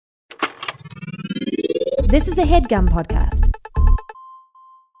This is a HeadGum podcast.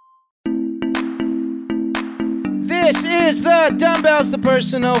 This is the Dumbbells, the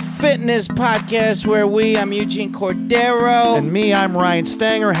personal fitness podcast where I'm Eugene Cordero. And me, I'm Ryan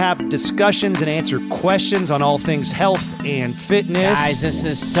Stanger, have discussions and answer questions on all things health and fitness. Guys, this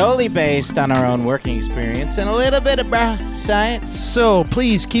is solely based on our own working experience and a little bit of science. So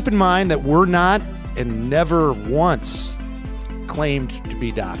please keep in mind that we're not and never once claimed to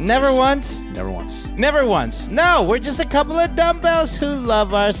be doctors. Never once? Never once. Never once. No, we're just a couple of dumbbells who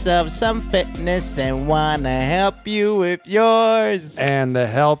love ourselves some fitness and want to help you with yours. And the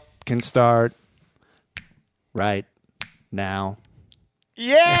help can start right now.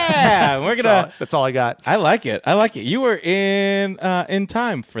 Yeah, we're gonna. That's all I got. I like it. You were in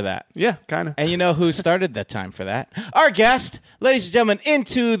time for that. Yeah, kind of. And you know who started the time for that? Our guest, ladies and gentlemen,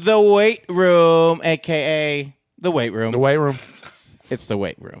 into the weight room, a.k.a. the weight room. The weight room. It's the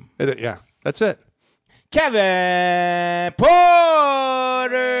weight room. Yeah, that's it. Kevin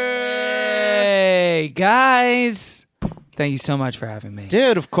Porter! Hey, guys. Thank you so much for having me.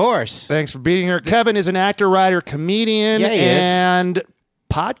 Dude, of course. Thanks for being here. Kevin is an actor, writer, comedian, Yeah, he is. and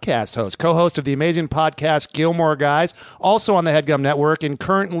podcast host, co-host of the amazing podcast Gilmore Guys, also on the HeadGum Network, and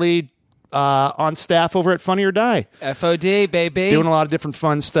currently on staff over at Funny or Die. FOD, baby. Doing a lot of different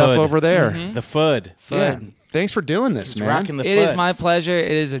fun stuff Fud. over there. Mm-hmm. The Fud. Yeah. Thanks for doing this, man. Rocking the It Fud. is my pleasure.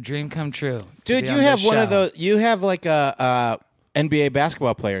 It is a dream come true. Dude, you have one of those. You have like a NBA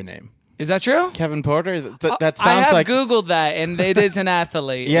basketball player name. Is that true? Kevin Porter? That I sounds have like. Googled that, and it is an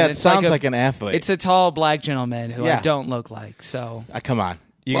athlete. Yeah, and it it's sounds a- like an athlete. It's a tall black gentleman who Yeah. I don't look like. So Come on.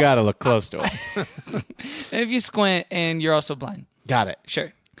 You got to look close to it. if you squint and you're also blind, Got it.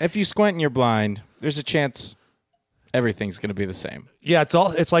 sure. If you squint and you're blind, there's a chance everything's going to be the same. Yeah,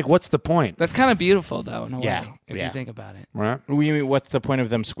 it's like, what's the point? That's kind of beautiful, though, in a Yeah, way, if yeah. you think about it. Right? You mean, what's the point of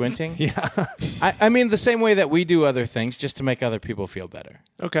them squinting? Yeah. I mean, the same way that we do other things just to make other people feel better.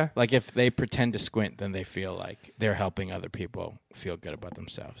 Okay. Like if they pretend to squint, then they feel like they're helping other people feel good about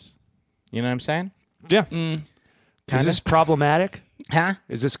themselves. You know what I'm saying? Yeah. Kinda? Is this problematic? Huh?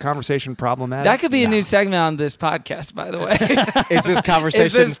 Is this conversation problematic? That could be a new segment on this podcast, by the way. Is this conversation?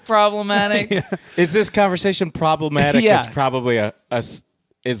 Is this problematic? Is this conversation problematic? Yeah. Is probably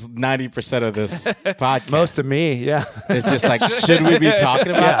is 90% of this podcast. Most of me, yeah. It's just like, should we be talking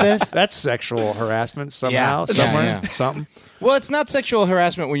about this? That's sexual harassment somehow, Yeah. somewhere, Yeah. something. Well, it's not sexual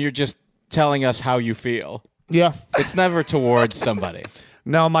harassment when you're just telling us how you feel. Yeah. It's never towards somebody.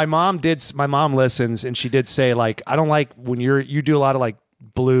 No, my mom listens, and she did say, like, I don't like when you do a lot of like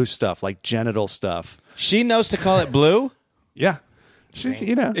blue stuff, like genital stuff. She knows to call it blue. Yeah. She's,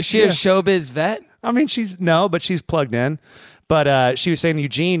 Is she a showbiz vet? I mean, but she's plugged in. But she was saying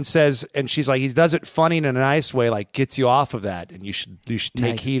Eugene says, and she's like, he does it funny in a nice way, like gets you off of that, and you should take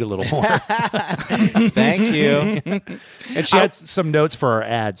Nice. heed a little more. Thank you. And she had some notes for our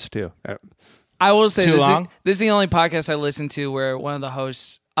ads too. I will say Too this long? This is the only podcast I listen to where one of the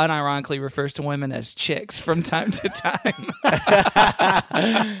hosts unironically refers to women as chicks from time to time.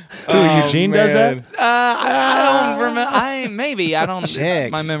 Eugene does that? I don't remember. Maybe I don't.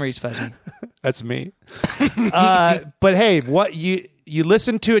 Chicks. My memory's fuzzy. That's me. But hey, what you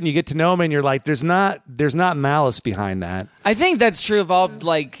listen to it and you get to know him, and you're like, there's not malice behind that. I think that's true of all.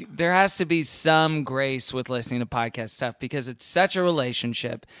 Like, there has to be some grace with listening to podcast stuff because it's such a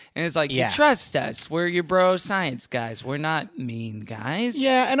relationship, and it's like Yeah. you trust us. We're your bro science guys. We're not mean guys.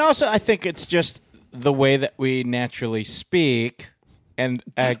 Yeah, and also I think it's just the way that we naturally speak, and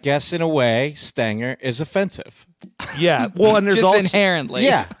I guess in a way, Stanger is offensive. Yeah. Well, and there's just also inherently.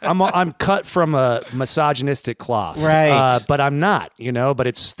 Yeah. I'm cut from a misogynistic cloth, Right. But I'm not, but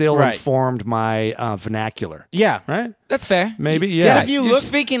it's still Right. informed my vernacular, Yeah. right? That's fair. Maybe, Yeah, yeah. if you You're look,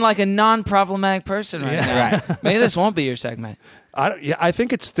 speaking like a non-problematic person right now. right. Maybe this won't be your segment. I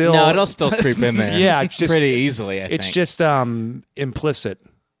think it's still No, it'll still creep in there. Yeah, it's just- pretty easily. I it's think. just implicit,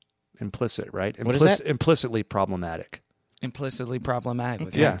 right? What is that? Implicitly problematic. Implicitly problematic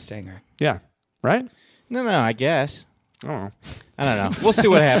with Yeah. Ryan Stanger. Yeah, right. no, I guess. Oh, I don't know. We'll see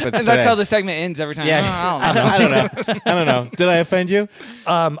what happens. And that's today. how the segment ends every time. Yeah, I don't know. I don't know. I don't know. Did I offend you?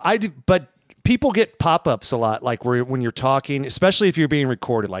 I do, but people get pop-ups a lot, like when you're talking, especially if you're being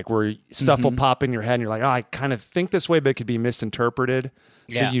recorded, like where stuff will pop in your head and you're like, oh, I kind of think this way, but it could be misinterpreted.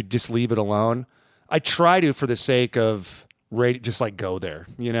 So Yeah. you just leave it alone. I try to, for the sake of radio, just like go there,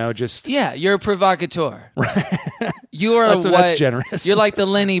 just Yeah, you're a provocateur. Right. You are that's generous. You're like the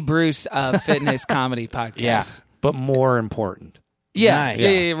Lenny Bruce of fitness comedy podcast. Yeah. but more important. Yeah. Nice.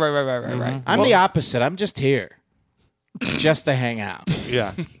 Yeah. Right. I'm the opposite. I'm just here. just to hang out,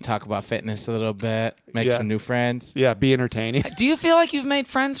 Yeah. talk about fitness a little bit, make Yeah. some new friends. Yeah. Be entertaining. Do you feel like you've made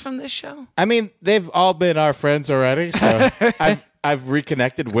friends from this show? I mean, they've all been our friends already, so I've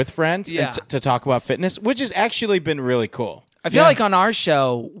reconnected with friends Yeah. and to talk about fitness, which has actually been really cool. I feel like on our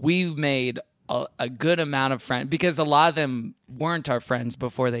show, we've made a good amount of friends because a lot of them weren't our friends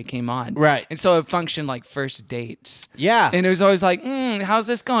before they came on. Right. And so it functioned like first dates. Yeah. And it was always like, how's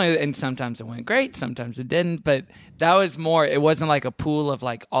this going? And sometimes it went great, sometimes it didn't. But that was more, it wasn't like a pool of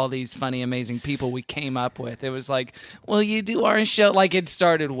like all these funny, amazing people we came up with. It was like, well, you do our show. Like it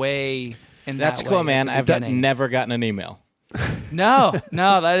started way in that That's cool, way man. at the I've beginning. never gotten an email. No,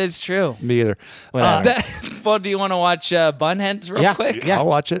 that is true. Me either. Well, do you want to watch Bunheads real quick? Yeah. I'll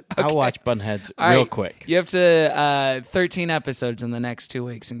watch it. I'll watch Bunheads All real right. quick. You have to 13 episodes in the next 2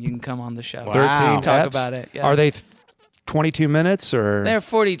 weeks, and you can come on the show. Wow. 13 Talk eps? about it. Yeah. Are they 22 minutes or? They're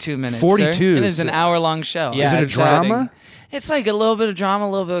 42 minutes. 42. Sir. It is an hour-long show. Yeah. Is it a it's drama? It's like a little bit of drama, a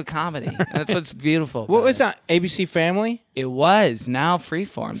little bit of comedy. That's what's beautiful. What about was it. that? ABC Family? It was now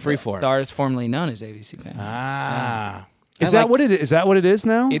Freeform. Freeform. The artist formerly known as ABC Family. Ah. Is that what it is? Is that what it is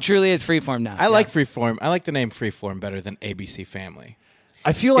now? It truly is Freeform now. I like Freeform. I like the name Freeform better than ABC Family.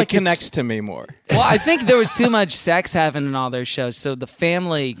 I feel like It connects to me more. Well, I think there was too much sex happening in all their shows, so the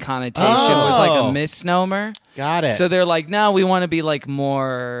family connotation was like a misnomer. Got it. So they're like, no, we want to be like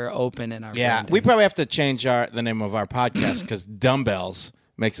more open in our Yeah, branding. we probably have to change the name of our podcast because dumbbells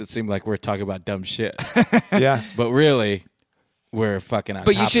makes it seem like we're talking about dumb shit, Yeah. but really, we're fucking on.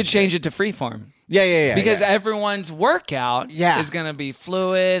 But you top should of change shit. it to Freeform. Yeah. Because yeah. everyone's workout is going to be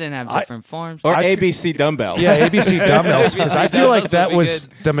fluid and have different forms. or I- ABC dumbbells. Yeah, ABC dumbbells. Because I feel like dumbbells that would be was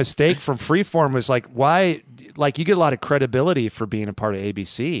good. the mistake from Freeform was like, why? Like, you get a lot of credibility for being a part of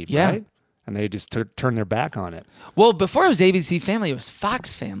ABC, Yeah. right? And they just turned their back on it. Well, before it was ABC Family, it was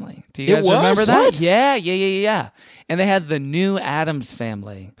Fox Family. Do you It guys was? remember that? What? Yeah. And they had the new Addams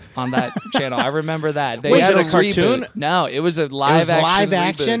Family on that channel. I remember that. They Was had it a reboot. cartoon? No, it was a live action. live reboot.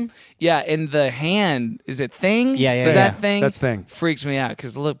 action? Yeah, and the hand, is it Thing? Yeah, Is yeah. that Thing? That's Thing. Freaks me out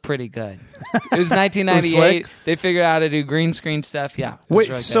because it looked pretty good. It was 1998. slick? They figured out how to do green screen stuff. Yeah. it was Wait,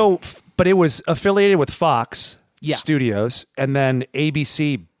 really good. but it was affiliated with Fox Yeah. Studios, and then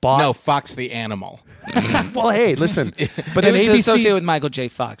ABC bought. No, Fox the animal. Well, hey, listen. But It then was ABC, associated with Michael J.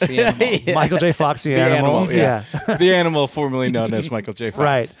 Fox, the animal. Michael J. Fox, the The animal. yeah. The animal formerly known as Michael J. Fox.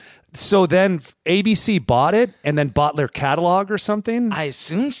 Right. So then ABC bought it and then bought their catalog or something. I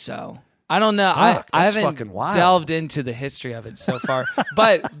assume so. I don't know. Fuck, I that's haven't fucking wild. delved into the history of it so far.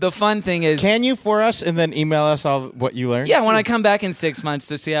 But the fun thing is, Can you for us and then email us all what you learned? yeah, when I come back in 6 months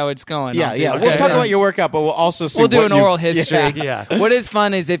to see how it's going. Yeah, I'll do yeah. it. We'll Okay. talk about your workout, but we'll also see. We'll do what an you've- oral history. Yeah. What is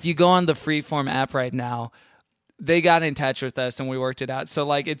fun is if you go on the Freeform app right now, they got in touch with us and we worked it out. So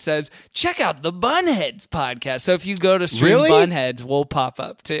like it says, check out the Bunheads podcast. So if you go to stream Really? Bunheads, we'll pop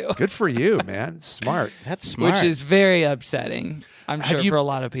up too, Good for you, man. Smart. That's smart. which is very upsetting. I'm sure you- for a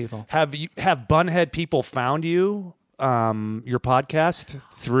lot of people. Have Bunhead people found you, your podcast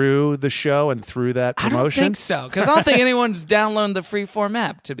through the show and through that I promotion? don't think so because I don't think anyone's downloading the Freeform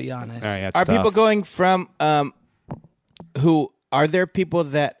app, to be honest. All right, that's Are tough. people going from who? Are there people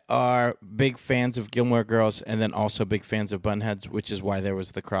that are big fans of Gilmore Girls and then also big fans of Bunheads, which is why there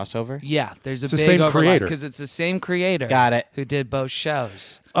was the crossover? Yeah, there's a the big same overlap creator. because it's the same creator. Got it. Who did both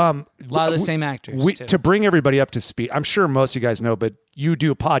shows? A lot of the same actors, too. To bring everybody up to speed, I'm sure most of you guys know, but you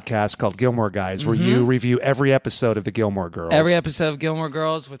do a podcast called Gilmore Guys where you review every episode of the Gilmore Girls. Mm-hmm. Every episode of Gilmore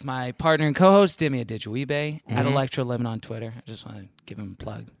Girls with my partner and co-host Demi Adijuibe at Electro Living on Twitter. I just want to give him a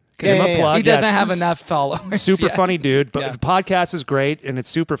plug. Give him a plug. He doesn't Yes. have enough followers. Super yet. funny dude, but Yeah. the podcast is great and it's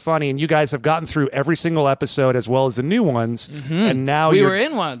super funny. And you guys have gotten through every single episode as well as the new ones. And now We you're were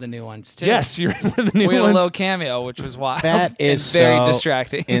in one of the new ones too. yes, you're in the new we had a ones. little cameo, which was wild. That is and very so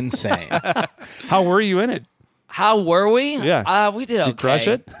distracting. insane. How were you in it? How were we? Yeah. We did okay. you crush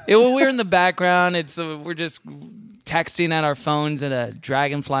it? We were in the background. It's we're just texting at our phones at a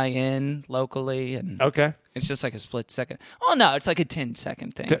Dragonfly Inn locally, and Okay, it's just like a split second. Oh no, it's like a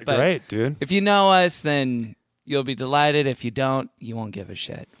 10-second thing. But great, dude. if you know us, then you'll be delighted. If you don't, you won't give a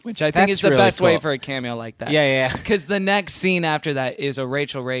shit. Which I think That's is the really best way cool. for a cameo like that. Yeah. Because the next scene after that is a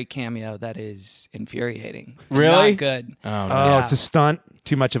Rachel Ray cameo that is infuriating. Really? Not good. Oh, no. Oh, Yeah. it's a stunt.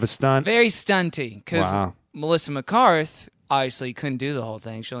 Too much of a stunt. Very stunty. Because Wow. Melissa McCarth obviously couldn't do the whole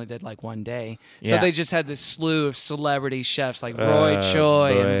thing. She only did like one day. So Yeah. they just had this slew of celebrity chefs like Roy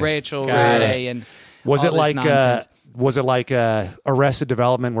Choi boy. and Rachel Got Ray and Was all it this like nonsense. was it like Arrested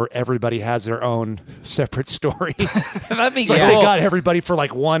Development where everybody has their own separate story? That'd be It's like cool. they got everybody for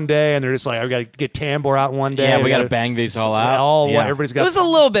like one day, and they're just like, I got to get Tambor out one day. Yeah, we got to bang these all out. Yeah. Everybody's It got. was a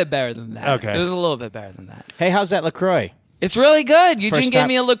little bit better than that. Okay. It was a little bit better than that. Hey, how's that LaCroix? It's really good. Eugene First gave time-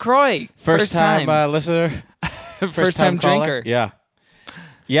 me a LaCroix. First time listener? First time caller? drinker. Yeah.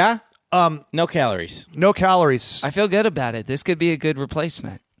 Yeah? No calories. no calories. I feel good about it. This could be a good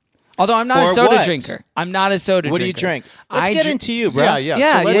replacement. Although I'm not For a soda what? drinker. I'm not a soda drinker. What do you drink? Let's I get dr- into you, bro. Yeah.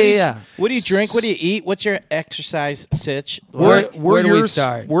 Yeah, So let's- yeah. What do you drink? What do you eat? What's your exercise sitch? Where do we yours,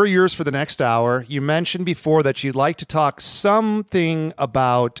 start? We're yours for the next hour. You mentioned before that you'd like to talk something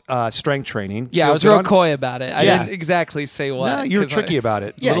about strength training. Yeah, I Feel was good real on- coy about it. I Yeah. didn't exactly say what. No, you were 'cause tricky about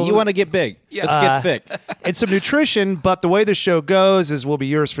it. Yeah, you want to get big. Yeah. Let's get fit. and some nutrition, but the way the show goes is we'll be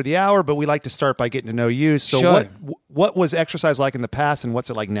yours for the hour, but we like to start by getting to know you. So Sure. what was exercise like in the past and what's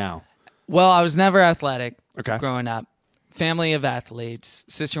it like now? Well, I was never athletic Okay. growing up. Family of athletes.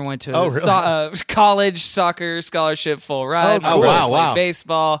 Sister went to Oh, really? college soccer scholarship, full ride. Oh, My cool. brother Wow, played wow.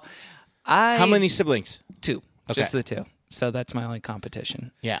 Baseball. How many siblings? Two. Okay. Just the two. So that's my only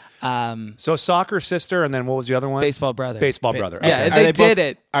competition. Yeah. So soccer sister, and then what was the other one? Baseball brother. Baseball brother. Yeah, Okay. Are they they did both-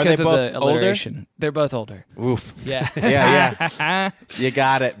 it are because they of both the older? alliteration. They're both older. Oof. Yeah. Yeah. You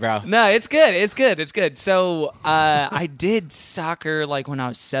got it, bro. No, it's good. It's good. It's good. So I did soccer like when I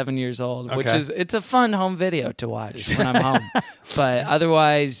was 7 years old, which Okay. it's a fun home video to watch when I'm home. But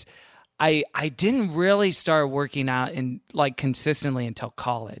otherwise, I didn't really start working out in like consistently until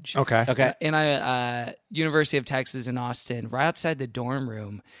college. Okay. Okay. And I University of Texas in Austin, right outside the dorm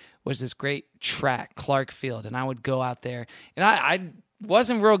room was this great track, Clark Field, and I would go out there, and I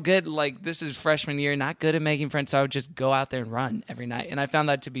wasn't real good. Like this is freshman year, not good at making friends, so I would just go out there and run every night, and I found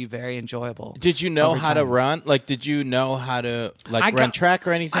that to be very enjoyable. Did you know Over how to time. run? Like, did you know how to like I run got- track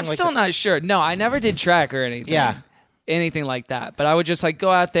or anything I'm like still that? not sure. No, I never did track or anything. Yeah. Anything like that. But I would just like go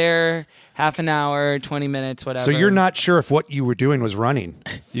out there, half an hour, 20 minutes, whatever. So you're not sure if what you were doing was running.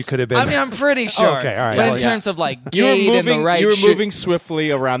 You could have been. I mean, I'm pretty sure. Okay, all right. But Well, in yeah. terms of like You were gait and moving. the right You were shit- moving swiftly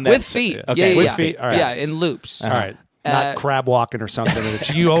around that with feet. Okay, yeah, with yeah. feet, all right. Yeah, in loops. all right. Not crab walking or something.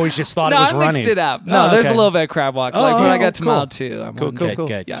 that you always just thought No, it was I running. mixed it up. No, Oh, there's okay. a little bit of crab walk. Like when I got to cool. mile 2, I'm Cool, on cool, Good, cool.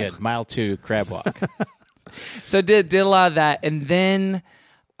 good, Yeah. good. Mile 2 crab walk. So did a lot of that, and then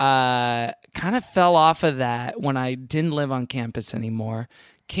kind of fell off of that when I didn't live on campus anymore.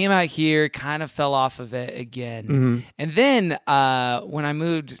 Came out here, kind of fell off of it again, and then when I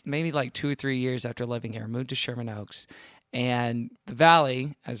moved, maybe like 2 or 3 years after living here, I moved to Sherman Oaks, and the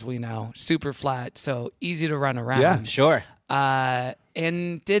valley, as we know, super flat, so easy to run around. Yeah. Sure.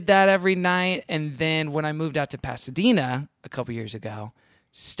 And did that every night. And then when I moved out to Pasadena a couple years ago,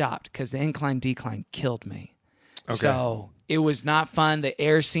 stopped because the incline decline killed me. So it was not fun. The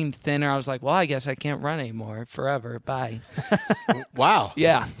air seemed thinner. I was like, well, I guess I can't run anymore forever. Bye. Wow.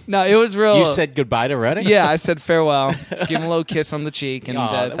 Yeah. No, it was real. You said goodbye to running? yeah, I said farewell. Give him a little kiss on the cheek, and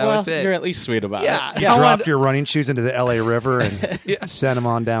Aw, that well, was it. you're at least sweet about Yeah. it. Yeah. Dropped your running shoes into the LA River and sent them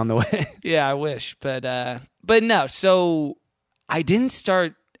on down the way. Yeah, I wish, but no. So I didn't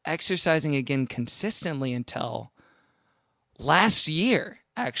start exercising again consistently until last year,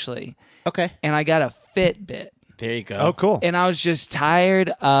 actually, Okay. and I got a Fitbit, There you go. Oh, cool. and I was just tired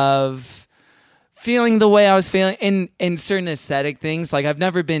of feeling the way I was feeling in certain aesthetic things. Like I've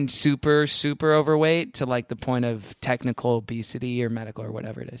never been super overweight to like the point of technical obesity or medical or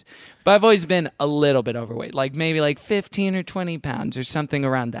whatever it is, but I've always been a little bit overweight, like maybe like 15 or 20 pounds or something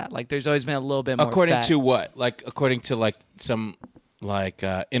around that. Like there's always been a little bit more According fat. to what? Like according to like some like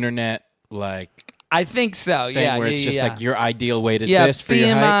internet like I think so. thing Yeah, where it's yeah, just yeah. like your ideal weight is yeah, this for BMI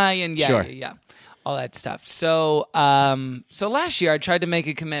your height. and yeah, Sure. yeah, all that stuff. So, so last year I tried to make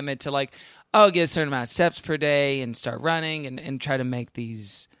a commitment to like, get a certain amount of steps per day and start running and try to make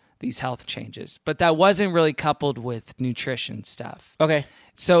these health changes. But that wasn't really coupled with nutrition stuff. Okay.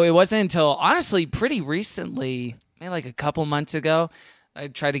 So it wasn't until honestly pretty recently, maybe like a couple months ago, I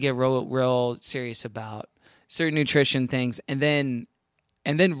tried to get real serious about certain nutrition things, and then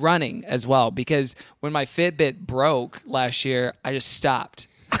running as well, because when my Fitbit broke last year, I just stopped.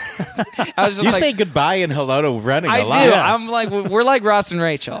 I was just You like, say goodbye and hello to running I a do. lot. I'm like, we're like Ross and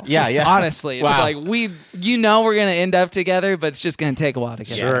Rachel. Yeah, yeah. Honestly, it's Wow. like we're gonna end up together, but it's just gonna take a while to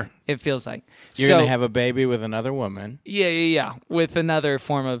get Sure. there. It feels like You're So- gonna have a baby with another woman. yeah, with another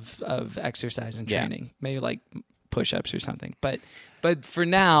form of exercise and Yeah. training, maybe like push-ups or something. But for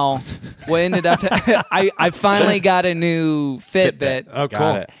now, what ended up, I finally got a new Fitbit. Oh, Got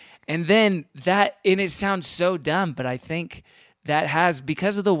cool. it. And then and it sounds so dumb, but I think that has,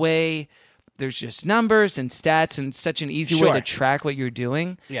 because of the way there's just numbers and stats and such an easy way Sure. to track what you're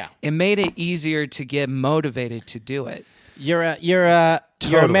doing. Yeah. It made it easier to get motivated to do it. You're a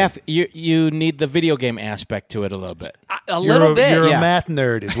Totally. math. You need the video game aspect to it a little bit. A little bit. You're yeah. a math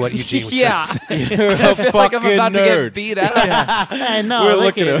nerd, is what Eugene was Yeah. trying to say. You're a I feel like I'm fucking about to nerd. get beat up. I know. We're look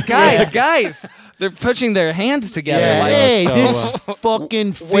looking at at it. Guys, they're pushing their hands together. Yeah. Like, Hey, so, this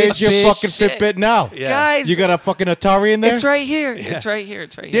fucking Where's your Fitbit. fucking Fitbit now? Guys, You got a fucking Atari in there? it's right here. It's right here.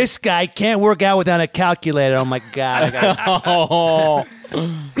 It's right here. This guy can't work out without a calculator. Oh my god! Oh.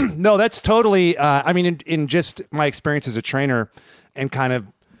 No, that's totally. I mean, in just my experience as a trainer, and kind of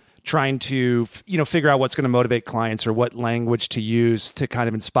trying to figure out what's going to motivate clients or what language to use to kind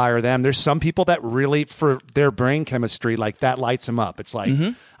of inspire them. There's some people that really, for their brain chemistry, like that lights them up. It's like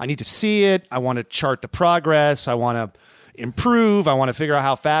I need to see it. I want to chart the progress. I want to improve. I want to figure out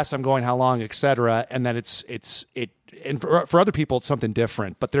how fast I'm going, how long, etc. And then it. And for other people, it's something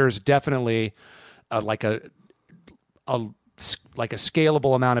different. But there's definitely like a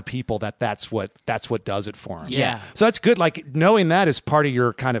scalable amount of people that's what does it for them. Yeah. So that's good. Like knowing that is part of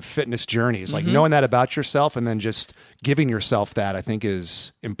your kind of fitness journey. Is like knowing that about yourself and then just giving yourself that, I think,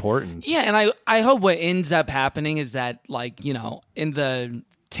 is important. Yeah, and I hope what ends up happening is that, like, in the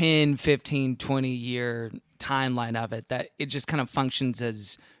 10, 15, 20-year timeline of it, that it just kind of functions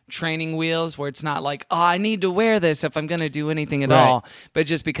as training wheels where it's not like, I need to wear this if I'm going to do anything at Right. all, but it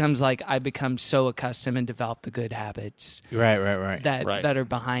just becomes like I become so accustomed and develop the good habits Right. that Right. that are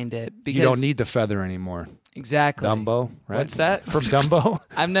behind it. Because You don't need the feather anymore. exactly Dumbo, right? What's that? From Dumbo?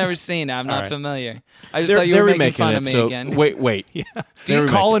 I've never seen it. I'm not right. familiar. I just They're, thought you they're were making remaking fun it. of me So again. wait. They're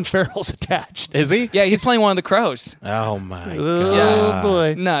Colin Farrell's attached. Is he? Yeah, he's playing one of the crows. Oh my Oh god.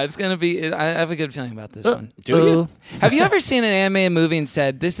 boy. No, it's gonna be. I have a good feeling about this one. Do you? Have you ever seen an animated movie and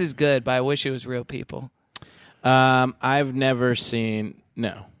said, "This is good, but I wish it was real people"? I've never seen.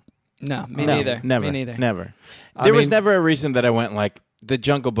 No. No, me No, neither. Never. Me neither. Never. There was mean- never a reason that I went like the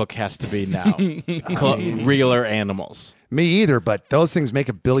Jungle Book has to be now realer animals. Me either, but those things make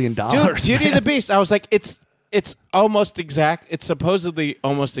 $1 billion. Dude, Beauty and the Beast. I was like, it's almost exact. It's supposedly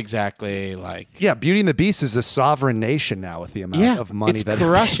almost exactly like. Yeah, Beauty and the Beast is a sovereign nation now with the amount of money it's that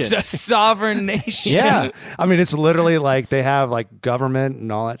corruption. It's a sovereign nation. Yeah, I mean, it's literally like they have like government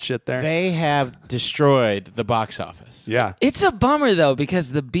and all that shit there. they have destroyed the box office. Yeah. It's a bummer though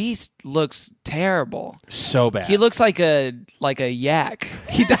because the Beast looks terrible. So bad. He looks like a yak.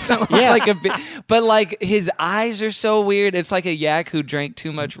 He doesn't look Yeah. like but like his eyes are so weird. It's like a yak who drank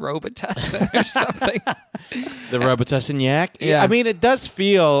too much Robitussin or something. the Robitussin yak. Yeah. I mean, it does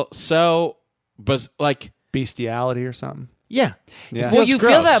feel so, like, Bestiality or something. yeah. Yeah. Well, Feels you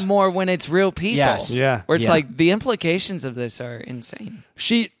feel gross. that more when it's real people. Yes. Yeah. Where it's Yeah. like the implications of this are insane.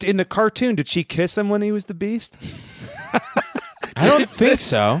 She in the cartoon, did she kiss him when he was the Beast? I don't think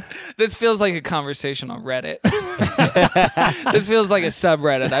so. This feels like a conversation on Reddit. This feels like a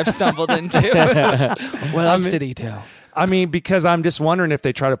subreddit I've stumbled into. What else did he do? I mean, because I'm just wondering if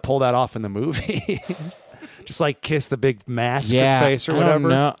they try to pull that off in the movie. Just like kiss the big mask face or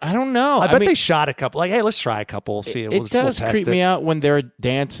whatever. I don't know. I bet mean, they shot a couple. Like, hey, let's try a couple. See, it does test creep it. me out when they're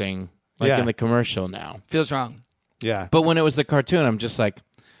dancing, like Yeah. in the commercial now. Feels wrong. Yeah, But when it was the cartoon, I'm just like,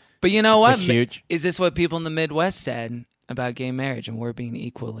 But you know It's a what? huge- Is this what people in the Midwest said about gay marriage and we're being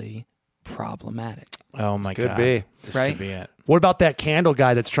equally problematic? oh my Could god, be. This Right? could be it. What about that candle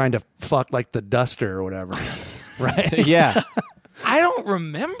guy that's trying to fuck like the duster or whatever? Right? Yeah, I don't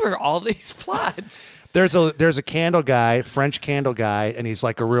remember all these plots. There's a candle guy, French candle guy, and he's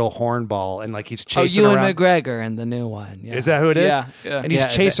like a real hornball, and like he's Oh, chasing Ewan around. McGregor and the new one. Yeah. Is that who it is? Yeah. Yeah. And he's Yeah,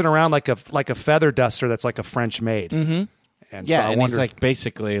 chasing around like a feather duster that's like a French maid. Mm-hmm. And yeah, so I and wonder, he's like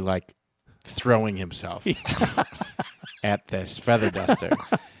basically like throwing himself at this feather duster.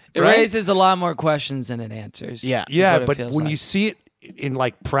 It Right? raises a lot more questions than it answers. Yeah. is yeah, what it but feels when like. you see it in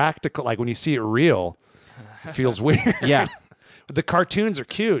like practical, like when you see it real, it feels weird. Yeah, The cartoons are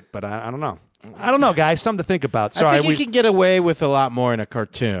cute, but I don't know. I don't know, guys. Something to think about. I Sorry, think you can get away with a lot more in a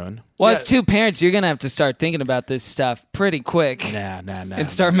cartoon. Well, as two parents, you're going to have to start thinking about this stuff pretty quick Nah. and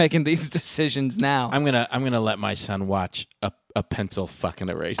start making these decisions now. I'm gonna let my son watch a pencil fucking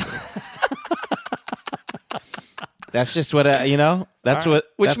eraser. That's just what That's what.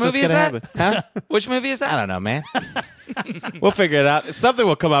 Which that's movie what's is gonna that? happen. Huh? Which movie is I that? don't know, man. We'll figure it out. Something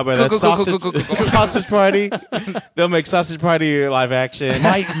will come up with Cool, it. cool, cool, cool, cool, cool. Sausage Party. They'll make Sausage Party live action.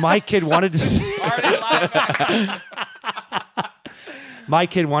 my kid wanted to see. My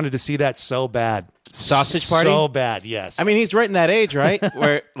kid wanted to see that so bad. Sausage Party? So bad, yes. I mean, he's right in that age, right?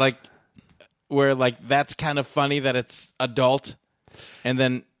 Where that's kind of funny that it's adult, and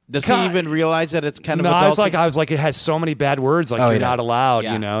then Does he even realize that it's kind of No, adulting? I was like, it has so many bad words. Like, Oh, you're he not does. allowed,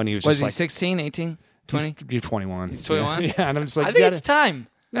 Yeah. you know? And he was Was just he like, 16, 18, 20? You're 21. He's 21? Yeah, and I'm just like, I you think gotta- it's time.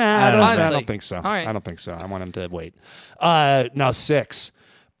 Nah, I Honestly. don't think so. All right. I don't think so. I want him to wait. No, 6.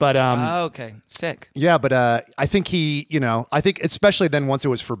 But Oh, okay. Sick. yeah, but I think I think especially then once it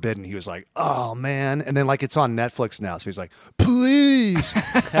was forbidden, he was like, oh man. And then like it's on Netflix now. So he's like, please.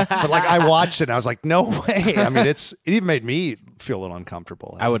 But like I watched it and I was like, no way. I mean, it even made me feel a little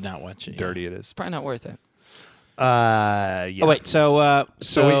uncomfortable. I would not watch it. Dirty it is. Probably not worth it. Yeah. Oh wait,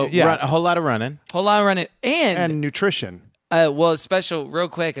 so yeah. a whole lot of running. Whole lot of running. And nutrition. Well, real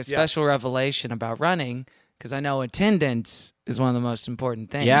quick, a special revelation about running, because I know attendance is one of the most important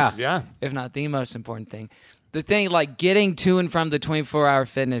things. Yeah. Yeah. If not the most important thing. The thing, like getting to and from the 24-hour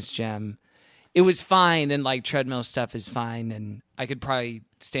fitness gym, it was fine, and like treadmill stuff is fine, and I could probably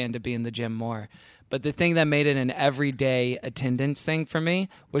stand to be in the gym more. But the thing that made it an everyday attendance thing for me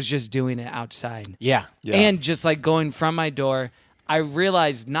was just doing it outside. Yeah. Yeah. And just like going from my door, I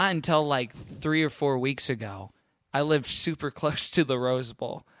realized not until like 3 or 4 weeks ago, I lived super close to the Rose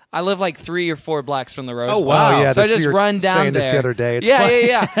Bowl. I live like 3 or 4 blocks from the Rose Bowl. wow. Oh, yeah. So I this- just you were run down saying there. this the other day. It's yeah, funny.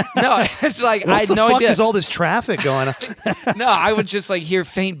 yeah. No, it's like I What had the no fuck idea. is all this traffic going on? No, I would just like hear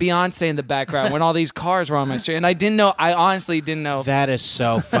faint Beyonce in the background when all these cars were on my street, and I didn't know. I honestly didn't know. That is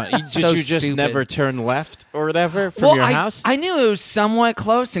so funny. Did So you just stupid. never turn left or whatever from well, your I, house? I knew it was somewhat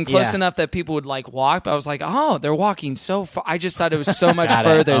close and close Yeah. enough that people would like walk, but I was like, oh, they're walking so far. I just thought it was so much Got it.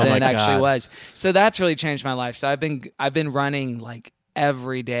 further Oh than my it actually God. was. So that's really changed my life. So I've been running like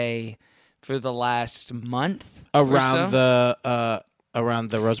every day for the last month or around so.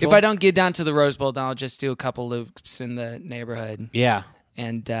 the Rose Bowl. If I don't get down to the Rose Bowl, then I'll just do a couple loops in the neighborhood. yeah.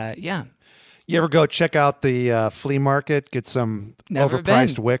 And yeah, You ever go check out the flea market, get some Never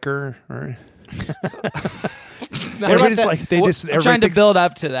overpriced been. wicker? Or What everybody's about like, that? they What- just I'm trying to everything's- build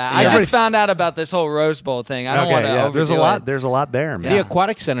up to that. I Yeah. just found out about this whole Rose Bowl thing. I don't Okay, want to yeah, overdo there's a lot. it. There's a lot there, man. The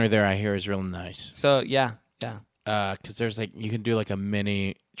aquatic center there, I hear, is real nice. So yeah. Because there's like you can do like a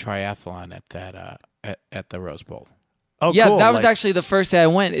mini triathlon at that at the Rose Bowl. Oh, Yeah, cool. that was Like, actually the first day I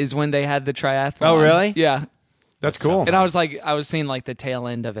went is when they had the triathlon. Oh, really? Yeah. that's cool. And I was seeing like the tail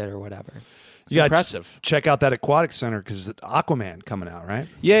end of it or whatever. It's You gotta impressive. Check out that aquatic center because Aquaman coming out, right?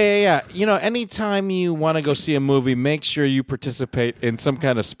 Yeah. You know, anytime you want to go see a movie, make sure you participate in some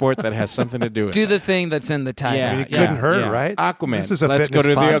kind of sport that has something to do with Do it. the thing that's in the title. Yeah, I mean, it couldn't hurt, right? Aquaman. This is a let's go to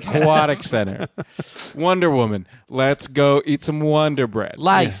fitness the podcast. aquatic center. Wonder Woman. Let's go eat some Wonder Bread.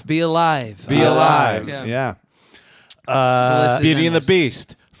 Life, be alive. Be alive. Yeah. Yeah. The list is Beauty and the endless.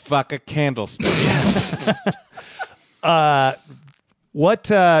 Beast. Fuck a candlestick.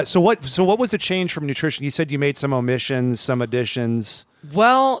 So what was the change from nutrition? You said you made some omissions, some additions.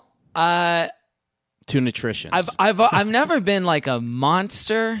 Well, To nutrition. I've never been like a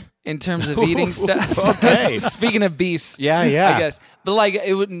monster in terms of eating stuff. Okay. Speaking of beasts. Yeah. I guess. But like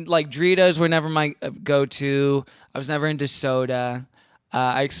it wouldn't like Doritos were never my go-to. I was never into soda.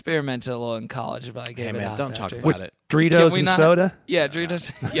 I experimented a little in college, but I gave Hey it man, up don't talk after. about it. Doritos Can we and not- soda? Yeah,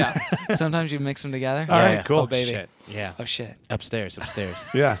 Doritos. Yeah. Sometimes you mix them together. All right, yeah. cool. Oh, baby. Shit. Yeah. Oh shit. Upstairs.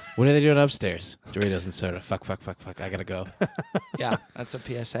 Yeah. What are they doing upstairs? Doritos and soda. Fuck. I gotta go. Yeah, that's a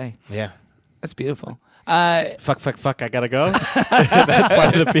PSA. Yeah. That's beautiful. Fuck. I gotta go. That's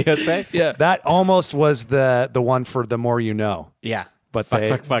part of the PSA. Yeah. That almost was the one for the more you know. Yeah. But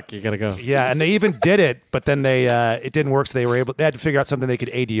Fuck. You gotta go. Yeah, and they even did it, but then they it didn't work, so they had to figure out something they could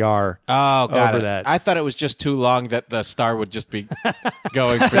ADR. Oh, got Over it. that. I thought it was just too long that the star would just be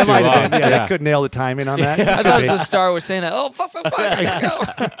going for That too might long. have been, yeah, they couldn't nail the timing on that. I thought it was the star was saying that. Oh, fuck. I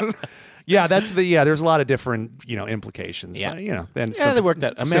gotta go. Yeah, there's a lot of different, implications. Yeah. But, then Yeah, they worked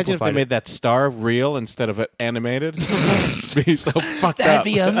that. Imagine if they simplified it. made that star real instead of it animated. Be so fucked That'd up.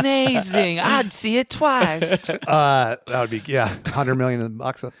 be amazing. I'd see it twice. That would be 100 million in the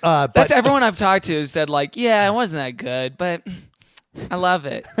box. But That's everyone I've talked to has said like, yeah, it wasn't that good, but I love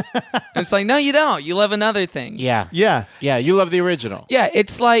it. And it's like, no, you don't. You love another thing. Yeah. yeah, Yeah, you love the original. Yeah,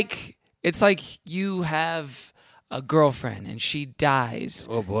 it's like you have a girlfriend and she dies.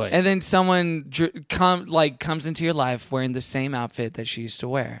 Oh, boy. And then someone comes into your life wearing the same outfit that she used to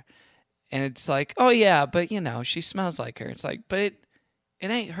wear. And it's like, oh yeah, but she smells like her. It's like, but it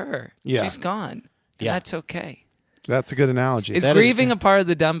ain't her. Yeah. She's gone. And Yeah. that's okay. that's a good analogy. Is That is- grieving a part of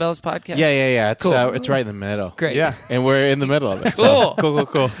the Dumbbells podcast? Yeah. It's Cool. it's right in the middle. Great. yeah. And we're in the middle of it. Cool. So.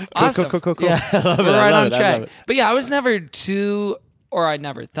 Cool. Awesome. Cool. Yeah, I love it. We're I right love on it. I track. love it. But yeah, I was never too, or I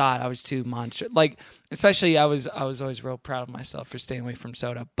never thought I was too monster. Like, especially I was always real proud of myself for staying away from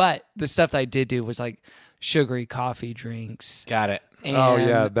soda. But the stuff that I did do was like sugary coffee drinks. Got it. And, Oh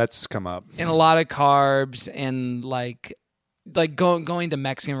yeah, that's come up. and a lot of carbs and like like going to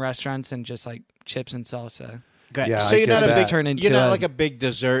Mexican restaurants and just like chips and salsa. Okay. Yeah, so I you're get not a that. big Turn into you're not a- like a big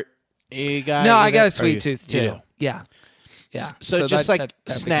dessert guy. No, I either? got Or a sweet you- tooth you too. do? Yeah. Yeah. So just like that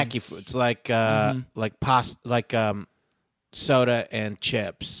snacky becomes- foods, like pasta, like soda and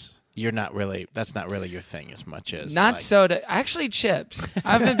chips. You're not really. That's not really your thing as much as Not like, soda, actually chips.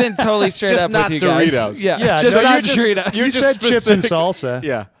 I haven't been totally straight Just up not with you guys. Doritos. Yeah, Yeah, just no, not you're Doritos. You said chips and salsa.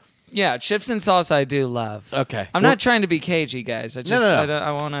 Yeah. Yeah, chips and salsa I do love. Okay. I'm not trying to be cagey, guys. I just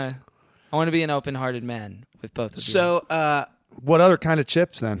no. I want to be an open-hearted man with both of you. So What other kind of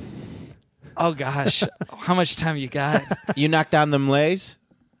chips then? Oh gosh, how much time you got? you knock down them Lays.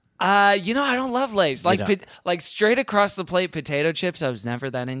 I don't love Lay's. Like don't. like straight across the plate potato chips. I was never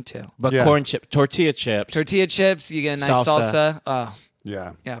that into. But Yeah. tortilla chips. Tortilla chips, you get a nice Salsa. salsa. Oh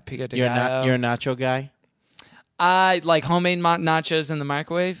Yeah. yeah, pico de You're gallo. you're a nacho guy. I like homemade nachos in the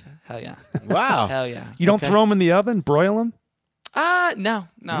microwave. Hell yeah, Wow. hell yeah. You don't Okay. throw them in the oven, broil them? No,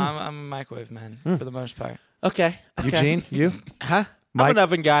 I'm a microwave man for the most part. Okay. Eugene, you? Huh? Mike? I'm an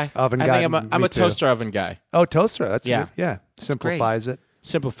oven guy. Oven I guy, think I'm me a too. toaster oven guy. Oh, toaster. That's Yeah. good. Yeah. Simplifies it.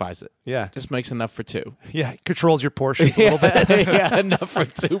 Simplifies it. Yeah. Just makes enough for two. Yeah. Controls your portions a little bit. Yeah, enough for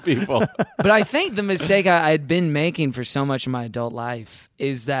two people. But I think the mistake I had been making for so much of my adult life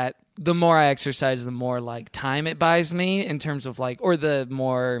is that the more I exercise, the more like time it buys me in terms of like, or the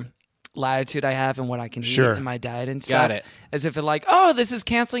more latitude I have in what I can Sure. eat in my diet and stuff. Got it. As if it like, oh, this is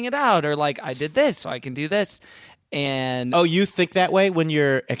canceling it out, or like I did this, so I can do this. And Oh, you think that way when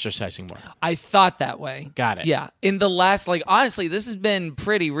you're exercising more? I thought that way. Got it. Yeah. In the last, like, honestly, this has been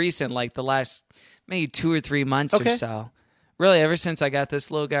pretty recent, like the last maybe 2 or 3 months Okay. or so. Really, ever since I got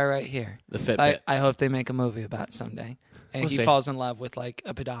this little guy right here. The Fitbit. I hope they make a movie about it someday. And We'll he see. falls in love with like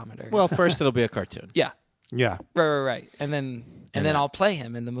a pedometer. Well, first it'll be a cartoon. yeah. Yeah. Right. And then I'll play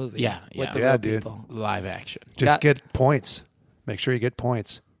him in the movie. Yeah, With yeah. the Yeah, real dude. people. Live action. Just Got- get points. Make sure you get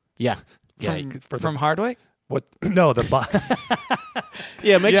points. Yeah. From Hardwick? What? No, the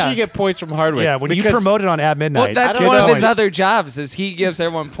Yeah, make Yeah. sure you get points from Hardwick. yeah. When you Because- promote it on At Midnight, Well, that's get one of his points. other jobs is he gives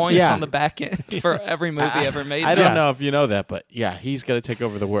everyone points Yeah. on the back end for every movie ever made. I don't Yeah. know if you know that, but yeah, he's going to take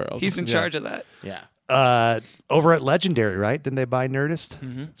over the world. He's in charge of that. Yeah. Over at Legendary, right? Didn't they buy Nerdist?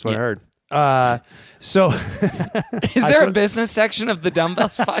 Mm-hmm. That's what I heard. So Is there a business section of the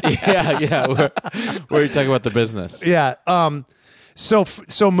Dumbbells podcast? Yeah. Where are you talking about the business? yeah. So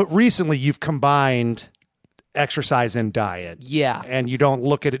recently you've combined exercise and diet. Yeah. And you don't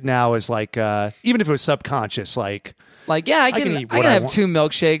look at it now as like even if it was subconscious, like Like, yeah, I can can eat what I have want. 2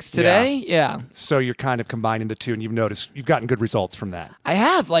 milkshakes today. Yeah. so you're kind of combining the two and you've noticed you've gotten good results from that. I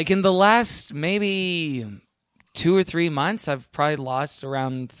have. Like in the last maybe 2 or 3 months, I've probably lost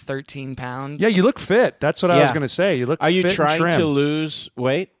around 13 pounds. Yeah, you look fit. That's what I was Yeah. going to say. You look Are you fit and trying trim. to lose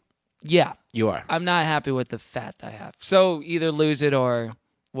weight? Yeah. You are. I'm not happy with the fat that I have. So either lose it or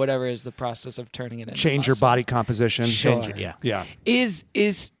whatever is the process of turning it into change your muscle. body composition? Sure. Yeah. Yeah. Is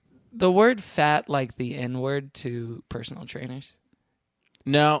the word fat like the N word to personal trainers?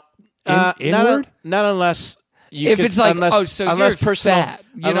 No. Inward? Not unless you If could- it's like, unless, oh, so unless you're personal, fat.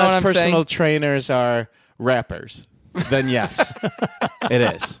 You know unless what I'm personal saying? trainers are rappers, then yes, it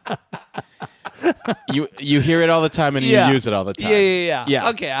is. You hear it all the time and Yeah. you use it all the time. Yeah.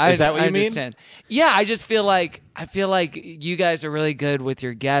 Okay, Is that what I you mean? understand. Yeah, I just feel like you guys are really good with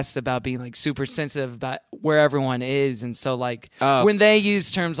your guests about being like super sensitive about where everyone is, and so like when they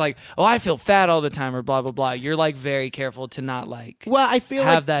use terms like "oh, I feel fat all the time" or blah blah blah, you're like very careful to not like. Well, I feel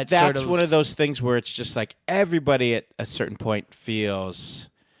have like that that's sort of- one of those things where it's just like everybody at a certain point feels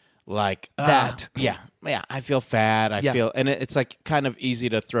like That. Yeah, I feel fat. I Yeah. feel, and it's like kind of easy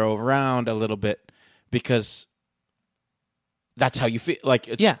to throw around a little bit because that's how you feel. Like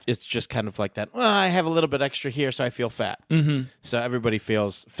it's just kind of like that. Well, I have a little bit extra here, so I feel fat. Mm-hmm. So everybody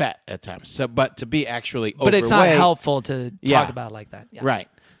feels fat at times. So, but to be actually But it's not overweight- helpful to Yeah. talk about like that. Yeah. Right.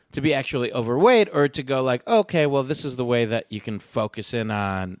 To be actually overweight or to go like, okay, well, this is the way that you can focus in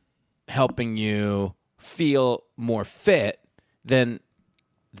on helping you feel more fit, then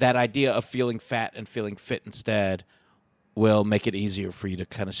that idea of feeling fat and feeling fit instead will make it easier for you to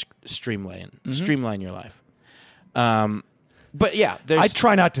kind of streamline your life. But yeah, there's I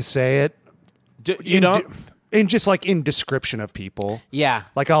try not to say it. you don't. In just like in description of people. Yeah.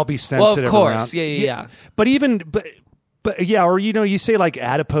 Like I'll be Well, sensitive. of course. around- Yeah. But even but yeah, or you say like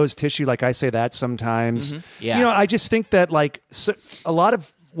adipose tissue, like I say that sometimes. Yeah. I just think that like a lot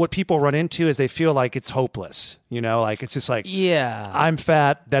of what people run into is they feel like it's hopeless. Like it's just like Yeah. I'm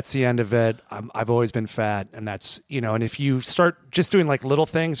fat. That's the end of it. I've always been fat, and that's And if you start just doing like little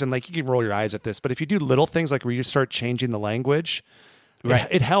things, and like you can roll your eyes at this, but if you do little things like where you start changing the language, Right.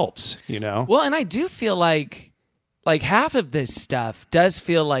 it helps. Well, and I do feel like like half of this stuff does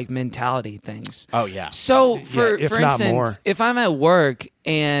feel like mentality things. Oh yeah. So for if not instance, more. if I'm at work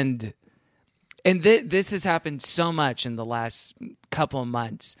and this has happened so much in the last couple of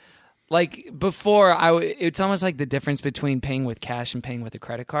months. Like before, it's almost like the difference between paying with cash and paying with a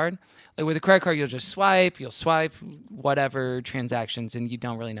credit card. Like with a credit card, you'll swipe whatever transactions, and you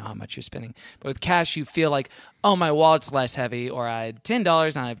don't really know how much you're spending. But with cash, you feel like, oh, my wallet's less heavy, or I had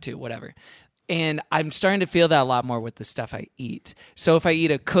 $10 and I have $2, whatever. And I'm starting to feel that a lot more with the stuff I eat. So if I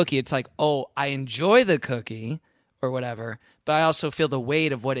eat a cookie, it's like, oh, I enjoy the cookie or whatever, but I also feel the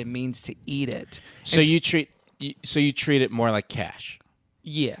weight of what it means to eat it. So you treat it more like cash.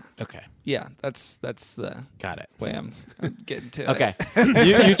 Yeah. Okay. Yeah, that's the Got it. way I'm getting to it. Okay.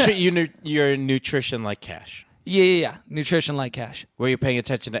 you treat your nutrition like cash, Yeah. Nutrition like cash. where you're paying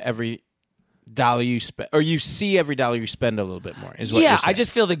attention to every dollar you spend, or you see every dollar you spend a little bit more. Is what Yeah, you're saying. I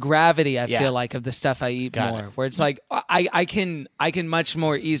just feel the gravity. I Yeah. feel like of the stuff I eat Got more, it. where it's like I can much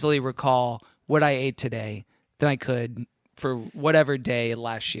more easily recall what I ate today than I could for whatever day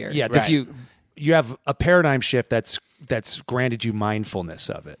last year. Yeah, If this- you have a paradigm shift that's granted you mindfulness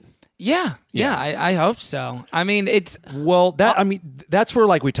of it. Yeah. I hope so. I mean, it's Well, that's where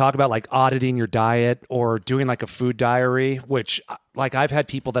like we talk about like auditing your diet or doing like a food diary, which like I've had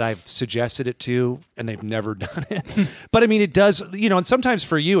people that I've suggested it to and they've never done it. But I mean, it does, and sometimes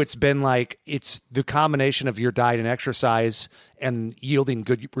for you, it's been like it's the combination of your diet and exercise and yielding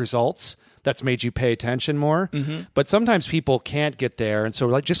good results that's made you pay attention more. But sometimes people can't get there, and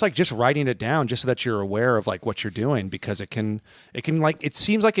so just writing it down just so that you're aware of like what you're doing, because it can like it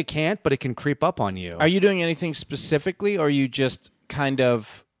seems like it can't, but it can creep up on you. Are you doing anything specifically, or are you just kind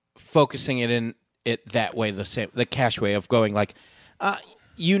of focusing it in it that way, the cash way of going like,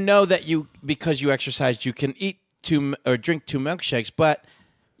 that because you exercised, you can eat 2 or drink 2 milkshakes, but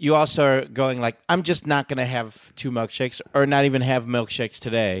you also are going like, I'm just not going to have 2 milkshakes or not even have milkshakes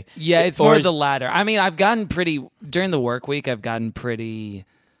today. Yeah, it's Or more is- the latter. I mean, I've gotten pretty during the work week. I've gotten pretty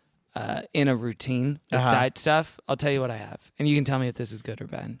in a routine with diet stuff. I'll tell you what I have, and you can tell me if this is good or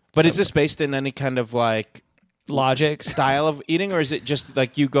bad. But is this based in any kind of like Logic. style of eating, or is it just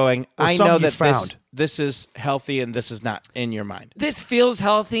like you going, Or I something know you that found. this is healthy and this is not in your mind? This feels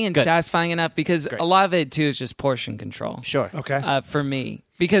healthy and Good. satisfying enough because Great. a lot of it too is just portion control. Sure. Okay. For me,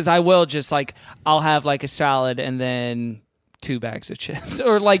 because I will just like I'll have like a salad and then 2 bags of chips,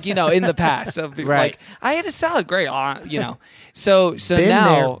 or like in the past, I'll be Right. like I ate a salad, great, So been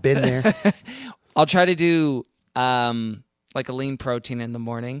now there, been there. I'll try to do like a lean protein in the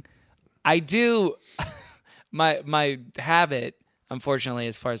morning. I do my habit, unfortunately,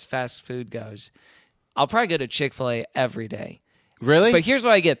 as far as fast food goes, I'll probably go to Chick-fil-A every day. Really? But here's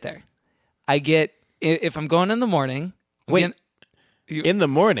what I get there. I get if I'm going in the morning. Wait. In the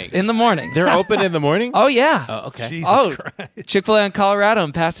morning. In the morning. They're open in the morning? Oh yeah. Oh, okay. Jesus Christ. Chick-fil-A in Colorado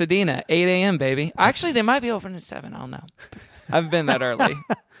and Pasadena, 8 a.m. baby. Actually, they might be open at 7. I don't know. I haven't been that early.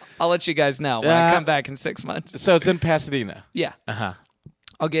 I'll let you guys know when I come back in 6 months. So it's in Pasadena. Yeah. Uh-huh.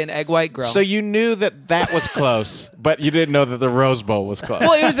 I'll get an egg white grill. So you knew that was close, but you didn't know that the Rose Bowl was close.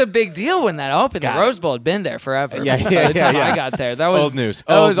 Well, it was a big deal when that opened. Got the it. Rose Bowl had been there forever. Yeah, By yeah, the time yeah. I got there, that was Old news.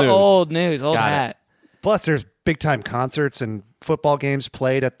 That Old was news. old news. Old Got it. hat. Plus, there's big time concerts and football games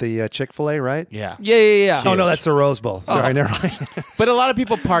played at the Chick-fil-A, right? Yeah. Yeah. Oh no, that's the Rose Bowl. Sorry, never mind. But a lot of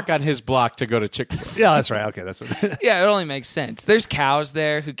people park on his block to go to Chick-fil-A. Yeah, that's right. Okay, that's what. Yeah, it only makes sense. There's cows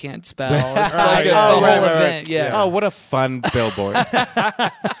there who can't spell. It's Right. like it's Oh, a whole right, event. Yeah. Oh, what a fun billboard.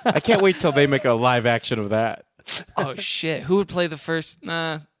 I can't wait till they make a live action of that. Oh shit. Who would play the first?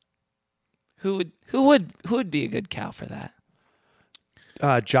 Who would be a good cow for that?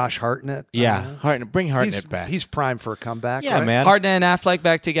 Josh Hartnett. Yeah. Bring Hartnett back. He's primed for a comeback. Yeah, right? man. Hartnett and Affleck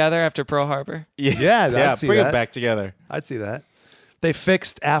back together after Pearl Harbor. Yeah, I'd yeah. see Bring that. them back together. I'd see that. They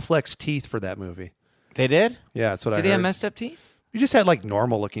fixed Affleck's teeth for that movie. They did? Yeah, that's what I Did heard. he have messed up teeth? He just had like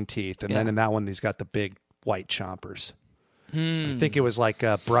normal looking teeth, and then Yeah. in that one, he's got the big white chompers. I think it was like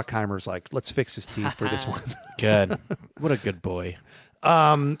Bruckheimer's like, let's fix his teeth for this one. Good. What a good boy.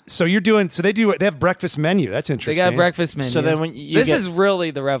 So they have breakfast menu. That's They interesting. got a breakfast menu. So then when you this get- is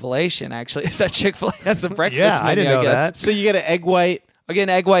really the revelation, actually, is that Chick-fil-A has a breakfast Yeah, menu, I didn't know guess. that. So you get an egg white. I'll get an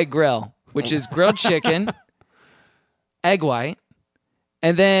egg white grill, which is grilled chicken, egg white,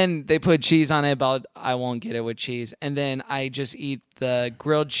 and then they put cheese on it, but I won't get it with cheese. And then I just eat the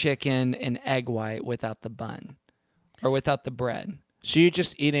grilled chicken and egg white without the bun or without the bread. So you're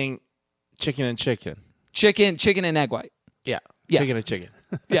just eating chicken and chicken. Chicken and egg white. Yeah. Yeah. Chicken and chicken.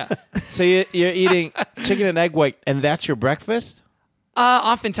 Yeah. So you're eating chicken and egg white, and that's your breakfast?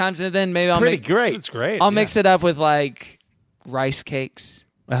 Oftentimes, and then maybe Great. It's great. I'll mix it up with like rice cakes.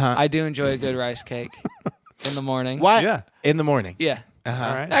 Uh-huh. I do enjoy a good rice cake. in the morning. What? Yeah. In the morning. Yeah. All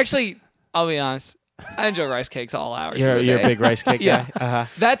right. Actually, I'll be honest. I enjoy rice cakes all hours. You're, of the you're a day. big rice cake Yeah. guy. Uh-huh.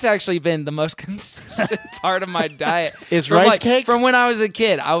 That's actually been the most consistent part of my diet. Is From, rice cakes? From when I was a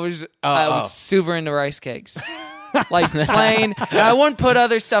kid, I was oh. super into rice cakes. Like plain. And I wouldn't put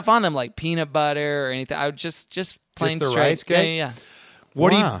other stuff on them like peanut butter or anything. I would just plain the straight. rice cake? Yeah.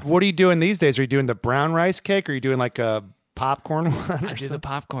 What Wow. are you doing these days? Are you doing the brown rice cake or are you doing like a popcorn one? I do the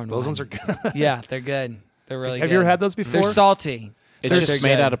popcorn Those one. ones are good. Yeah, they're good. They're really Have good. you ever had those before? They're salty. It's They're just good.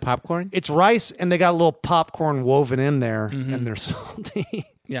 made out of popcorn? It's rice and they got a little popcorn woven in there and they're salty.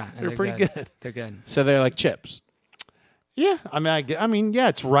 Yeah, and They're pretty good. They're good. So they're like chips. Yeah, yeah,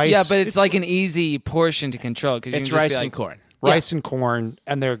 it's rice. Yeah, but it's like an easy portion to control because It's rice and corn. rice and corn,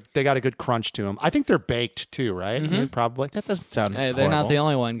 and they got a good crunch to them. I think they're baked too, right? I mean, probably. That doesn't sound Hey, they're not horrible. the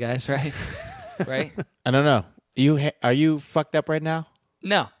only one, guys, right? Right? I don't know. Are you fucked up right now?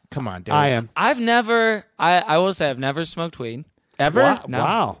 No. Come on, dude. I am. I've never, I will say, I've never smoked weed, Ever? Wow. No.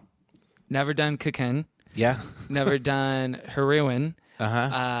 Wow. never done cocaine, Yeah. never done heroin.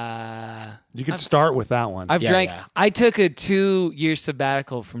 Uh-huh. You could start with that one. I've Yeah, drank, yeah. I took a 2-year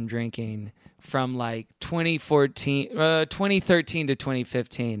sabbatical from drinking from like 2013 to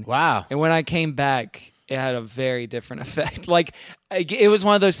 2015. Wow. And when I came back, it had a very different effect. Like, it was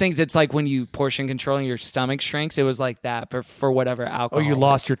one of those things. It's like when you portion control and your stomach shrinks. It was like that, but for whatever oh, alcohol. you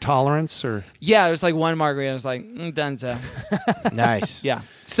lost your tolerance, or Yeah, it was like one margarita. I was like, donezo. Nice. Yeah.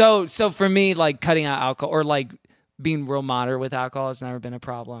 So for me, like cutting out alcohol or like being real moderate with alcohol has never been a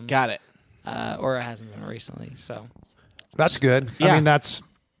problem. Got it. Or it hasn't been recently. So that's good. Yeah. I mean, that's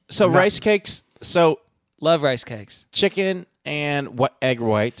So rice cakes. So love rice cakes. chicken and what egg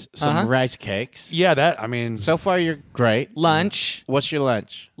whites, some rice cakes. yeah. That I mean, So far, you're great. Lunch. What's your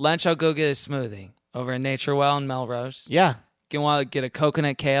lunch? Lunch, I'll go get a smoothie over at Nature Well in Melrose. Yeah. You want to get a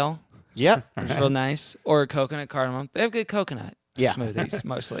coconut kale. Yep. It's real nice. Or a coconut cardamom. They have good coconut Yeah. smoothies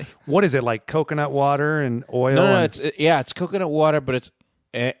mostly. what is it like? Coconut water and oil? No, and- it's coconut water, but it's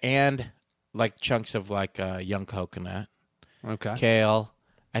and like chunks of like young coconut, okay. kale.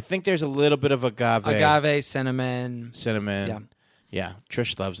 I think there's a little bit of Agave, cinnamon. cinnamon. Yeah. Yeah.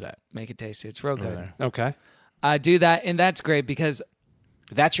 Trish loves that. Make it tasty. It's real good. there. Okay. I do that, and that's great because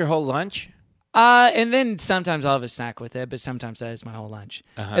That's your whole lunch? and then sometimes I'll have a snack with it, but sometimes that is my whole lunch.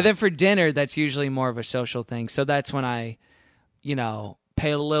 And then for dinner, that's usually more of a social thing. So that's when I,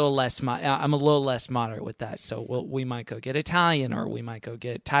 pay a little less. I'm a little less moderate with that. So we might go get Italian, or we might go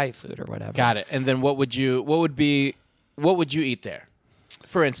get Thai food, or whatever. Got it. And then what would you eat there?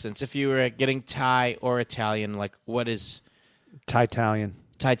 For instance, if you were getting Thai or Italian, like what is Thai-Italian.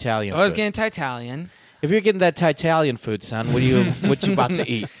 Thai-Italian I was food? getting Thai-Italian. If you're getting that Thai-Italian food, son, what you about to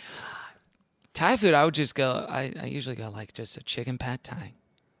eat? Thai food, I would just go. I usually go like just a chicken pad Thai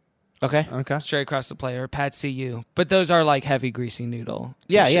Okay. Okay. straight across the plate, or pad CU. But those are like heavy greasy noodle.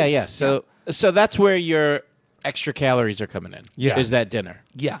 Yeah. dishes. So that's where your extra calories are coming in. Yeah. Is that dinner?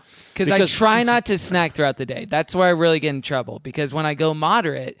 Yeah, because I Because try it's- not to snack throughout the day. That's where I really get in trouble. Because when I go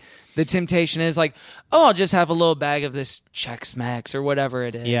moderate, the temptation is like, oh, I'll just have a little bag of this Chex Max or whatever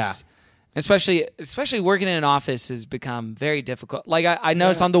it is. Yeah. Especially working in an office has become very difficult. Like I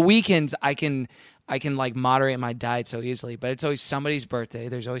notice on the weekends I can like moderate my diet so easily, but it's always somebody's birthday.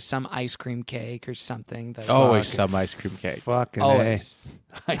 There's always some ice cream cake or something. That's Always some ice cream cake. Fucking Always.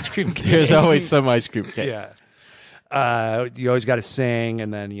 A. Ice cream cake. There's always some ice cream cake. Yeah. You always got to sing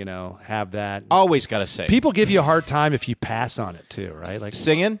and then, have that. Always got to say. People give you a hard time if you pass on it too, right? Like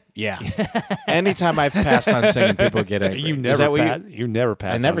Singing? Yeah. Anytime I've passed on singing, people get angry. you Is never that what pass. You never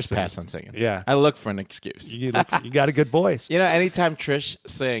pass. I never on singing. pass on singing. Yeah. I look for an excuse. You got a good voice. Anytime Trish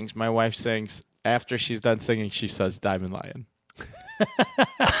sings, my wife sings, after she's done singing, she says Diamond Lion.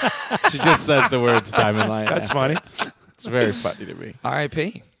 She just says the words Diamond Lion. That's after. funny. It's very funny to me.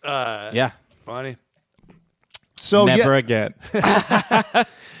 R.I.P. Yeah. Funny. So Never again.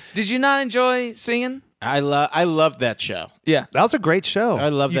 Did you not enjoy singing? I love that show. Yeah. that was a great show. I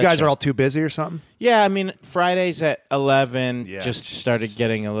love you that guys show. are all too busy or something. Yeah, I mean, Fridays at 11 Yeah. just started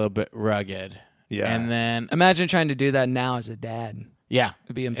getting a little bit rugged. Yeah. And then, Imagine trying to do that now as a dad. yeah.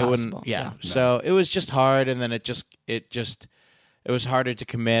 It'd be It wouldn't- impossible. yeah. So it was just hard, and then it was harder to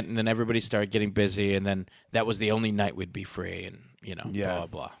commit, and then everybody started getting busy, and then that was the only night we'd be free, and, Yeah.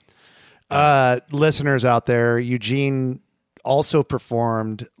 blah, blah. Listeners out there, Eugene also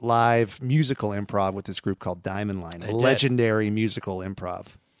performed live musical improv with this group called Diamond Line, a did. legendary musical improv.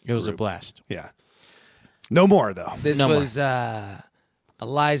 It was a blast. Yeah. No more though. This No more. was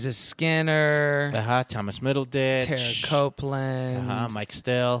Eliza Skinner, Thomas Middleditch. Tara Copeland, Mike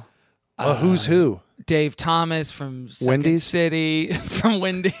Still. Well, who's who? Dave Thomas from Second Wendy's? City, from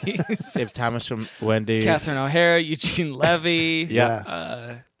Wendy's. Dave Thomas from Wendy's. Catherine O'Hara, Eugene Levy. Yeah.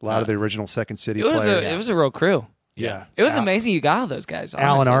 A lot of the original Second City It was players. it was a real crew. yeah. It was amazing you got all those guys.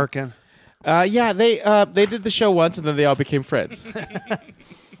 Alan honestly. Arkin. Yeah, they did the show once and then they all became friends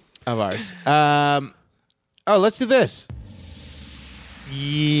of ours. Let's do this.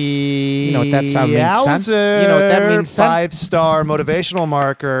 You know what that sound means, son? You know what that means, son? 5-star motivational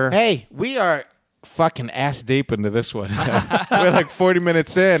marker. Hey, we are fucking ass deep into this one. We're like 40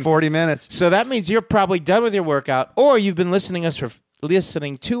 minutes in. 40 minutes. So that means you're probably done with your workout, or you've been listening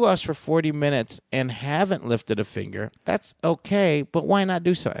to us for 40 minutes and haven't lifted a finger. That's okay, but why not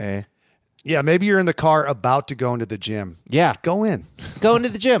do so? Yeah, maybe you're in the car about to go into the gym. Yeah. Go in. Go into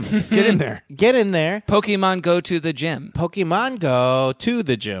the gym. Get in there. Get in there. Pokemon Go to the gym. Pokemon Go to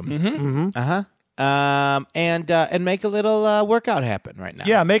the gym. And make a little workout happen right now.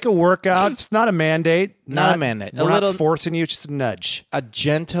 Yeah, make a workout. It's not a mandate. Not a mandate. We're A little- not forcing you. It's just a nudge. A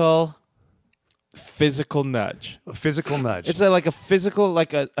gentle physical nudge. A physical nudge. It's like a physical,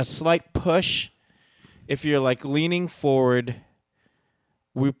 like a slight push. If you're like leaning forward,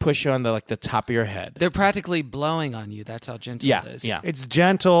 we push you on the top of your head. They're practically blowing on you. That's how gentle Yeah, it is. yeah. It's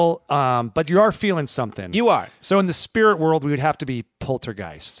gentle, but you are feeling something. You are. So in the spirit world, we would have to be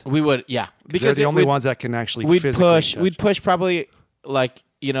poltergeist. We would, yeah, They're the only we'd- ones that can actually We'd physically push. touch. We'd push probably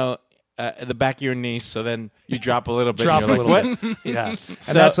the back of your knee, so then you drop a little bit. Drop and a you're little like, bit. Yeah. And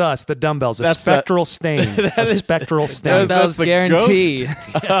So- that's us, the dumbbells, a That's the- spectral stain. A spectral stain. Dumbbells the guarantee.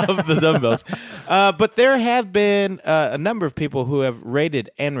 ghost of the dumbbells. But there have been a number of people who have rated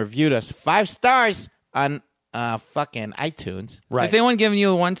and reviewed us 5 stars on fucking iTunes. Right. Has anyone given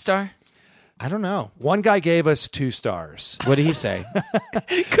you a 1 star? I don't know. One guy gave us 2 stars. What did he say?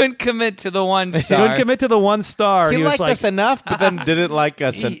 Couldn't commit to the 1 He star. couldn't commit to the 1 star. He was liked like, us enough, but then didn't like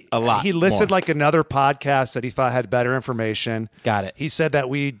us a lot. He listed more. like another podcast that he thought had better information. Got it. He said that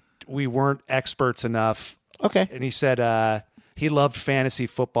we weren't experts enough. Okay. And he said he loved fantasy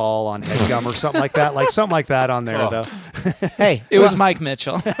football on HeadGum or something like that. Like something like that on there, though. Hey, It was Mike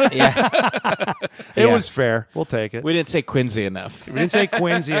Mitchell. yeah. It Yeah. was fair. We'll take it. We didn't say Quincy enough. We didn't say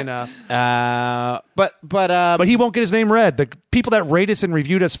Quincy enough. But But he won't get his name read. The people that rate us and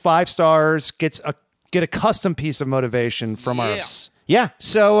reviewed us 5 stars get a custom piece of motivation from Yeah. us. yeah.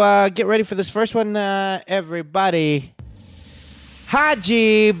 So get ready for this first one, everybody.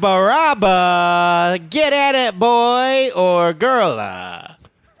 Haji Baraba, get at it, boy or girl.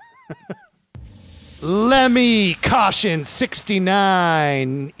 Lemmy Caution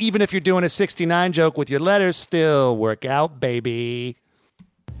 69. Even if you're doing a 69 joke with your letters, still work out, baby.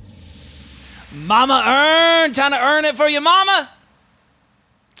 Mama earn. Time to earn it for your mama.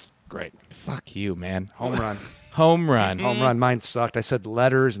 Great. Fuck you, man. Home run. Home run. Home run. Mine sucked. I said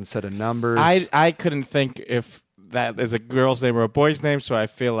letters instead of numbers. I couldn't think if that is a girl's name or a boy's name, so I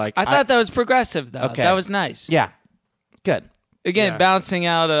feel like I thought that was progressive, though. Okay. That was nice. Yeah. Good. Again, Yeah. bouncing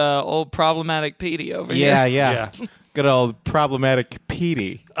out old problematic Petey over Yeah, here. yeah. Good old problematic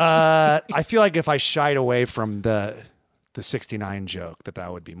Petey. I feel like if I shied away from the 69 joke,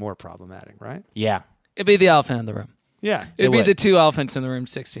 that would be more problematic, right? Yeah. It'd be the elephant in the room. Yeah. It'd be would. the 2 elephants in the room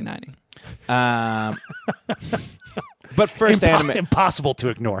 69ing. But first Impossible to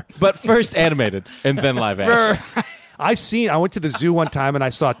ignore. But first animated and then live action. I went to the zoo one time and I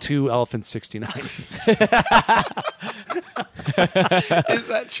saw 2 elephants 69. Is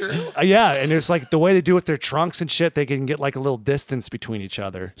that true? Yeah, and it's like the way they do it with their trunks and shit, they can get like a little distance between each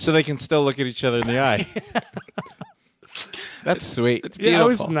other. So they can still look at each other in the eye. That's sweet. It's Yeah, it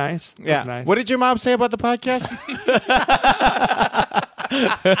was nice. It Yeah. was nice. What did your mom say about the podcast?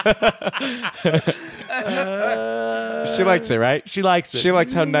 She likes it, right? She likes it. She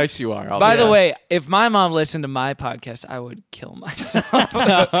likes how nice you are. all By the time. way, if my mom listened to my podcast, I would kill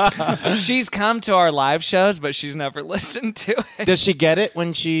myself. She's come to our live shows, but she's never listened to it. Does she get it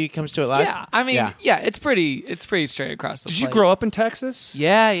when she comes to it live? Yeah, I mean, yeah, it's pretty straight across the Did plate. you grow up in Texas?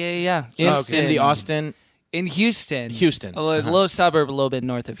 Yeah. In the Austin. In Houston. Houston. A little suburb a little bit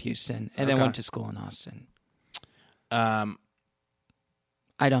north of Houston. And then went to school in Austin. I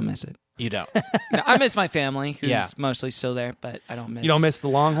don't miss it. You don't. No, I miss my family, who's Yeah. mostly still there, but I don't miss... You don't miss the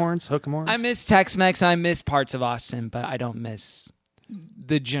Longhorns, Hook'em Horns? I miss Tex-Mex. I miss parts of Austin, but I don't miss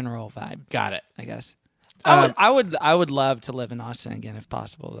the general vibe, Got it. I guess. I would love to live in Austin again if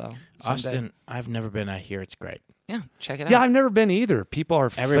possible, though. Someday. Austin, I've never been. I hear it's great. Yeah, check it out. Yeah, I've never been either. People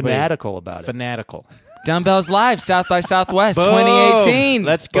are Everybody- fanatical about it. Fanatical. Dumbbells Live, South by Southwest, Boom. 2018.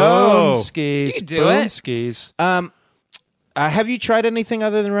 Let's go. Boom skis. You can do Boom it. skis. Have you tried anything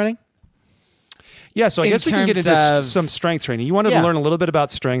other than running? Yeah, so I In guess we can get terms into of- some strength training. You wanted to Yeah. learn a little bit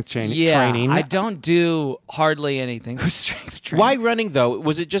about strength training. I don't do hardly anything with strength training. Why running though?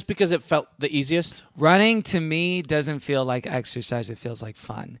 Was it just because it felt the easiest? Running to me doesn't feel like exercise. It feels like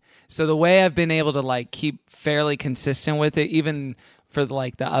fun. So the way I've been able to like keep fairly consistent with it, even for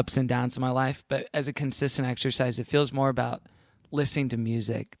like the ups and downs of my life, but as a consistent exercise, it feels more about listening to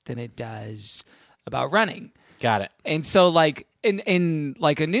music than it does about running. Got it. And so like in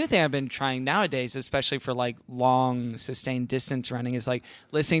like a new thing I've been trying nowadays, especially for like long sustained distance running, is like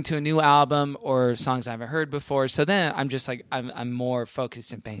listening to a new album or songs I haven't heard before. So then I'm just like I'm more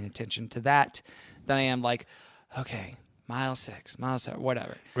focused and paying attention to that than I am like, okay, mile 6,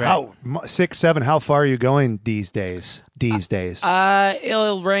 whatever. How 6, 7? How far are you going these days?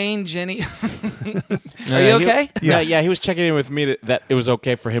 It'll range any. No, Are you he- okay? Yeah, he was checking in with me that it was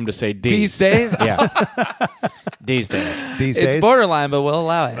okay for him to say These days? Yeah. These days. These It's days. borderline, but we'll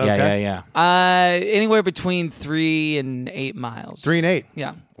allow it. Okay. Yeah. Anywhere between 3 and 8 miles. 3 and 8.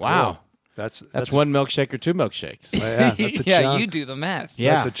 Yeah. Wow. That's One milkshake or 2 milkshakes. yeah, that's a Yeah, chunk. you do the math.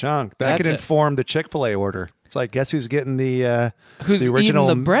 Yeah. That's a chunk. That That's could it. inform the Chick-fil-A order. It's like, guess who's getting the Who's the original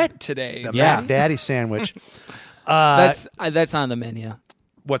eating the bread today? the Yeah. Mac Daddy sandwich? That's on the menu.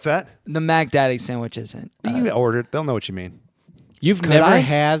 What's that? The Mac Daddy sandwich isn't. You ordered. They'll know what you mean. You've Could never I?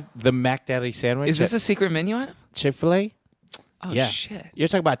 had the Mac Daddy sandwich? Is this a secret menu item? Chick-fil-A? Oh Yeah. shit. You're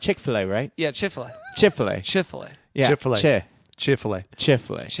talking about Chick-fil-A, right? Yeah, Chick-fil-A. Chick-fil-A. Chick-fil-A. Yeah. Chick-fil-A. Chi- Chick-fil-A.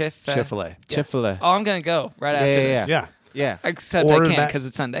 Chick-fil-A. Chick-fil-A. Chick-fil-A. Oh, I'm gonna go right after Yeah. this. Yeah. Yeah. Except Order I can't Mac- because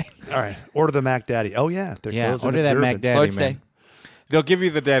it's Sunday. All right. Order the Mac Daddy. Oh yeah. There Yeah, goes an order that Mac observance. Daddy. Lord's man. Day. They'll give you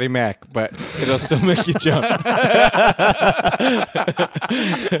the Daddy Mac, but it'll still make you jump.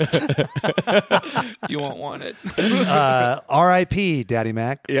 You won't want it. R.I.P. Daddy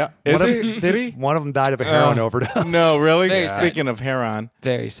Mac. Yeah. One of, Did he? One of them died of a heroin overdose. No, really? Very sad. Speaking of heron.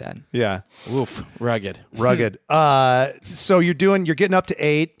 Very sad. Yeah. Oof. Rugged. Rugged. So you're getting up to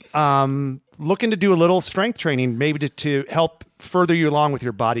 8. Looking to do a little strength training, maybe to help further you along with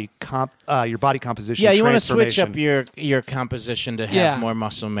your body composition. Yeah, you want to switch up transformation. your composition to have Yeah. more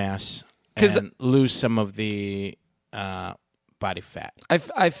muscle mass 'Cause- and lose some of the body fat.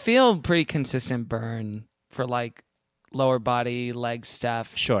 I feel pretty consistent burn for like lower body, leg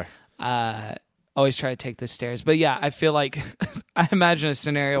stuff. Sure. Always try to take the stairs. But yeah, I feel like I imagine a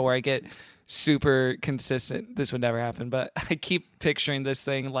scenario where I get super consistent. This would never happen, but I keep picturing this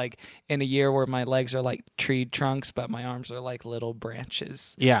thing like in a year where my legs are like tree trunks, but my arms are like little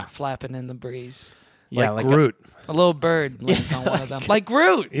branches Yeah. flapping in the breeze. Yeah, like like Groot. A little bird lands on one of them. Like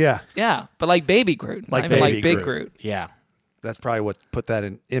Groot. Yeah. Yeah, but like baby Groot. Like Not even baby like big Groot. Groot. yeah. That's probably what put that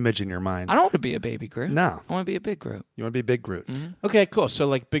image in your mind. I don't want to be a baby Groot. No. I want to be a big Groot. You want to be big Groot. Okay, cool. So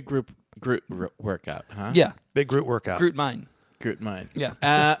like big Groot workout, huh? Yeah, Big Groot workout. Groot mine. Groot mind.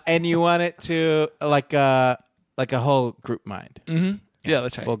 Yeah. And you want it to like a whole Groot mind. Yeah,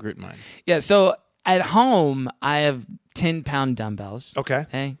 that's right. Full Groot mind. Yeah, so at home I have 10-pound dumbbells. Okay.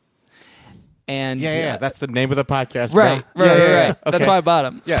 Okay. And Yeah. That's the name of the podcast. right, bro. right, Yeah. right. That's Okay. why I bought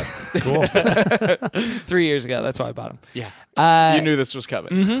them. Yeah. Cool. 3 years ago. That's why I bought them. Yeah. You knew this was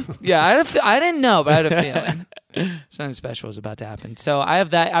coming. Yeah, I didn't know, but I had a feeling something special was about to happen. So I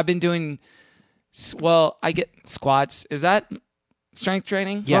have that. I've been doing. Well, I get squats. Is that strength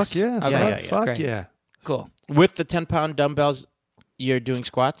training? Yes. Fuck yeah. Okay. Yeah. Fuck Great. yeah. Cool. With the 10-pound dumbbells, you're doing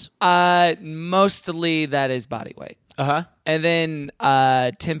squats? Mostly that is body weight. Uh-huh. And then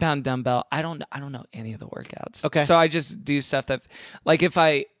 10-pound dumbbell. I don't know any of the workouts. Okay. So I just do stuff that, like, if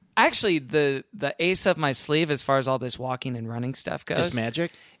I actually the ace up my sleeve as far as all this walking and running stuff goes Is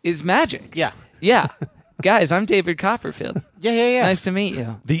magic? is magic. Yeah. Yeah. Guys, I'm David Copperfield. Yeah. Nice to meet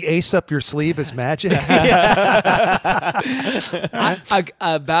you. The ace up your sleeve is magic.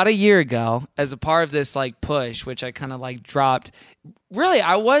 About a year ago, as a part of this like push, which I kind of like dropped. Really,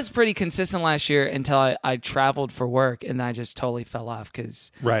 I was pretty consistent last year until I traveled for work, and I just totally fell off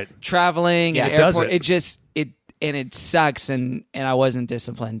because Right. traveling and It does airport, it. it sucks, and I wasn't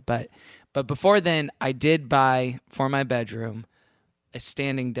disciplined. But before then, I did buy for my bedroom a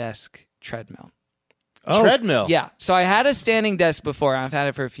standing desk treadmill. Treadmill. Yeah. So I had a standing desk before. I've had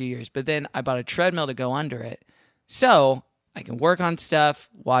it for a few years, but then I bought a treadmill to go under it. So I can work on stuff,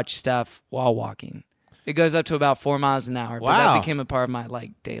 watch stuff while walking. It goes up to about 4 miles an hour. But Wow. that became a part of my like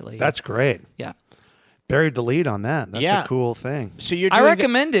daily. That's great. yeah. Buried the lead on that. That's Yeah. a cool thing. So you're I doing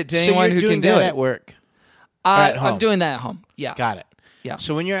recommend it to so anyone you're who doing can do that it. at work. at home. I'm doing that at home. Yeah. Got it. Yeah.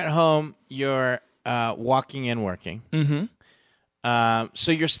 So when you're at home, you're walking and working. Mm-hmm.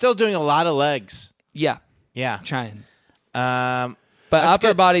 So you're still doing a lot of legs. Yeah. Yeah. Trying. Um, But That's upper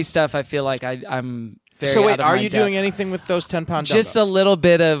good. body stuff, I feel like I'm very So out wait, of are my you depth. doing anything with those 10-pound Just a dumbbells? little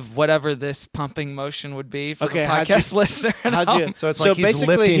bit of whatever this pumping motion would be for Okay, the how'd you- podcast listener. at How'd home. you? So it's like he's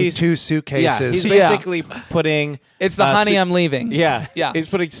basically lifting he's- 2 Yeah, suitcases. he's basically putting. It's the honey I'm leaving. Yeah, Yeah. He's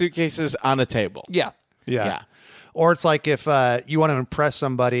putting suitcases on a table. Yeah. Yeah. Or it's like if you want to impress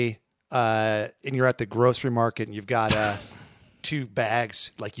somebody and you're at the grocery market and you've got 2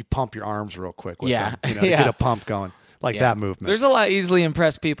 bags, like you pump your arms real quick with Yeah. them, to Yeah. get a pump going. Like that movement. There's a lot easily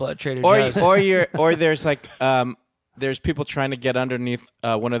impressed people at Trader Joe's. Or there's like there's people trying to get underneath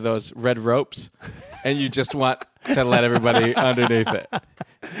one of those red ropes, and you just want to let everybody underneath it.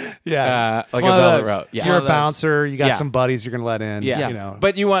 yeah. Like a one of velvet those. rope. It's Yeah. You're one a of those. bouncer. You got Yeah. some buddies you're going to let in. Yeah. You know.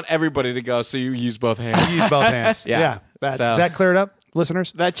 But you want everybody to go, so you use both hands. use both hands. Yeah. Does So- that clear it up,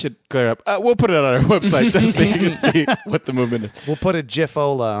 listeners? That should clear up. We'll put it on our website just so you can see what the movement is. We'll put a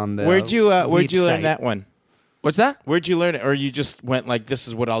GIF-ola on the Where'd you learn website. that one? What's that? Where'd you learn it? Or you just went like, this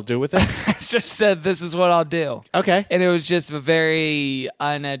is what I'll do with it? I just said this is what I'll do. Okay. And it was just a very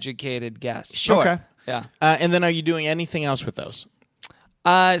uneducated guess. Sure. Okay. Yeah. And then are you doing anything else with those?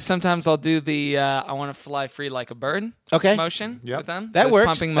 Sometimes I'll do the I want to fly free like a bird Okay. motion Yep. with them. That Those works.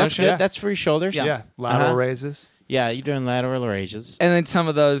 Pumping That's motion. good. That's for your shoulders. Yeah. Lateral Uh-huh. raises. Yeah, you're doing lateral raises. And then some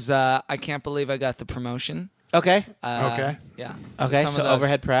of those, I can't believe I got the promotion. Okay. Okay. Yeah. Okay, some of so those-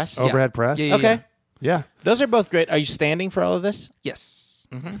 overhead press. Overhead press. Yeah, yeah, Okay. Yeah. Those are both great. Are you standing for all of this? Yes.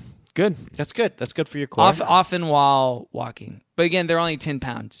 Good. That's good. That's good for your core. Often while walking. But again, they're only 10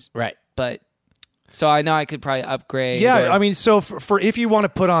 pounds. Right. But so I know I could probably upgrade. Yeah, or- I mean, so for if you want to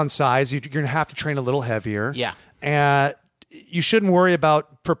put on size, you're going to have to train a little heavier. Yeah. And you shouldn't worry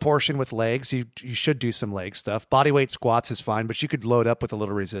about proportion with legs. You should do some leg stuff. Body weight squats is fine, but you could load up with a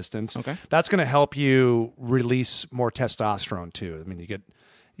little resistance. Okay. That's going to help you release more testosterone too. I mean, you get,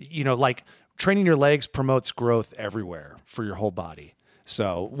 like training your legs promotes growth everywhere for your whole body.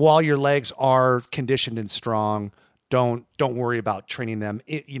 So while your legs are conditioned and strong, don't worry about training them,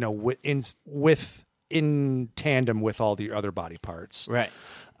 in tandem with all the other body parts. Right.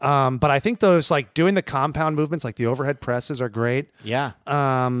 But I think those like doing the compound movements, like the overhead presses, are great. Yeah.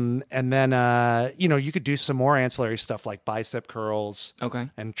 And then you could do some more ancillary stuff like bicep curls. Okay.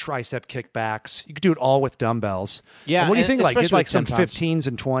 And tricep kickbacks. You could do it all with dumbbells. Yeah, And what do you and think? Like, get especially like with some 10 pounds. 15s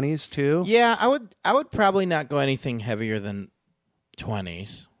and 20s too. Yeah, I would probably not go anything heavier than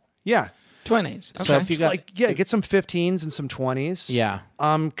 20s. Yeah. 20s. Okay. So if you got Get some 15s and some 20s. yeah.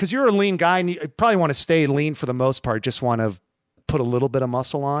 Because you're a lean guy and you probably want to stay lean for the most part. Just want to put a little bit of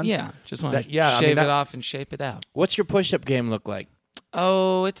muscle on. Yeah. Just want That- to yeah, I mean, shave that- it off and shape it out. What's your push-up game look like?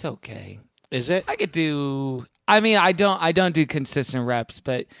 Oh, it's okay. Is it? I could do. I mean, I don't do consistent reps,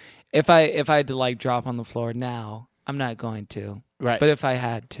 but if I had to like drop on the floor now, I'm not going to. Right. But if I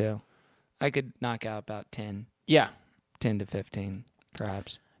had to, I could knock out about 10 Yeah. to 15,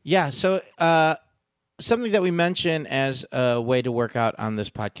 perhaps. Yeah, so something that we mention as a way to work out on this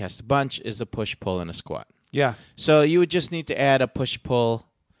podcast a bunch is a push-pull and a squat. Yeah. So you would just need to add a push-pull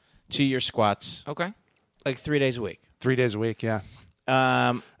to your squats Okay. like 3 days a week. 3 days a week. Yeah.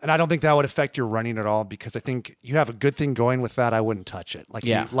 Um, And I don't think that would affect your running at all because I think you have a good thing going with that. I wouldn't touch it. Like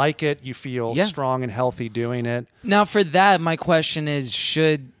Yeah. you like it, you feel Yeah. strong and healthy doing it. Now, for that, my question is: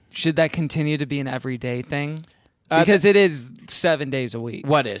 should that continue to be an everyday thing? Because it is 7 days a week.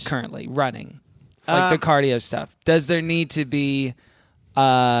 What is? currently running, like the cardio stuff? Does there need to be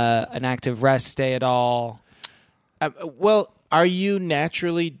an active rest day at all? well, are you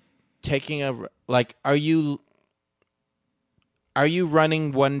naturally taking are you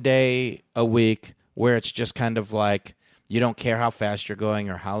running 1 day a week where it's just kind of like you don't care how fast you're going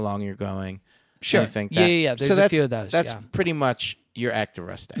or how long you're going? Sure. Anything Yeah. There's a few of those. That's yeah. pretty much your active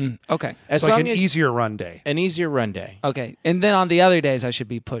rest day. Okay. As It's like long an as easier run day. an easier run day. Okay. And then on the other days, I should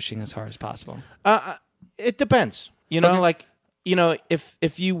be pushing as hard as possible. It depends. If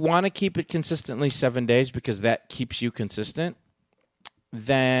you want to keep it consistently 7 days because that keeps you consistent,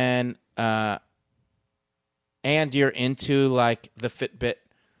 then and you're into like the Fitbit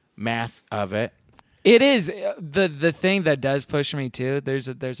math of it. It is the thing that does push me too. There's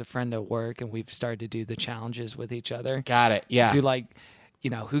a friend at work, and we've started to do the challenges with each other. Got it. Yeah. Do like,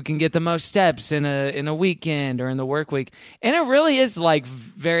 who can get the most steps in a weekend or in the work week, and it really is like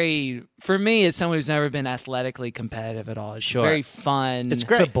very, for me as someone who's never been athletically competitive at all. It's Sure. very fun. It's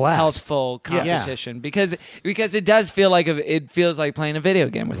great. It's a blast. Healthful competition because it does feel like it feels like playing a video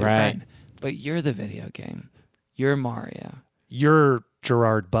game with your Right. friend. But you're the video game. You're Mario. You're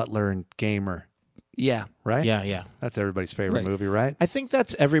Gerard Butler and Gamer, Yeah. right? Yeah. That's everybody's favorite Right. movie, right? I think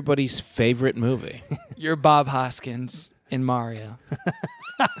that's everybody's favorite movie. You're Bob Hoskins in Mario.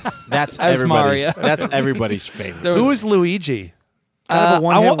 That's As everybody's. Mario. That's everybody's favorite. There Who was- is Luigi? Kind of a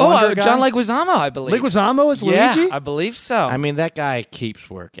one-hit wonder guy? John Leguizamo, I believe. Leguizamo is Luigi? Yeah, I believe so. I mean, that guy keeps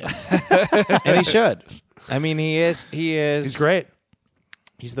working, and he should. I mean, he is. He's great.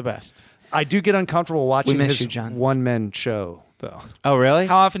 He's the best. I do get uncomfortable watching miss his you, John. one-man show, though. Oh, really?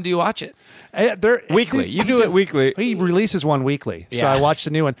 How often do you watch it? Weekly. You do it weekly. He releases one weekly, so Yeah. I watched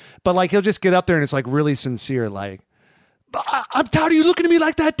the new one. But like, he'll just get up there and it's like really sincere, like, I'm tired of you looking at me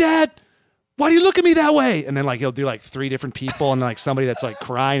like that, Dad. Why do you look at me that way? And then like he'll do like 3 different people and like somebody that's like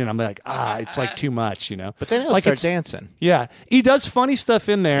crying, and I'm like, it's like too much, you know. But then he'll like start dancing. Yeah, he does funny stuff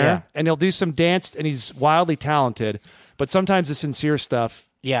in there, Yeah. and he'll do some dance, and he's wildly talented. But sometimes the sincere stuff.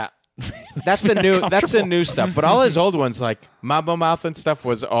 Yeah. That's the new stuff. But all his old ones, like Mambo Mouth and stuff,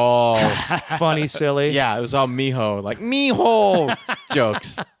 was all Funny, silly. yeah, it was all Miho, like Miho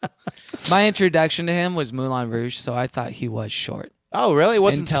jokes. My introduction to him was Moulin Rouge, so I thought he was short. Oh, really? It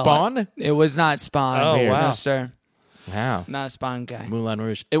wasn't Until Spawn? It was not Spawn. Oh, Weird. wow. No, sir. Wow. Not a Spawn guy. Moulin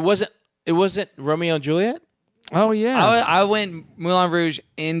Rouge. It wasn't Romeo and Juliet? Oh yeah. I went Moulin Rouge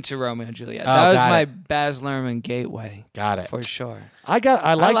into Romeo and Juliet. Oh, That was got my it. Baz Luhrmann gateway. Got it. For sure. I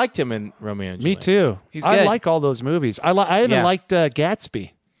I like liked him in Romeo and me Juliet. too. He's I good. like all those movies. I even Yeah. liked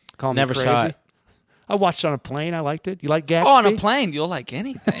Gatsby. Call me Never crazy. saw it. I watched it on a plane. I liked it. You like Gatsby? Oh, on a plane, you'll like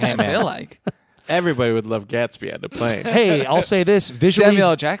anything. Hey, I man. feel like Everybody would love Gatsby on the plane. Hey, I'll say this visually.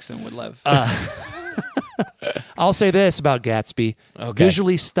 Samuel L. Jackson would love. I'll say this about Gatsby: Okay.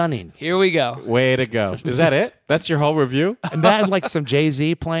 visually stunning. Here we go. Way to go. Is that it? That's your whole review? And that, and like some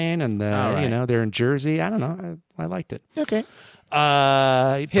Jay-Z playing, and All right. you know they're in Jersey. I don't know. I liked it. Okay.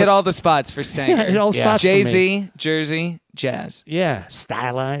 Hit All the spots for Stanger. hit all the Yeah. spots for me. Jay-Z, Jersey, Jazz. Yeah,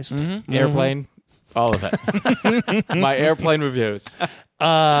 stylized. Airplane, all of it. My airplane reviews.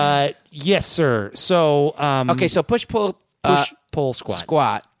 Yes, sir. So Okay, so push, pull, push, pull, squat.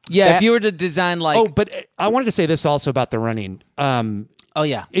 squat. Yeah, That- if you were to design like Oh, but I wanted to say this also about the running. Oh,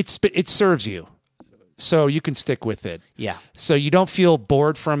 yeah. It serves you, so you can stick with it. Yeah. So you don't feel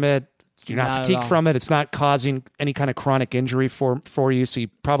bored from it. You're not, Not at fatigued all. from it. It's not causing any kind of chronic injury for you. So you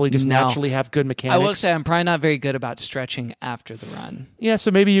probably just No. naturally have good I mechanics. will say I'm probably not very good about stretching after the run. Yeah.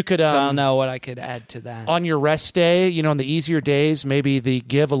 So maybe you could So I don't know what I could add to that. on your rest day, you know, on the easier days, maybe the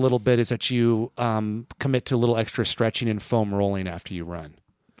give a little bit is that you commit to a little extra stretching and foam rolling after you run.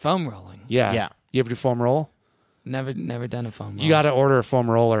 Foam rolling. Yeah. Yeah. You ever do foam roll? Never done a foam roll. You got to order a foam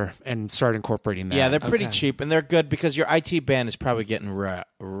roller and start incorporating that. Yeah, they're pretty Okay. cheap, and they're good because your IT band is probably getting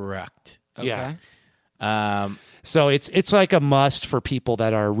wrecked. Okay. yeah. So it's like a must for people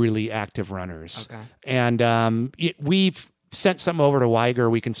that are really active runners. Okay. And we've sent something over to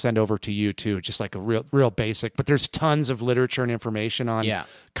Weiger. We can send over to you too, just like a real basic. But there's tons of literature and information on Yeah.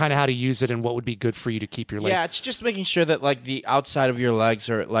 kind of how to use it and what would be good for you to keep your leg. yeah, it's just making sure that like the outside of your legs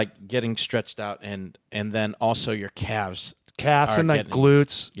are like getting stretched out, and then also your calves. Calves are and like getting-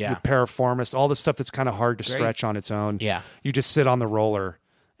 glutes, Yeah. your piriformis, all the stuff that's kind of hard to Great. stretch on its own. Yeah. You just sit on the roller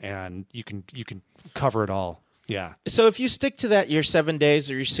and you can cover it all. Yeah. So if you stick to that, your 7 days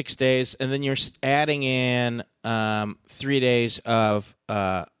or your 6 days, and then you're adding in 3 days of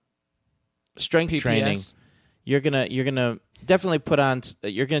strength PPS. training, you're gonna definitely put on.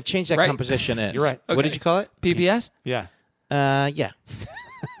 You're gonna change that Right. composition. You're right. What Okay. did you call it? PPS? Yeah. Yeah.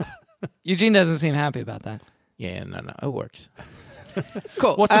 Eugene doesn't seem happy about that. Yeah, no, it works.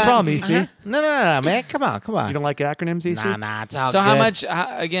 Cool. What's the problem, EC? No, man. Come on. You don't like acronyms, EC? Nah, it's all So good. how much?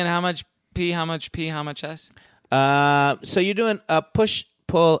 How much P? How much P? How much S? So you're doing a push,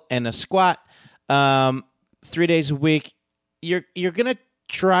 pull, and a squat 3 days a week. You're gonna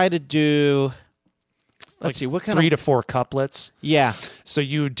try to do. Let's see what kind 3 of to 4 couplets. yeah, So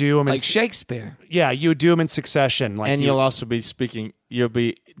you do them in Like Shakespeare. you do them in succession. Like and you, you'll also be speaking. You'll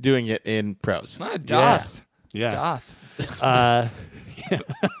be doing it in prose. Doth. yeah. Doth. Yeah,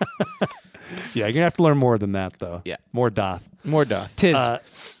 you're gonna have to learn more than that, though. Yeah. more doth. More doth. Tis. Oh,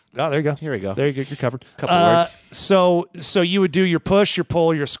 there you go. Here we go. There you go. You're covered. Couple words. So you would do your push, your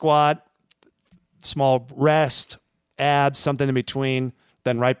pull, your squat, small rest, abs, something in between,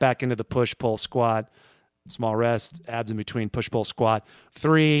 then right back into the push, pull, squat, small rest, abs in between, push, pull, squat,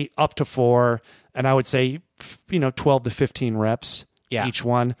 3 up to 4, and I would say 12 to 15 reps Yeah. each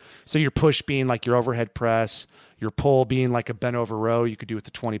one. So your push being like your overhead press, your pull being like a bent over row you could do with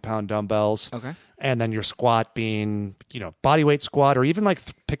the 20-pound dumbbells. Okay. And then your squat being, body weight squat, or even like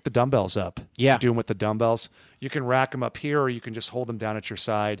pick the dumbbells up. Yeah. Do them with the dumbbells. You can rack them up here, or you can just hold them down at your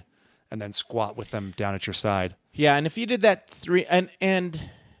side and then squat with them down at your side. Yeah, and if you did that 3, and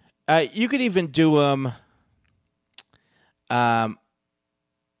you could even do them.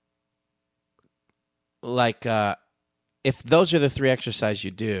 Like if those are the 3 exercises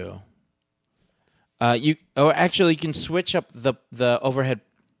you do, You can switch up the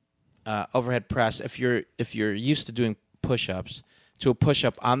overhead press if you're used to doing push-ups to a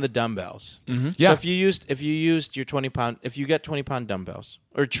push-up on the dumbbells. Yeah. So if you used your 20-pound, if you get 20-pound dumbbells,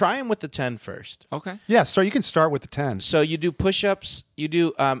 or try them with the 10 first. Okay. Yeah, so you can start with the 10. So you do push-ups. You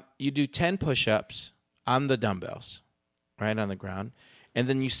do 10 push-ups on the dumbbells, right on the ground, and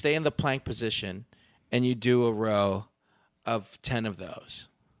then you stay in the plank position, and you do a row of 10 of those.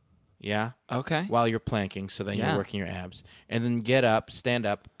 Yeah. Okay. While you're planking, so then Yeah. you're working your abs, and then get up, stand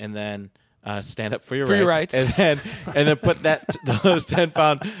up, and then stand up for your rights. and then put those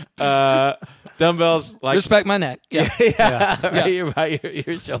 10-pound dumbbells like Respect my neck. Yeah. right about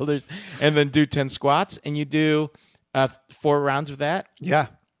your shoulders, and then do 10 squats, and you do 4 rounds of that. Yeah.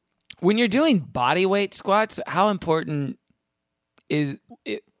 When you're doing body weight squats, how important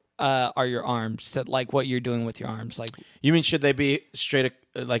are your arms to like what you're doing with your arms? Like, You mean should they be straight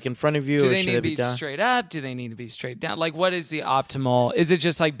like in front of you, do or they should need to they be down? straight up? Do they need to be straight down? Like, what is the optimal? Is it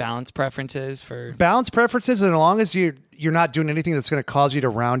just like balance preferences for? Balance preferences, and as long as you're not doing anything that's going to cause you to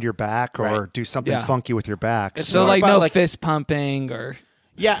round your back or Right. do something Yeah. funky with your back. So more like about, no like- fist pumping or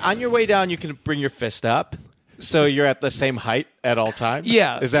Yeah, on your way down, you can bring your fist up, so you're at the same height at all times.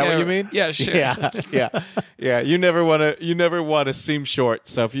 Yeah. Is that Yeah. what you mean? Yeah, sure. Yeah. You never want to seem short.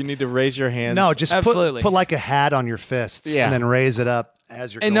 So if you need to raise your hands, No, just Absolutely. put like a hat on your fists Yeah. and then raise it up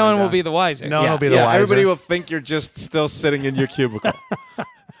as you're and going no one will down. be the wiser. No one will be the yeah. wiser. Everybody will think you're just still sitting in your cubicle.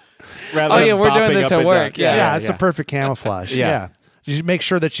 Rather Oh, than yeah, we're doing bopping this up at and work. down. Yeah, it's a perfect camouflage. Yeah. Yeah. Just make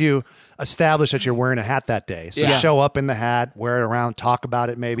sure that you establish that you're wearing a hat that day. So Yeah. show up in the hat, wear it around, talk about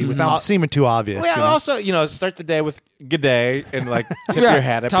it maybe without seeming too obvious. Well, you know? also, start the day with good day and like tip Right. your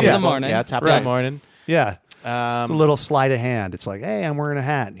hat up. Top of to the people. morning. Yeah, top of Right. the morning. Yeah. It's a little sleight of hand. It's like, hey, I'm wearing a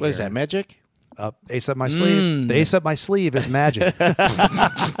hat. What is that, magic? Ace up my sleeve. The ace up my sleeve is magic.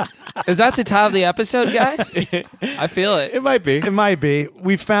 Is that the title of the episode, guys? I feel it. It might be. It might be.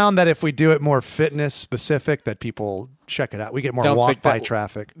 We found that if we do it more fitness specific, that people check it out. We get more Don't walk think that by w-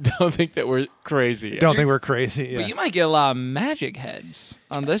 traffic. Don't think that we're crazy. Don't think we're crazy. Yeah. But you might get a lot of magic heads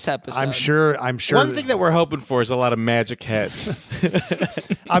on this episode. I'm sure. One thing that we're hoping for is a lot of magic heads.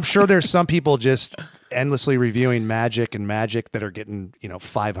 I'm sure there's some people just endlessly reviewing magic that are getting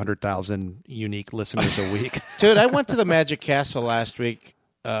 500,000 unique listeners a week. Dude, I went to the Magic Castle last week.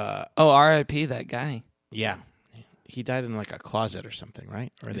 Oh, R.I.P. that guy. Yeah. He died in like a closet or something,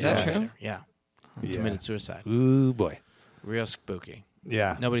 right? Or Is the that elevator. true? Yeah. Yeah. Committed suicide. Ooh boy. Real spooky.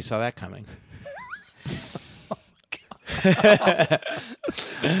 Yeah. Nobody saw that coming.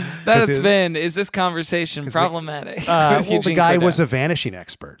 Is this conversation problematic? with Well, the Eugene guy Cordell? was a vanishing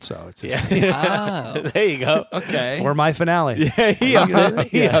expert, so it's Oh, There you go. okay. for my finale. Yeah, he upped it.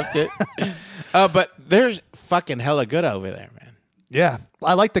 He upped it. But there's fucking hella good over there, man. Yeah,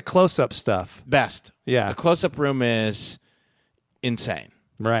 I like the close-up stuff. Best. Yeah. The close-up room is insane.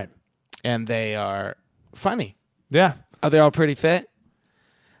 Right. And they are funny. Yeah. Are they all pretty fit?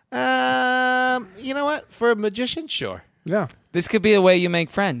 You know what? For a magician, sure. Yeah. This could be a way you make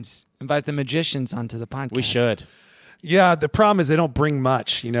friends. Invite the magicians onto the podcast. We should. Yeah. The problem is they don't bring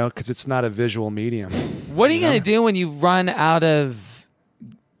much, because it's not a visual medium. What are you going to do when you run out of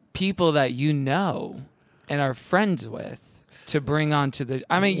people that you know and are friends with to bring onto the?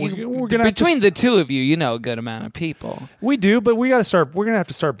 I mean, We're gonna have to between the two of you, you know a good amount of people. We do, but we got to start. We're gonna have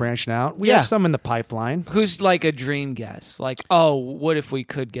to start branching out. We Yeah. have some in the pipeline. Who's like a dream guest? Like, oh, what if we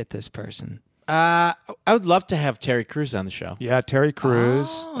could get this person? I would love to have Terry Crews on the show. Yeah, Terry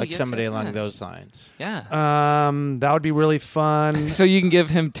Crews. Oh, Like yes, somebody yes, along yes. those lines. Yeah. That would be really fun. So you can give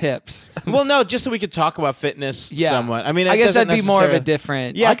him tips. Well, no, just so we could talk about fitness Yeah. somewhat. I mean, I it guess doesn't that'd be more of a necessarily-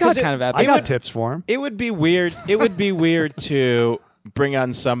 different Yeah, I got it- kind of I episode. got tips for him. It would be weird. It would be weird to bring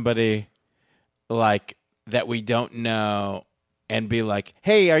on somebody like that we don't know and be like,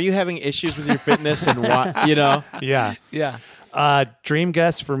 "Hey, are you having issues with your fitness?" And why, Yeah. Yeah. Dream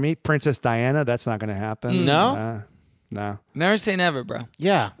guest for me, Princess Diana. That's not going to happen. No? No. Never say never, bro.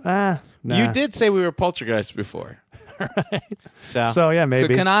 yeah. Nah. You did say we were poltergeists before, So yeah,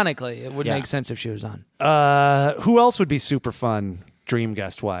 maybe. So canonically, it would Yeah. make sense if she was on. Who else would be super fun, dream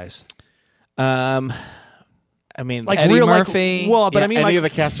guest wise? I mean, Like Eddie real, Murphy. Like, well, but yeah, I mean, any like of the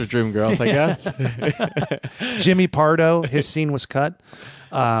cast of Dream Girls, I guess. Jimmy Pardo. His scene was cut.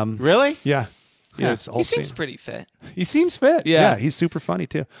 Really? Yeah. Yeah. his whole He seems scene. pretty fit. He seems fit. Yeah. He's super funny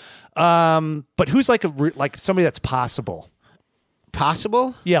too. But who's like like somebody that's possible?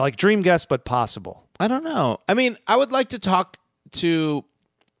 Possible? Yeah, like dream guest, but possible. I don't know. I mean, I would like to talk to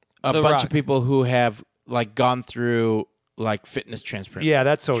a The bunch Rock. of people who have like gone through like fitness transformation. Yeah,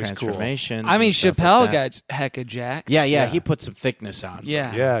 that's always cool. transformations. I mean, and stuff Chappelle like that. got hecka jack. Yeah, he put some thickness on.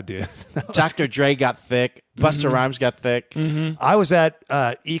 Yeah. Yeah, dude. Dr. Dre got thick. Busta Rhymes got thick. I was at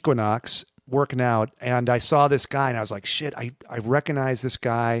Equinox working out, and I saw this guy, and I was like, shit, I recognize this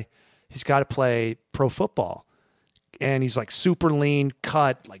guy. He's got to play pro football. And he's like super lean,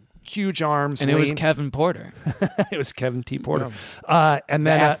 cut, like huge arms. And lean. it was Kevin Porter. It was Kevin T. Porter. And The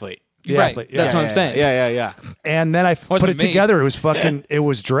then athlete. the Right. athlete, That's what I'm saying. Yeah. And then I put Wasn't it me. together. It was fucking. It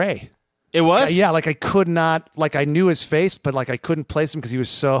was Dre. It was? Yeah, like I could not. Like I knew his face, but like I couldn't place him because he was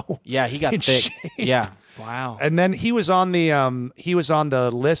so. Yeah, he got in thick. shape. Yeah. Wow. And then he was on the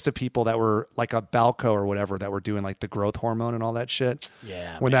list of people that were like a Balco or whatever that were doing like the growth hormone and all that shit.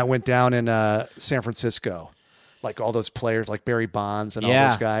 Yeah, When that went down in San Francisco, like all those players like Barry Bonds and all Yeah.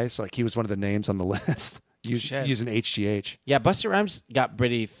 those guys, like he was one of the names on the list Shit. using HGH. Yeah, Busta Rhymes got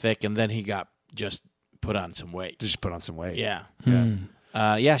pretty thick, and then he got just put on some weight. Just put on some weight. Yeah.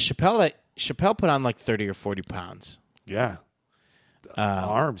 Yeah. Chappelle put on like 30 or 40 pounds. Yeah.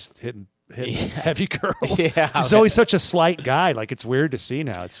 Arms hitting heavy curls. Yeah. He's always such a slight guy. Like it's weird to see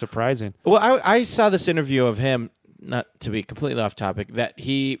now. It's surprising. Well, I saw this interview of him, not to be completely off topic, that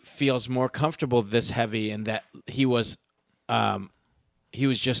he feels more comfortable this heavy, and that he was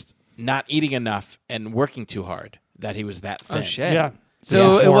just not eating enough and working too hard, that he was that thin. Oh, shit. Yeah. So This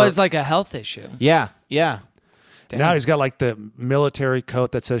is it more- was like a health issue. Yeah. Now he's got like the military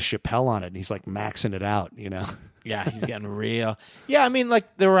coat that says Chappelle on it, and he's like maxing it out, you know? Yeah, he's getting real. Yeah, I mean,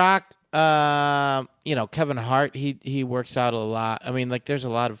 like The Rock, Kevin Hart, he works out a lot. I mean, like there's a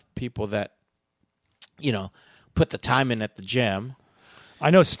lot of people that, put the time in at the gym. I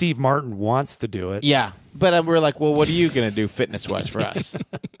know Steve Martin wants to do it. Yeah, but we're like, well, what are you going to do fitness-wise for us?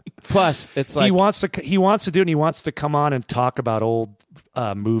 Plus, it's like he wants to do it, and he wants to come on and talk about old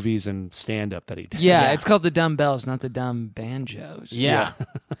movies and stand-up that he did. Yeah, it's called the dumbbells, not the dumb banjos. Yeah.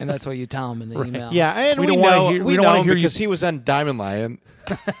 And that's what you tell him in the email. Yeah, and We we, don't wanna know hear- we we don't know wanna him hear you- because he was on Diamond Lion.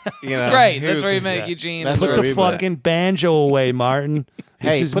 Right. That's was- where you met Eugene. That's Put where the we met. fucking banjo away, Martin.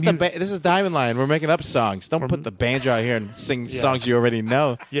 Hey, is put mu- this is Diamond Lion. We're making up songs. Don't put the banjo out here and sing songs you already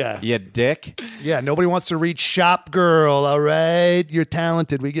know. Yeah. You dick. Yeah, nobody wants to read Shop Girl, all right? You're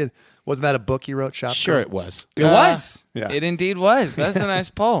talented. Wasn't that a book you wrote, Shop Sure Girl? it was. It was. Yeah. It indeed was. That's a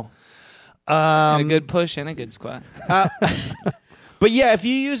nice poll. And a good push and a good squat. But yeah, if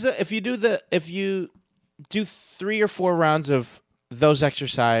you do 3 or 4 rounds of those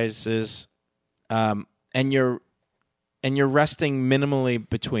exercises, and you're resting minimally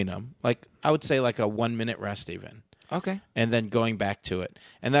between them, like I would say like a 1 minute rest even, Okay. and then going back to it,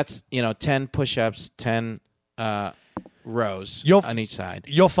 and that's 10 push-ups, 10 rows on each side.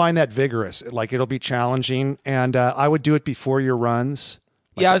 You'll find that vigorous. Like it'll be challenging, and I would do it before your runs.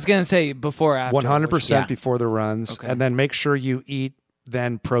 Yeah, I was going to say before or after. 100% Yeah. before the runs, Okay. and then make sure you eat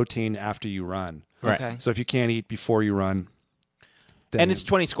then protein after you run. Right. Okay. So if you can't eat before you run, then And it's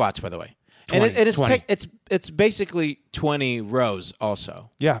 20 squats, by the way. 20, and it's 20. it's basically 20 rows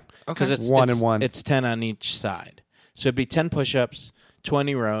also. yeah, Because it's One it's, and one. It's 10 on each side. So it'd be 10 push-ups,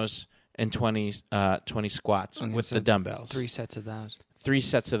 20 rows, and 20 squats Okay, with so the dumbbells. 3 sets of those. 3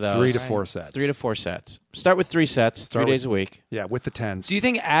 sets of those. 3 to Right. 4 sets. 3 to 4 sets. Start with 3 sets, 3 days a week. Yeah, with the tens. Do you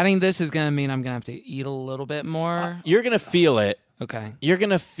think adding this is going to mean I'm going to have to eat a little bit more? You're going to feel it. Okay. You're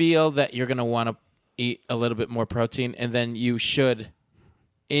going to feel that you're going to want to eat a little bit more protein, and then you should,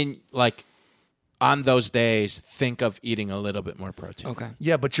 on those days, think of eating a little bit more protein. Okay.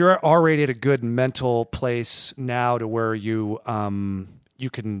 Yeah, but you're already at a good mental place now to where you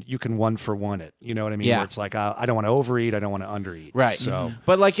can one for one it. You know what I mean? Yeah. Where it's like I don't want to overeat, I don't want to undereat. Right. So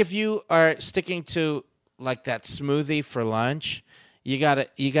But like if you are sticking to like that smoothie for lunch, you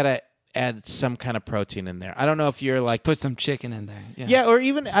gotta add some kind of protein in there. I don't know if you're like Put some chicken in there. yeah, or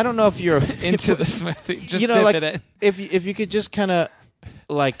even I don't know if you're Into the smoothie. Just you know dip like it in. if you could just kind of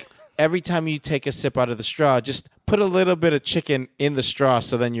like every time you take a sip out of the straw, just put a little bit of chicken in the straw,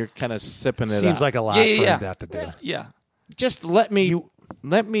 so then you're kind of sipping it. seems out. like a lot Yeah, for yeah, him to have to do. Yeah. Just let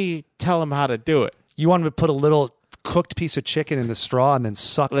me tell him how to do it. You want him to put a little cooked piece of chicken in the straw and then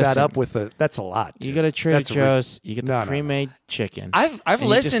suck that Listen. up with that's a lot. You dude. go to Trader That's a Joe's, you get No, the no, no. pre-made chicken. I've And you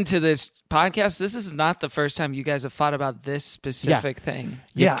listened to this podcast. This is not the first time you guys have thought about this specific thing.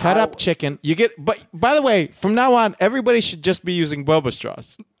 You Yeah, cut I- up chicken. You get, but by the way, from now on, everybody should just be using boba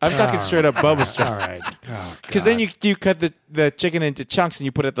straws. I'm talking straight up boba All straws. right. Oh, Because then God. you cut the chicken into chunks and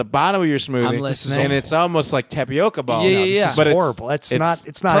you put it at the bottom of your smoothie. I'm listening. And it's almost like tapioca balls. Yeah, yeah, This yeah. is But horrible. It's not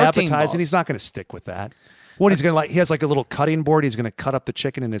protein appetizing. balls. He's not going to stick with that. What he's going to he has like a little cutting board. He's going to cut up the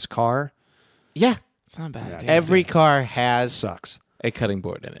chicken in his car. Yeah. It's not bad. Yeah. dude. Every car has Sucks. a cutting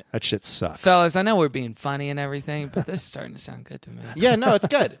board in it. That shit sucks. Fellas, I know we're being funny and everything, but this is starting to sound good to me. Yeah, no, it's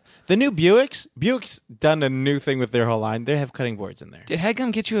good. The new Buick's done a new thing with their whole line. They have cutting boards in there. Did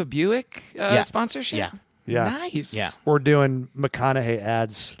Headgum get you a Buick sponsorship? Yeah. Yeah. Nice. Yeah. We're doing McConaughey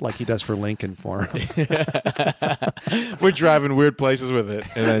ads like he does for Lincoln for him. We're driving weird places with it,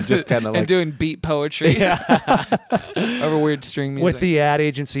 and then just kind of And like doing beat poetry over weird string music. With the ad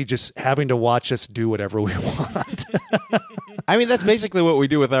agency just having to watch us do whatever we want. I mean, that's basically what we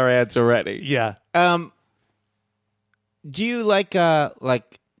do with our ads already. Yeah. Do you like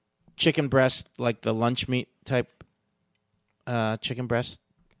chicken breast, like the lunch meat type chicken breast?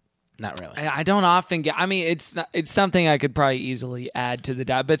 Not really. I don't often get. I mean, it's something I could probably easily add to the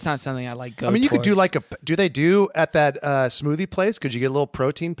diet, but it's not something I like. I mean, you could do like do they do at that smoothie place? Could you get a little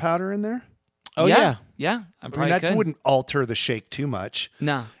protein powder in there? Oh yeah. Yeah. I I mean, probably that could. wouldn't alter the shake too much.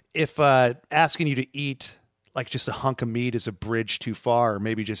 No. If asking you to eat like just a hunk of meat is a bridge too far, or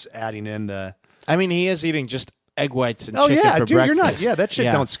maybe just adding in the I mean, he is eating just egg whites and oh chicken yeah, for dude, breakfast. you're not. Yeah, that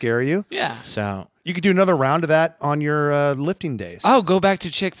shit don't scare you. Yeah. So You could do another round of that on your lifting days. Oh, go back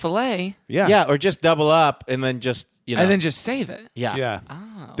to Chick-fil-A yeah, or just double up and then just and then just save it. yeah.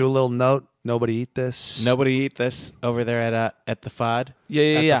 Oh. Do a little note. Nobody eat this. Nobody eat this over there at the FOD. Yeah.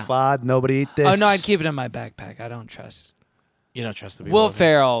 At the FOD, nobody eat this. Oh no, I'd keep it in my backpack. I don't trust. You don't trust the people. Will over there.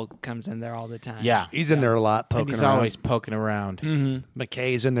 Ferrell comes in there all the time. Yeah, He's in there a lot, and poking he's around. always poking around.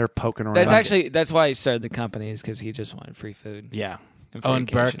 McKay's in there poking around. That's why he started the company, is because he just wanted free food. Yeah. And Owen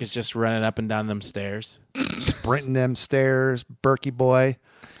free Burke occasions. is just running up and down them stairs. sprinting them stairs. Berkey boy,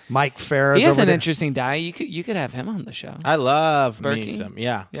 Mike Farrah's He has over an there. interesting diet. You could have him on the show. I love me Berkey? some.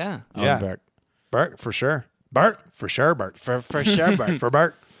 Yeah. Yeah. Owen Yeah. Burke. Bert for sure. Bert for sure. Bert For sure, Burke. for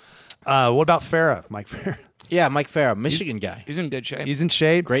Bert. What about Farrah? Mike Farrah. Yeah, Mike Farrell, Michigan guy. He's in good shape. He's in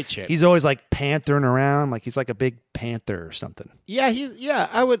shape. Great shape. He's always like panthering around, like he's like a big panther or something. Yeah,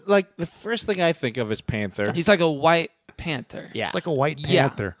 I would like the first thing I think of is Panther. He's like a white panther. Yeah. It's like a white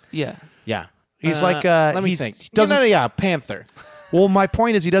panther. Yeah. Yeah. He's like let me he's- think. Doesn't Panther. well. My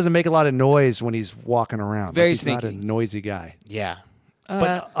point is he doesn't make a lot of noise when he's walking around. Very like he's not a sneaky. noisy guy, Yeah.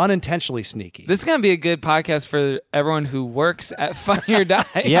 but unintentionally sneaky. This is gonna be a good podcast for everyone who works at Funny or Die.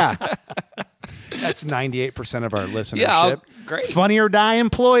 Yeah. That's 98% of our listenership. Yeah, great. Funny or Die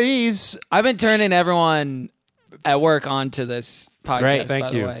employees. I've been turning everyone at work onto this podcast. Great. Thank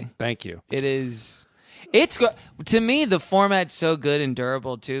by the you. way. Thank you. It is. It's to me the format's so good and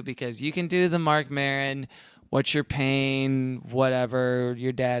durable too, because you can do the Mark Maron, what's your pain, whatever,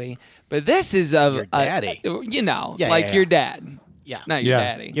 your daddy. But this is Your daddy? like your dad, Yeah. not your Yeah.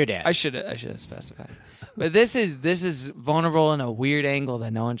 daddy. Your dad. I should have specified. But this is vulnerable in a weird angle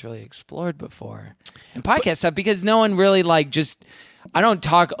that no one's really explored before in podcast stuff, because no one really I don't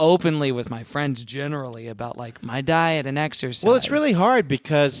talk openly with my friends generally about like my diet and exercise. Well, it's really hard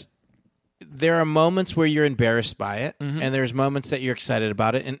because there are moments where you're embarrassed by it, and there's moments that you're excited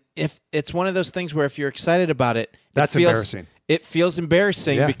about it. And if it's one of those things where if you're excited about it, That's it feels, embarrassing. It feels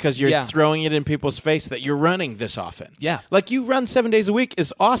embarrassing Yeah. because you're Yeah. throwing it in people's face that you're running this often. Yeah. Like you run 7 days a week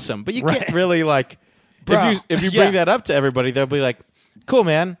is awesome, but you Right. can't really like Bro. if you bring Yeah. that up to everybody, they'll be like, "Cool,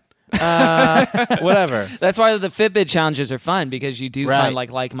 man." Whatever. That's why the Fitbit challenges are fun, because you do Right.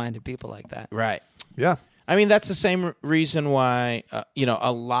 find like-minded people like that. Right. Yeah. I mean, that's the same reason why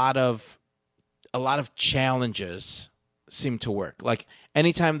a lot of challenges seem to work. Like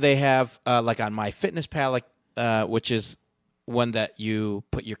anytime they have like on MyFitnessPal, which is one that you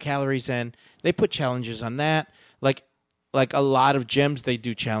put your calories in, they put challenges on that. Like a lot of gyms, they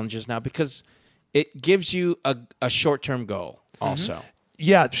do challenges now because it gives you a short-term goal also.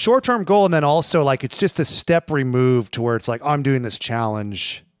 Yeah, short-term goal, and then also like it's just a step removed to where it's like, oh, I'm doing this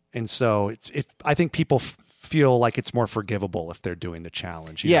challenge, and so I think people feel like it's more forgivable if they're doing the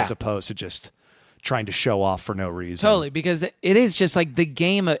challenge, Yeah. as opposed to just trying to show off for no reason. Totally, because it is just like the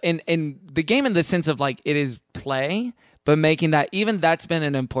game, and the game in the sense of like it is play, but making that's been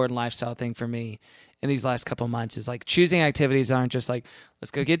an important lifestyle thing for me in these last couple months, is like choosing activities aren't just like,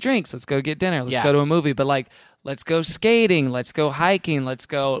 let's go get drinks, let's go get dinner, let's Yeah. go to a movie, but like, let's go skating, let's go hiking, let's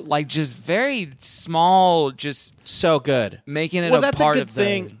go, like, just very small, just So good. making it Well, a that's part a good of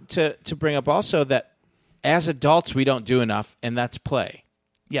thing to bring up also, that as adults we don't do enough, and that's play.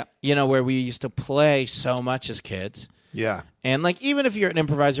 Yeah. Where we used to play so much as kids. Yeah, And like even if you're an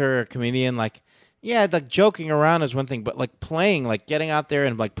improviser or a comedian, like like joking around is one thing, but like playing, like getting out there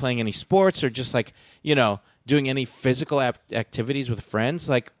and like playing any sports or just like, doing any physical activities with friends,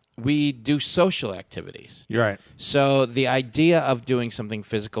 like we do social activities. you're right. So the idea of doing something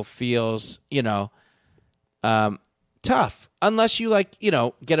physical feels, tough. Unless you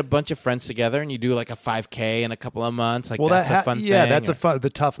get a bunch of friends together and you do like a 5K in a couple of months. Like that's a fun thing. Yeah, that's a fun. The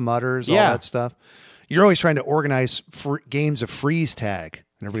Tough Mudders, all that stuff. You're always trying to organize games of freeze tag,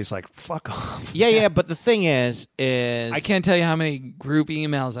 and everybody's like, "Fuck off." Yeah. But the thing is I can't tell you how many group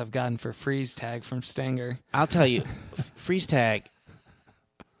emails I've gotten for freeze tag from Stanger. I'll tell you, freeze tag.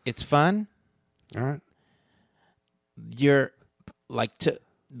 It's fun. All right. You're like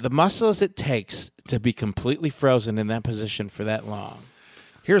the muscles it takes to be completely frozen in that position for that long.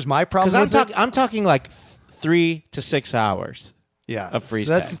 Here's my problem. Because I'm talking like 3 to 6 hours. Yeah, of freeze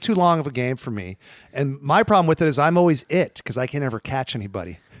that's tag. too long of a game for me. And my problem with it is I'm always because I can't ever catch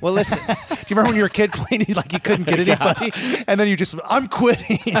anybody. Well, listen. Do you remember when you were a kid playing, you couldn't get anybody? And then I'm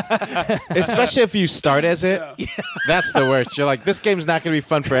quitting. Especially if you start as it. Yeah. That's the worst. You're like, this game's not going to be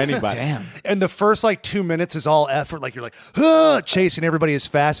fun for anybody. Damn. And the first 2 minutes is all effort. Like you're like, chasing everybody as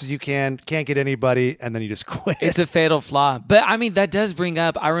fast as you can't get anybody, and then you just quit. It's a fatal flaw. But I mean, that does bring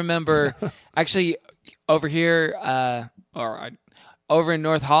up, I remember actually over here, over in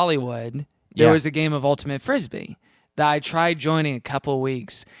North Hollywood, there was a game of Ultimate Frisbee that I tried joining a couple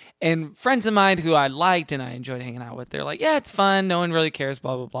weeks. And friends of mine who I liked and I enjoyed hanging out with, they're like, yeah, it's fun. No one really cares,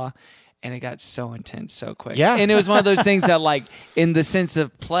 blah, blah, blah. And it got so intense so quick. Yeah. And it was one of those things that, in the sense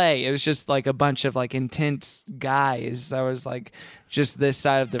of play, it was just like a bunch of intense guys that was just this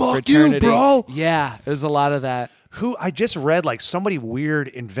side of the Fuck fraternity. you, bro. Yeah, it was a lot of that. Who I just read somebody weird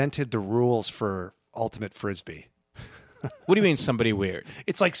invented the rules for Ultimate Frisbee. What do you mean somebody weird?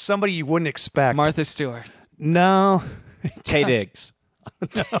 It's like somebody you wouldn't expect. Martha Stewart. No. Tay Diggs.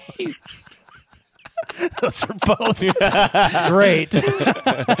 Those are both great.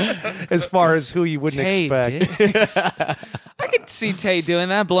 As far as who you wouldn't Tay expect. Diggs. I could see Tay doing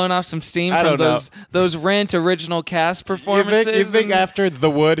that, blowing off some steam I from don't those Rent original cast performances. You think after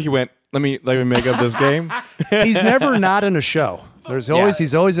The Wood, he went, let me make up this game? He's never not in a show. He's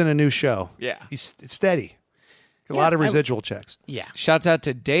always in a new show. Yeah. He's steady. A lot of residual checks. Yeah. Shouts out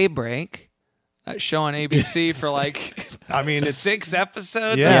to Daybreak, that show on ABC for it's 6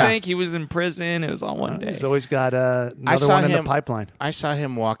 episodes, Yeah. I think. He was in prison. It was all one day. He's always got another one in the pipeline. I saw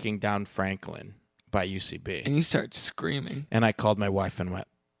him walking down Franklin by UCB. And you start screaming. And I called my wife and went,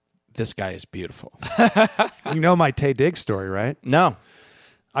 this guy is beautiful. You know my Tay Diggs story, right? No.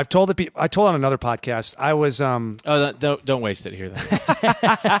 I told on another podcast. I was don't waste it here then.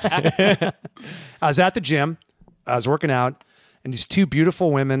 I was at the gym. I was working out, and these 2 beautiful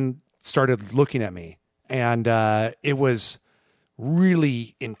women started looking at me, and it was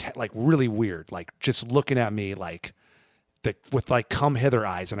really really weird, just looking at me with come hither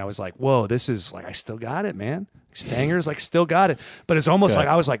eyes, and I was like, "Whoa, this is I still got it, man." Stanger's still got it, but it's almost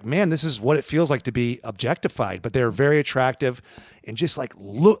I was like, "Man, this is what it feels like to be objectified." But they're very attractive, and just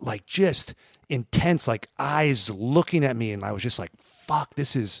look just intense, eyes looking at me, and I was just like, "Fuck,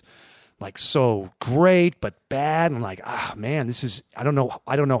 this is." So great, but bad. And man, this is, I don't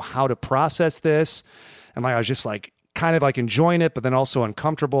know how to process this. And I was just kind of enjoying it, but then also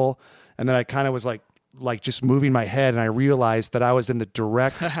uncomfortable. And then I kind of was just moving my head, and I realized that I was in the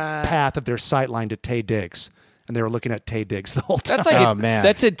direct path of their sightline to Tay Diggs. And they were looking at Tay Diggs the whole time. Man.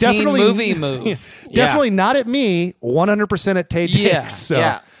 That's a teen movie move. Definitely not at me, 100% at Tay Diggs. Yeah.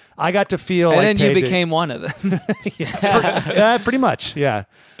 So I got to feel and then Tay you Diggs. became one of them. Pretty much, yeah.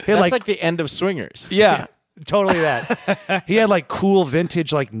 He had That's the end of Swingers. Yeah. Totally that. He had cool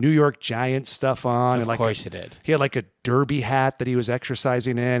vintage New York Giants stuff on. Of course he did. He had a derby hat that he was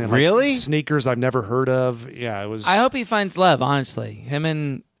exercising in. And Really? Sneakers I've never heard of. Yeah, it was. I hope he finds love, honestly. Him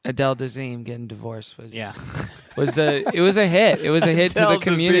and Adele Dazeem getting divorced was it was a hit. It was a hit to the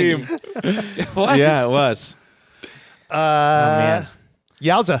community. It was. Yeah, it was. Man.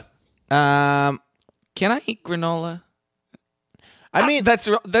 Yowza. Can I eat granola? I mean, that's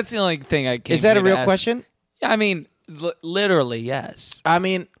the only thing I can. Is that a real question? Yeah, I mean, literally, yes. I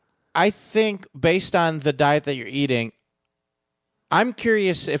mean, I think based on the diet that you're eating, I'm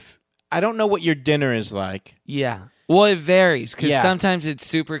curious I don't know what your dinner is like. Yeah. Well, it varies because sometimes it's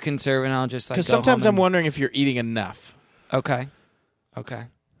super conservative and I'll just because sometimes I'm wondering if you're eating enough. Okay.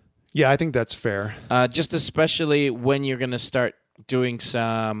 Yeah, I think that's fair. Just especially when you're going to start doing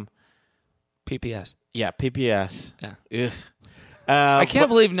some PPS. Yeah, PPS. Yeah. Ugh. I can't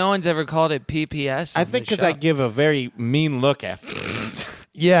believe no one's ever called it PPS. I think because I give a very mean look afterwards.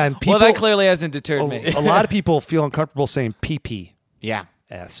 Yeah, and people. Well, that clearly hasn't deterred me. A lot of people feel uncomfortable saying PP. Yeah.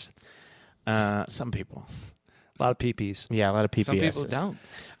 S. Some people. A lot of PPs. Yeah, a lot of PPS. Some people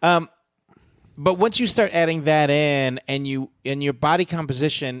don't. But once you start adding that in, and your body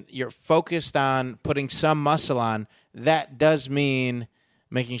composition, you're focused on putting some muscle on. That does mean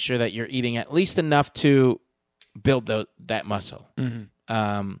making sure that you're eating at least enough to build that muscle.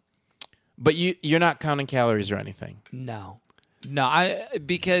 But you're not counting calories or anything. No,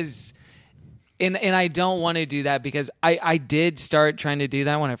 because. And I don't want to do that because I did start trying to do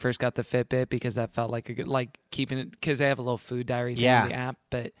that when I first got the Fitbit because that felt like a good, like keeping it, because they have a little food diary thing in the app,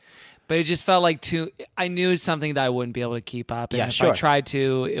 but it just felt like I knew it was something that I wouldn't be able to keep up. And if I tried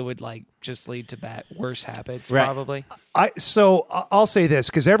to, it would like just lead to worse habits probably. So I'll say this,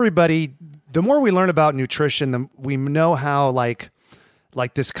 because everybody, the more we learn about nutrition, we know how like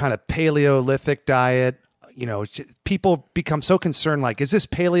this kind of Paleolithic diet, people become so concerned, like, is this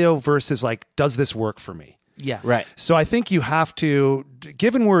paleo versus like, does this work for me? Yeah. Right. So I think you have to,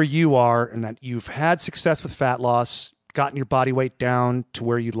 given where you are and that you've had success with fat loss, gotten your body weight down to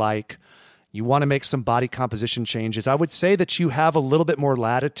where you like, you want to make some body composition changes, I would say that you have a little bit more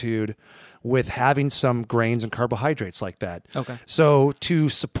latitude with having some grains and carbohydrates like that. Okay. So to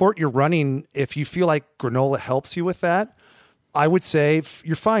support your running, if you feel like granola helps you with that, I would say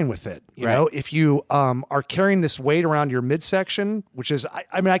you're fine with it. You know, if you are carrying this weight around your midsection, which is,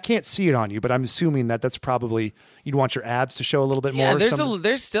 I mean, I can't see it on you, but I'm assuming that that's probably, you'd want your abs to show a little bit more. Yeah,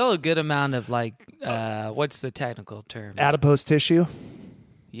 there's still a good amount of like, what's the technical term? Adipose tissue.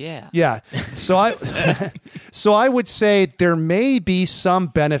 Yeah. Yeah. So I would say there may be some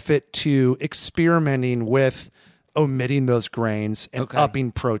benefit to experimenting with omitting those grains and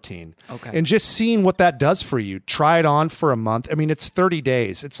upping protein. Okay. And just seeing what that does for you. Try it on for a month. I mean, it's 30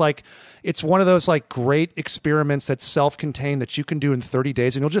 days. It's one of those like great experiments that's self-contained that you can do in 30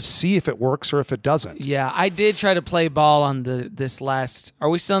 days, and you'll just see if it works or if it doesn't. Yeah, I did try to play ball on this last. Are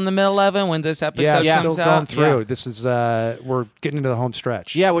we still in the middle of it when this episode comes still out? going through. Yeah. This is we're getting into the home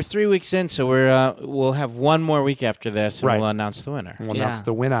stretch. Yeah, we're 3 weeks in, so we'll have one more week after this, and we'll announce the winner. Well, that's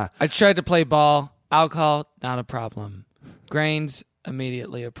the winner. I tried to play ball. Alcohol, not a problem. Grains,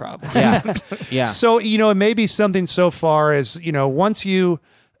 immediately a problem. Yeah, yeah. So, it may be something so far as, once you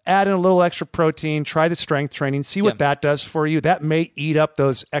add in a little extra protein, try the strength training, see what that does for you. That may eat up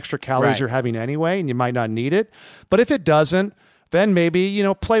those extra calories you're having anyway, and you might not need it. But if it doesn't, then maybe,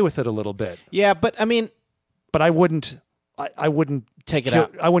 play with it a little bit. Yeah, but I mean... But I wouldn't take it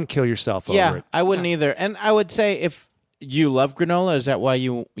out. I wouldn't kill yourself over it. I wouldn't either. And I would say if you love granola, is that why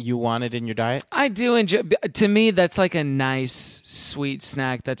you want it in your diet? I do enjoy. To me, that's like a nice sweet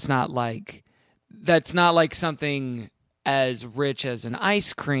snack. That's not like something as rich as an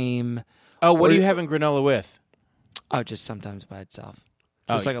ice cream. Oh, what are you having granola with? Oh, just sometimes by itself.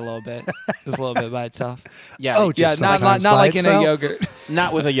 Just like a little bit. Just a little bit by itself. Yeah. Oh, just not like in a yogurt.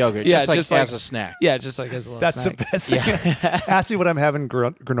 Not with a yogurt. Yeah, just like as a snack. Yeah, just like as a little That's snack. the best thing. Ask me what I'm having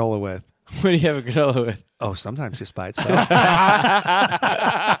granola with. What do you have a granola with? Oh, sometimes just by itself.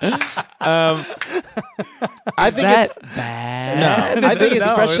 I think it's bad. No, I think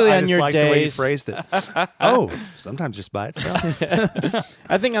especially on your like days. The way you phrased it. Oh, sometimes just by itself.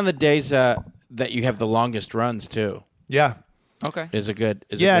 I think on the days that you have the longest runs too. Yeah. Okay. Is a good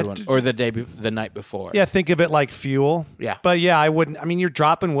one. Or the night before. Yeah, think of it like fuel. Yeah. But yeah, I wouldn't. I mean, you're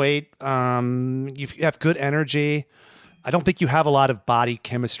dropping weight. You have good energy. I don't think you have a lot of body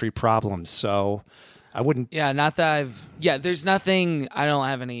chemistry problems, so I wouldn't. Yeah, not that there's nothing. I don't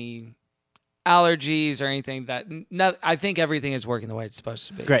have any allergies or anything I think everything is working the way it's supposed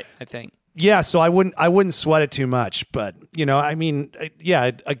to be. Great. I think. Yeah, so I wouldn't sweat it too much, but I mean,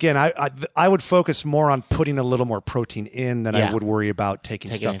 yeah. Again, I would focus more on putting a little more protein in than I would worry about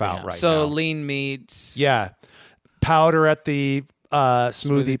taking stuff out right so now. So lean meats. Yeah, powder at the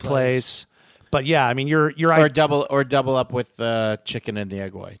smoothie place. But yeah, I mean, you're or double up with chicken and the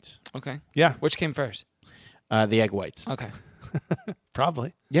egg whites. Okay. Yeah. Which came first? The egg whites. Okay.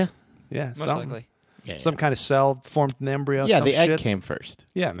 Probably. Yeah. Yeah. Most likely. Yeah, some kind of cell formed in the embryo. Yeah, some the egg shit. came first.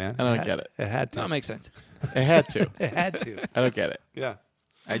 Yeah, man. I don't get it. It had to. That makes sense. It had to. It had to. I don't get it. Yeah.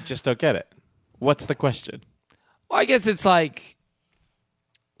 I just don't get it. What's the question? Well, I guess it's like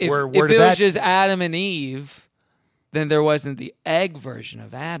if Where it did was just Adam and Eve, then there wasn't the egg version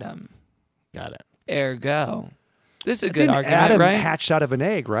of Adam. Got it. Ergo, this is a good Didn't argument, Adam right? hatched out of an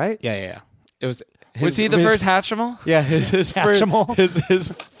egg, right? Yeah. It was. Was he the first Hatchimal? Yeah, his first. Hatchimal? His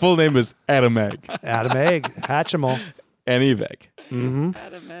full name is Adam Egg Adam Egg, Hatchimal. and Eve Egg. Mm-hmm.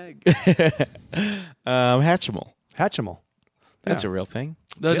 Adam Egg. Hatchimal. Hatchimal. That's a real thing.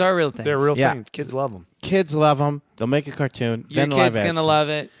 Those are real things. They're real Yeah. things. Kids love them. Kids love them. They'll make a cartoon. Your then live kid's action. gonna love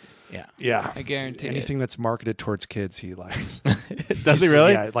it. Yeah. Yeah. I guarantee Anything that's marketed towards kids, he likes. Does he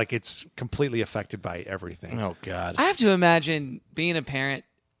really? Yeah, like it's completely affected by everything. Oh God. I have to imagine being a parent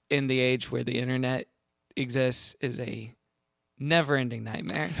in the age where the internet exists is a never-ending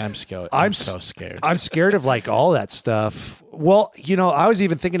nightmare. I'm scared. I'm so scared. I'm scared of like all that stuff. Well, I was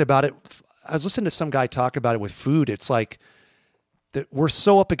even thinking about it. I was listening to some guy talk about it with food. It's like that we're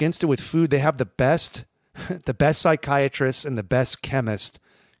so up against it with food. They have the best psychiatrists and the best chemists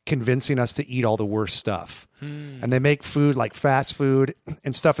convincing us to eat all the worst stuff. And they make food like fast food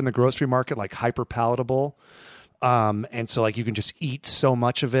and stuff in the grocery market like hyper palatable. And so like you can just eat so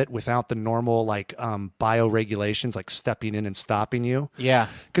much of it without the normal like bio regulations like stepping in and stopping you. Yeah.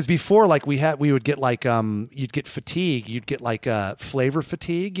 Because before, like we would get like you'd get fatigue, you'd get like flavor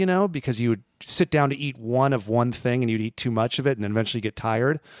fatigue, you know, because you would sit down to eat one thing and you'd eat too much of it and then eventually get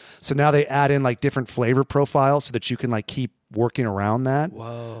tired. So now they add in like different flavor profiles so that you can like keep working around that.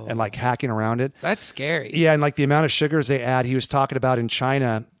 Whoa. And like hacking around it. That's scary. Yeah, and like the amount of sugars they add. He was talking about in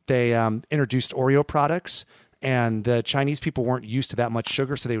China, they introduced Oreo products, and the Chinese people weren't used to that much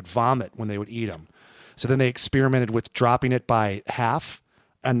sugar, so they would vomit when they would eat them. So then they experimented with dropping it by half,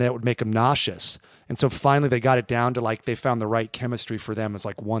 and that would make them nauseous. And so finally they got it down to like they found the right chemistry for them as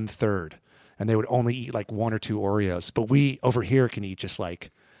like 1/3, and they would only eat like 1 or 2 Oreos. But we over here can eat just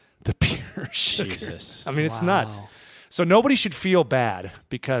like the pure sugar. Jesus. I mean, it's Wow. nuts. So nobody should feel bad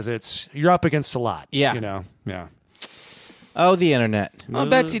because you're up against a lot. Yeah. You know? Yeah. Oh, the internet. Well,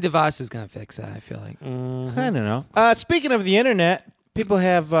 Betsy DeVos is going to fix that, I feel like. I don't know. Speaking of the internet, people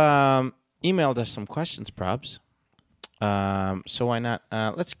have emailed us some questions, Probs. So why not?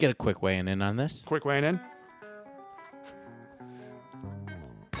 Let's get a quick weighing in on this. Quick weighing in.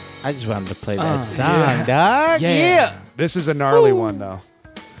 I just wanted to play that song, dog. Yeah. This is a gnarly one, though.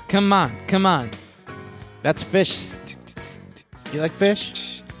 Come on. That's fish. You like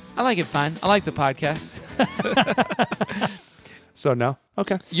fish? I like it fine. I like the podcast. So, no?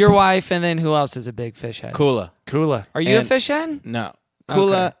 Okay. Your wife, and then who else is a big fish head? Kula. Kula. Are you a And- fish head? No.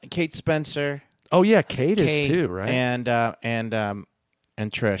 Kula, Kate Spencer, Oh, yeah. Kate is Kate. too, right? and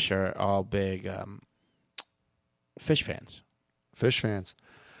Trish are all big fish fans. Fish fans.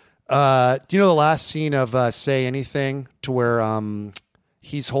 Do you know the last scene of Say Anything to where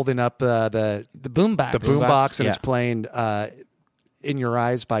he's holding up the The boombox. boombox and Yeah. it's playing In Your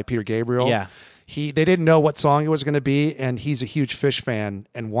Eyes by Peter Gabriel? Yeah. They didn't know what song it was going to be, and he's a huge Fish fan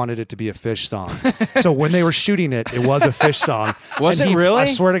and wanted it to be a Fish song. So when they were shooting it, it was a Fish song. Was And it really? I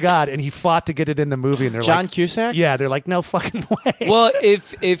swear to God. And he fought to get it in the movie, and they're John like, Cusack? yeah, they're like, no fucking way. Well,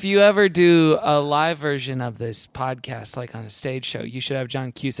 if you ever do a live version of this podcast, like on a stage show, you should have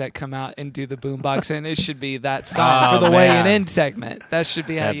John Cusack come out and do the boombox, and it should be that song Oh, for the man. weighing in segment. That should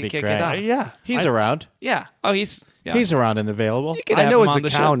be how That'd you be kick great. it off. Yeah. He's around. Yeah. Oh, he's He's around and available. You could I have know him his on the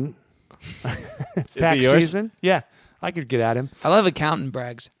show. accountant. It's Is tax it yours? season. Yeah. I could get at him. I love accountant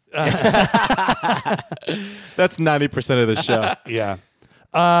brags. That's 90% of the show. Yeah.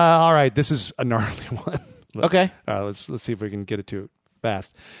 All right. This is a gnarly one. Okay. Let's see if we can get it to it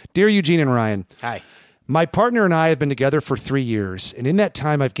fast. Dear Eugene and Ryan, Hi. my partner and I have been together for 3 years, and in that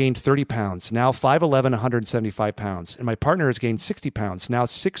time I've gained 30 pounds, now 5'11", 175 pounds, and my partner has gained 60 pounds, now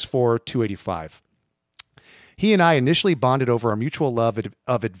 6'4", 285. He and I initially bonded over our mutual love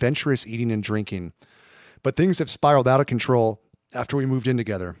of adventurous eating and drinking, but things have spiraled out of control after we moved in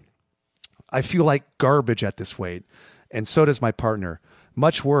together. I feel like garbage at this weight, and so does my partner.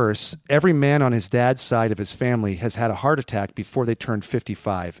 Much worse, every man on his dad's side of his family has had a heart attack before they turned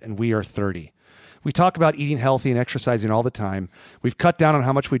 55, and we are 30. We talk about eating healthy and exercising all the time. We've cut down on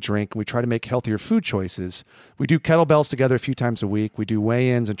how much we drink, and we try to make healthier food choices. We do kettlebells together a few times a week. We do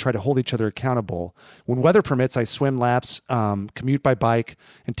weigh-ins and try to hold each other accountable. When weather permits, I swim laps, commute by bike,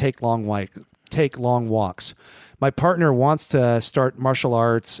 and take long walks. My partner wants to start martial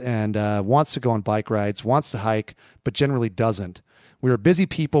arts and wants to go on bike rides, wants to hike, but generally doesn't. We are busy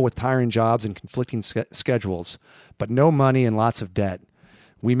people with tiring jobs and conflicting schedules, but no money and lots of debt.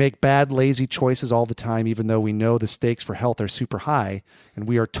 We make bad, lazy choices all the time, even though we know the stakes for health are super high, and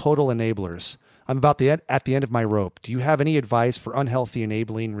we are total enablers. I'm about at the end of my rope. Do you have any advice for unhealthy,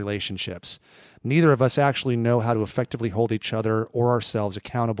 enabling relationships? Neither of us actually know how to effectively hold each other or ourselves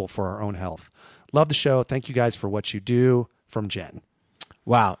accountable for our own health. Love the show. Thank you guys for what you do. From Jen.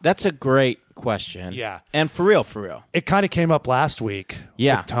 Wow. That's a great question. Yeah. And for real. It kind of came up last week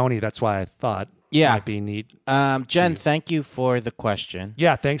Yeah. with Tony. That's why I thought Yeah. it might be neat. Jen, thank you for the question.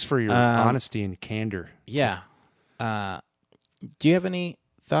 Yeah, thanks for your honesty and candor. Yeah. Do you have any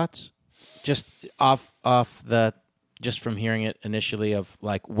thoughts? Just just from hearing it initially of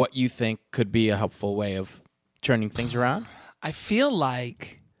like what you think could be a helpful way of turning things around? I feel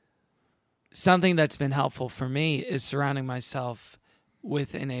like something that's been helpful for me is surrounding myself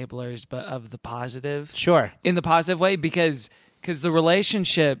with enablers, but of the positive. Sure. In the positive way, because the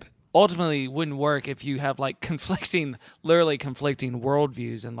relationship ultimately wouldn't work if you have like literally conflicting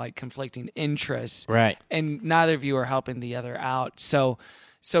worldviews and like conflicting interests. Right. And neither of you are helping the other out. So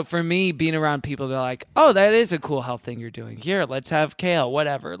So for me, being around people that are like, oh, that is a cool health thing you're doing. Here, let's have kale,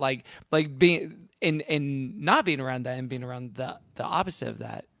 whatever. Like being in not being around that and being around the opposite of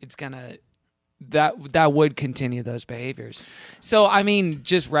that, it's gonna that would continue those behaviors. So I mean,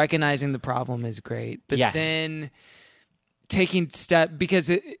 just recognizing the problem is great, but Yes. then taking step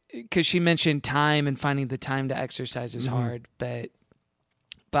because she mentioned time and finding the time to exercise is hard, but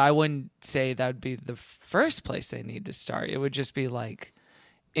I wouldn't say that would be the first place they need to start. It would just be like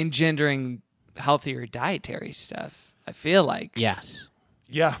engendering healthier dietary stuff. I feel like Yes.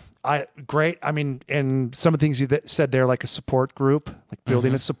 Yeah, great. I mean, and some of the things you said there, like a support group, like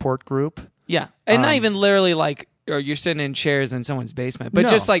building a support group. yeah, and not even literally like, or you're sitting in chairs in someone's basement, but No.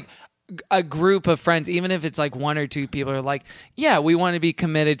 just like a group of friends, even if it's like one or two people are like, yeah, we want to be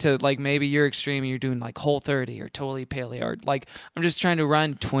committed to like maybe you're extreme, you're doing like Whole30 or totally paleo, or like I'm just trying to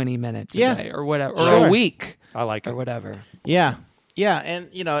run 20 minutes Yeah. a day or whatever, or Sure. a week I like or it. whatever. Yeah. Yeah. And,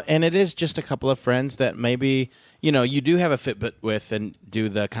 and it is just a couple of friends that maybe, you do have a Fitbit with and do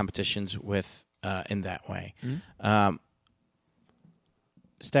the competitions with in that way.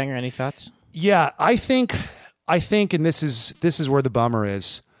 Stanger, any thoughts? Yeah, I think, and this is where the bummer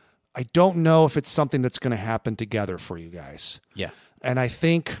is. I don't know if it's something that's going to happen together for you guys. Yeah. And I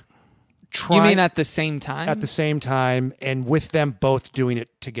think You mean at the same time? at the same time and with them both doing it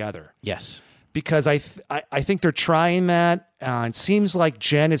together. Yes. Because I think they're trying that. It seems like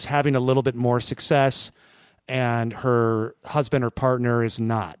Jen is having a little bit more success and her husband or partner is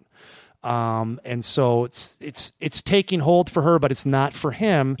not. And so it's taking hold for her, but it's not for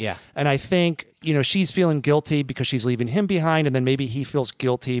him. Yeah. And I think, she's feeling guilty because she's leaving him behind. And then maybe he feels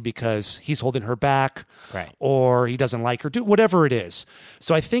guilty because he's holding her back. Right. Or he doesn't like her, whatever it is.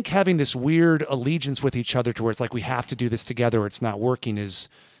 So I think having this weird allegiance with each other to where it's like we have to do this together or it's not working is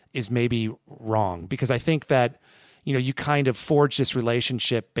maybe wrong. Because I think that, you kind of forge this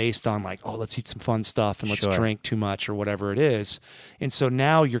relationship based on like, oh, let's eat some fun stuff and let's Sure. drink too much or whatever it is. And so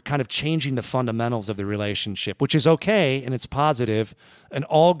now you're kind of changing the fundamentals of the relationship, which is okay and it's positive, and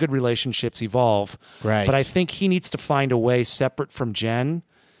all good relationships evolve. Right. But I think he needs to find a way separate from Jen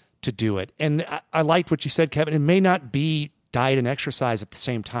to do it. And I liked what you said, Kevin. It may not be diet and exercise at the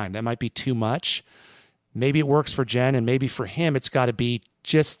same time. That might be too much. Maybe it works for Jen, and maybe for him it's got to be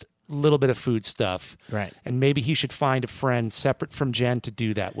just little bit of food stuff. Right. And maybe he should find a friend separate from Jen to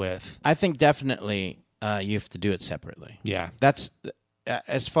do that with. I think definitely you have to do it separately. Yeah. That's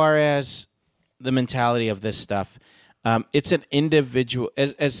as far as the mentality of this stuff. It's an individual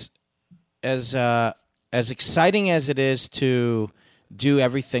as exciting as it is to do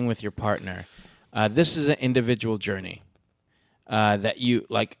everything with your partner. This is an individual journey that you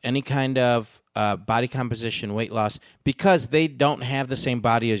like any kind of body composition, weight loss, because they don't have the same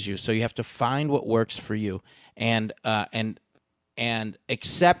body as you. So you have to find what works for you and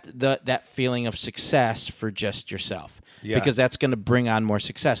accept that feeling of success for just yourself, because that's going to bring on more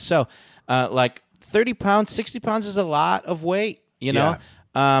success. So like 30 pounds, 60 pounds is a lot of weight,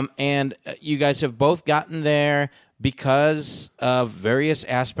 and you guys have both gotten there because of various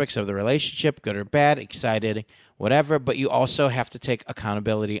aspects of the relationship, good or bad, excited, whatever, but you also have to take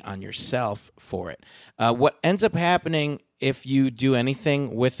accountability on yourself for it. What ends up happening if you do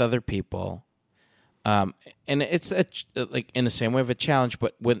anything with other people, and it's like in the same way of a challenge,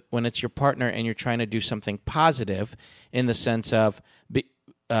 but when it's your partner and you're trying to do something positive in the sense of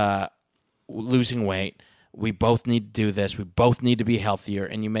losing weight, we both need to do this, we both need to be healthier,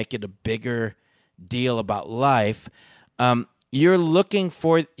 and you make it a bigger deal about life, you're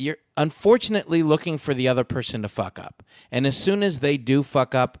unfortunately looking for the other person to fuck up. And as soon as they do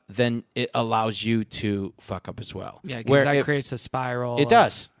fuck up, then it allows you to fuck up as well. Yeah, because that creates a spiral. It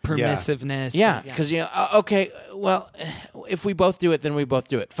does. Permissiveness. Yeah, because, okay, well, if we both do it, then we both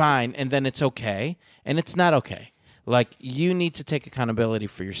do it. Fine. And then it's okay. And it's not okay. Like, you need to take accountability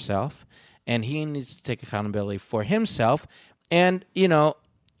for yourself, and he needs to take accountability for himself, and,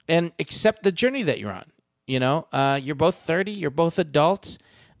 and accept the journey that you're on. You're both 30, you're both adults,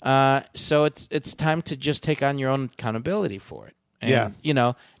 so it's time to just take on your own accountability for it.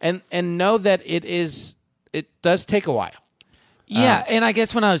 And, and know that it does take a while. Yeah, and I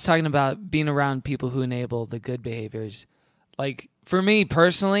guess when I was talking about being around people who enable the good behaviors, like for me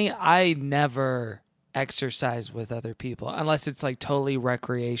personally, I never exercise with other people unless it's like totally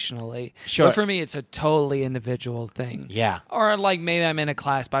recreationally. Sure. But for me, it's a totally individual thing. Yeah. Or like maybe I'm in a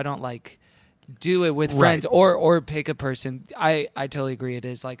class, but I don't like do it with friends or pick a person. I totally agree. It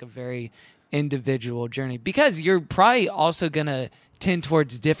is like a very individual journey because you're probably also going to tend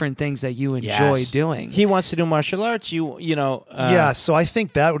towards different things that you enjoy Yes. doing. He wants to do martial arts. You know. Yeah, so I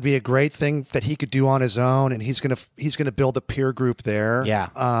think that would be a great thing that he could do on his own, and he's gonna build a peer group there. Yeah.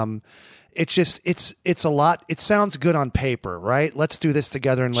 It's just it's a lot. It sounds good on paper, right? Let's do this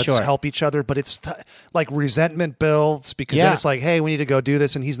together and let's Sure. help each other. But it's like resentment builds because Yeah. then it's like, hey, we need to go do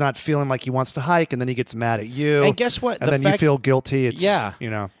this, and he's not feeling like he wants to hike, and then he gets mad at you. And guess what? And The then you fact- feel guilty. It's Yeah. you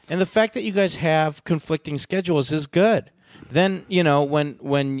know. And the fact that you guys have conflicting schedules is good. Then, you know,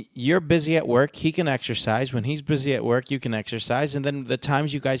 when you're busy at work, he can exercise. When he's busy at work, you can exercise. And then the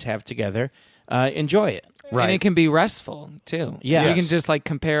times you guys have together, enjoy it. Right. And it can be restful too. Yes. You can just like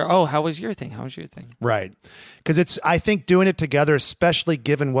compare, oh, how was your thing? How was your thing? Right. Because I think doing it together, especially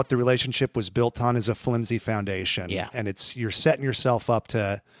given what the relationship was built on, is a flimsy foundation. Yeah. And you're setting yourself up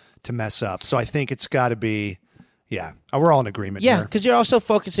to mess up. So I think it's got to be, we're all in agreement Yeah, here. because you're also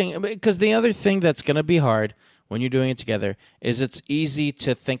focusing. Because the other thing that's going to be hard when you're doing it together is it's easy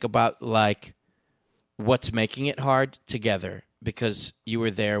to think about like what's making it hard together because you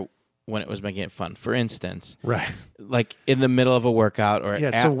were there when it was making it fun. For instance, Right. like in the middle of a workout or Yeah,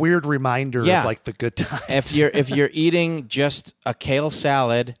 it's a weird reminder Yeah. of like the good times. if you're eating just a kale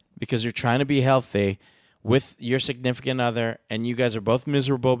salad because you're trying to be healthy with your significant other and you guys are both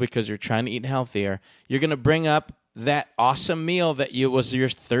miserable because you're trying to eat healthier, you're going to bring up that awesome meal that was your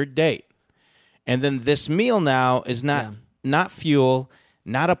third date. And then this meal now is not fuel,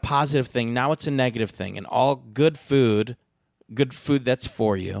 not a positive thing. Now it's a negative thing. And all good food that's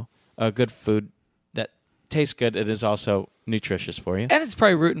for you, good food that tastes good, it is also nutritious for you. And it's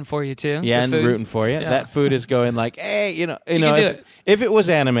probably rooting for you too. Yeah, the and food. know for you. Yeah. That food is going like, hey, you know, can do it. if it was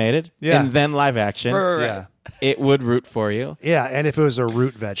animated Yeah. and then live action, Right. Yeah. it would root for you. Yeah. And if it was a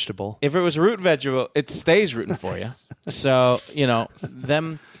root vegetable. If it was root vegetable, it stays rooting for you. So, you know,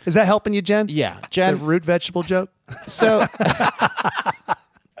 them. Is that helping you, Jen? Yeah, The Jen. root vegetable joke? So,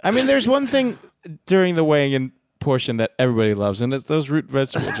 I mean, there's one thing during the weighing in portion that everybody loves, and it's those root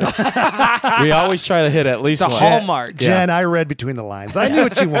vegetable jokes. We always try to hit at least It's a one. hallmark. Jen, I read between the lines. I knew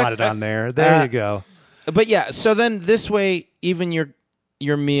what you wanted on there. There you go. But yeah, so then this way, even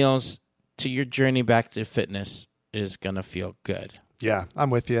your meals to your journey back to fitness is gonna feel good. Yeah, I'm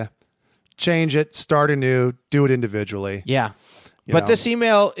with you. Change it, start anew, do it individually. Yeah, You but know. this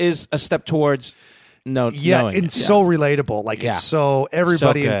email is a step towards Yeah, knowing. it's so relatable. Like Yeah. it's so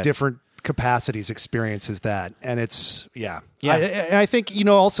everybody in good. different capacities experiences that, and it's Yeah. And I think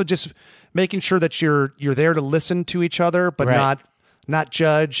also just making sure that you're there to listen to each other, but Right. not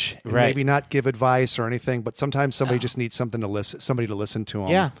judge, and Right. maybe not give advice or anything. But sometimes somebody just needs somebody to listen to them.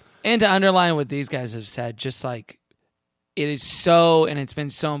 Yeah, And to underline what these guys have said, just like it is so, and it's been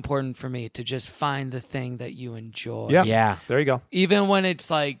so important for me to just find the thing that you enjoy. yeah, Yeah. There you go. Even when it's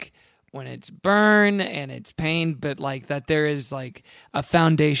like, when it's burn and it's pain, but like that there is like a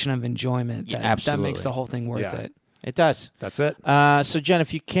foundation of enjoyment Yeah, that absolutely. makes the whole thing worth Yeah. it. it does. That's it. So Jen,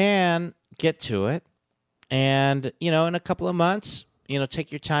 if you can get to it, and in a couple of months,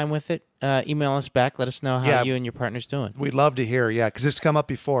 take your time with it. Email us back. Let us know how Yeah. you and your partner's doing. We'd love to hear, because it's come up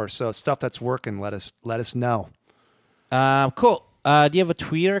before. So stuff that's working, let us know. Cool. Do you have a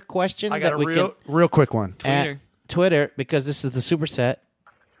Twitter question? I got that a real quick one. Twitter. Twitter, because this is the superset.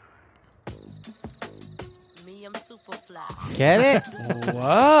 Me, I'm super fly. Get it?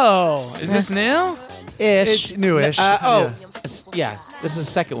 Whoa. Is this new? Ish. It's newish. Yeah. This is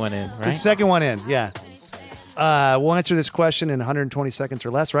the second one in, right? The second one in, yeah. We'll answer this question in 120 seconds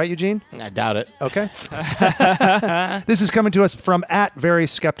or less, right, Eugene? I doubt it. Okay. This is coming to us from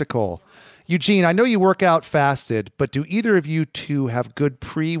 @VerySkeptical. Eugene, I know you work out fasted, but do either of you two have good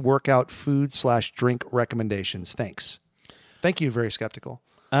pre-workout food/drink recommendations? Thanks. Thank you, Very Skeptical.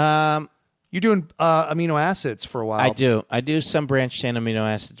 You're doing amino acids for a while. I do some branched chain amino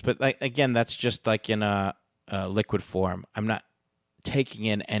acids, but again, that's just like in a liquid form. I'm not taking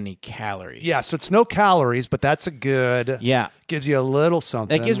in any calories. Yeah, so it's no calories, but that's a good. Yeah. Gives you a little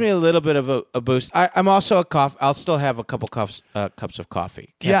something. That gives me a little bit of a boost. I'm also a coffee. I'll still have a couple cups of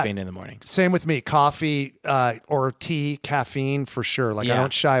coffee, caffeine in the morning. Same with me. Coffee or tea, caffeine for sure. Like I Yeah.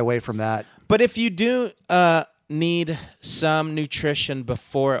 don't shy away from that. But if you do need some nutrition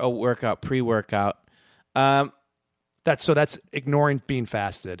before a workout, pre-workout, That's ignoring being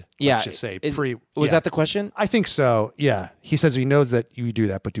fasted. Let's just say was that the question? I think so. Yeah. He says he knows that you do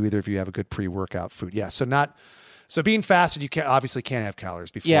that, but do either of you have a good pre-workout food? Yeah. So being fasted, you obviously can't have calories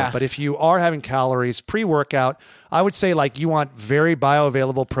before. Yeah. But if you are having calories pre-workout, I would say you want very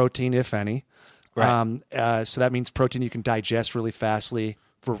bioavailable protein, if any. Right. So that means protein you can digest really fastly.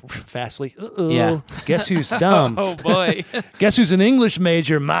 Fastly. Uh-oh. Yeah. Guess who's dumb? Oh boy. Guess who's an English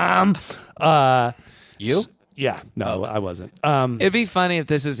major, Mom? You? Yeah, no, I wasn't. It'd be funny if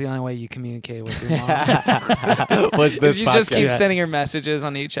this is the only way you communicate with your mom. Was this You just keep Yeah. sending her messages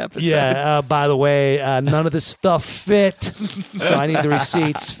on each episode. Yeah. By the way, none of this stuff fit, so I need the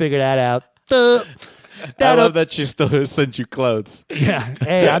receipts. Figure that out. I love that she still sends you clothes. Yeah.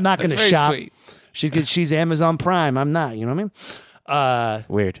 Hey, I'm not going to Very shop. sweet. She's Amazon Prime. I'm not. You know what I mean?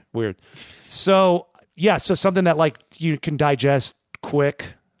 Weird. Weird. So yeah, so something that like you can digest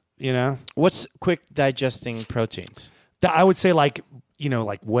quick. You know, What's quick digesting proteins? I would say like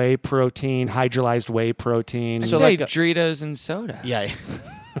like whey protein, hydrolyzed whey protein. I'd So say like a- Doritos and soda. Yeah.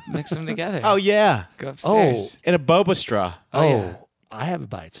 Mix them together. Oh yeah. Go upstairs. In a boba straw. Oh, yeah. I have it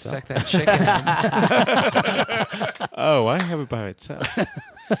by itself. Suck that chicken. Oh, I have it by itself.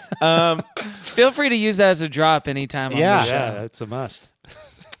 Feel free to use that as a drop anytime Yeah. on the show. Yeah, it's a must.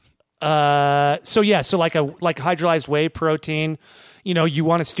 So like hydrolyzed whey protein, you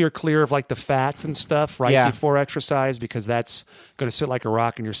want to steer clear of like the fats and stuff right Yeah. before exercise because that's going to sit like a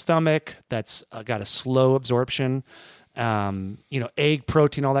rock in your stomach. That's got a slow absorption. Egg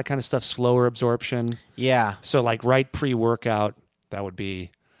protein, all that kind of stuff, slower absorption. Yeah. So like right pre-workout, that would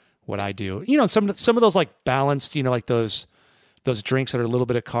be what I do. Some of those like balanced, like those drinks that are a little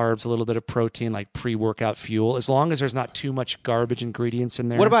bit of carbs, a little bit of protein, like pre-workout fuel, as long as there's not too much garbage ingredients in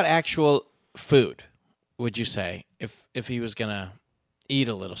there. What about actual food? Would you say if he was gonna eat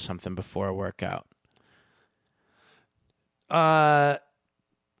a little something before a workout?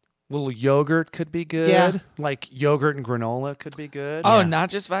 little yogurt could be good. Yeah. Like yogurt and granola could be good. Oh, Yeah. not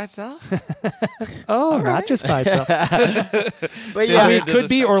just by itself? Oh, not just by itself. But I mean, it could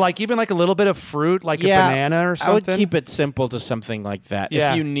be, or like even like a little bit of fruit, like a banana or I something. would keep it simple to something like that.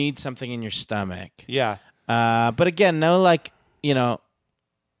 Yeah. If you need something in your stomach. Yeah. But again, no,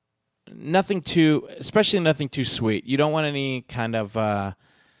 nothing too, especially nothing too sweet. You don't want any kind of,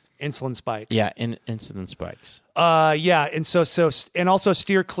 Insulin spike. insulin spikes. Yeah, and and also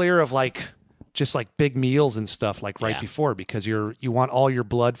steer clear of like just like big meals and stuff like right Yeah. before because you want all your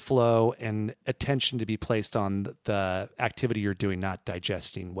blood flow and attention to be placed on the activity you're doing, not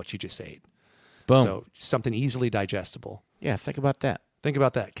digesting what you just ate. Boom. So something easily digestible. Yeah, think about that. Think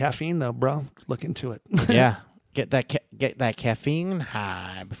about that. Caffeine though, bro. Look into it. Yeah, get that caffeine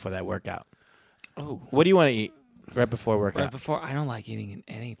high before that workout. Oh, What do you want to eat right before workout? right before. I don't like eating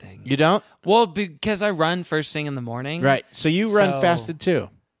anything. You don't? Well, because I run first thing in the morning. Right. So you run So- fasted too.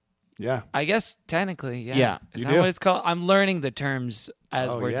 Yeah. I guess technically, yeah. Yeah, Is you that do. what it's called? I'm learning the terms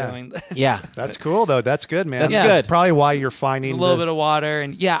as Oh, we're yeah. doing this. Yeah. That's cool though. That's good, man. That's Yeah. good. That's probably why you're finding It's a little this- bit of water,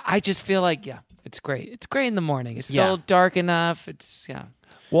 and yeah, I just feel like it's great. It's great in the morning. It's still Yeah. dark enough. It's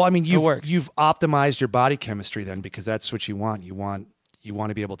Well, I mean, works. you've optimized your body chemistry then because that's what you want. You want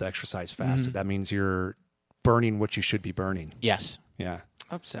to be able to exercise fasted. Mm-hmm. That means you're burning what you should be burning. Yes. Yeah.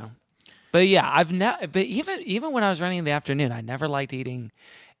 hope so. But yeah, but even when I was running in the afternoon, I never liked eating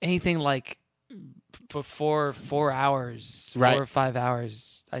anything like before 4 hours, Right. 4 or 5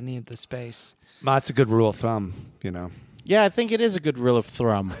 hours. I need the space. That's a good rule of thumb, Yeah, I think it is a good rule of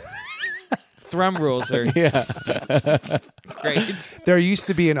thumb. Thumb rules are Yeah. great. There used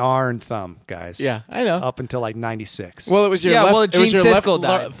to be an R in thumb, guys. Yeah, I know. Up until like 96. Well, it was your Yeah, left. well, it was Gene your left Siskel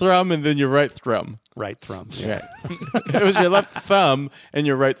died. thumb and then your right thumb. Right thumb. Right. It was your left thumb and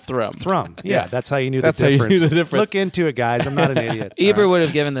your right thumb. Thumb. Yeah, that's how you knew That's the how you difference. knew the difference. Look into it, guys. I'm not an idiot. Eber All right. would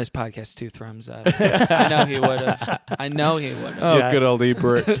have given this podcast 2 thumbs up. I know he would have. Oh, Yeah. good old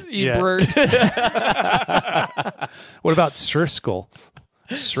Ebert. Yeah. Ebert. What about Sirskal?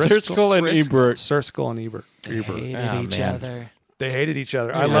 Sirskal and Ebert. Sirskal and Ebert. Hated Oh, each man. other. They hated each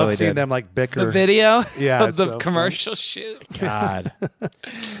other. I Yeah, love they seeing did. them like bicker. The video Yeah, of it's the so commercial shoot. God.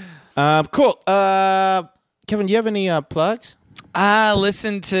 Cool. Kevin, do you have any plugs?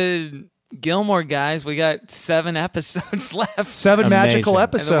 Listen to Gilmore Guys. We got 7 episodes left. 7 magical Amazing. And then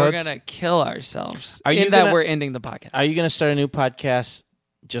episodes. we're going to kill ourselves. Are you in that gonna- we're ending the podcast. Are you going to start a new podcast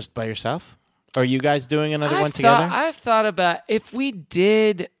just by yourself? Are you guys doing another one together? I've thought about if we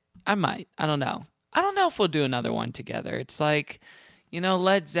did, I might. I don't know. I don't know if we'll do another one together. It's like,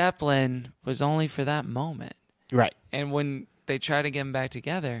 Led Zeppelin was only for that moment. Right. And when they tried to get them back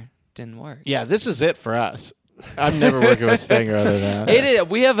together, it didn't work. Yeah, this is it for us. I'm never working with Stinger other than that. It is.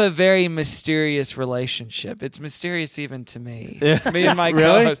 We have a very mysterious relationship. It's mysterious even to me. Me and my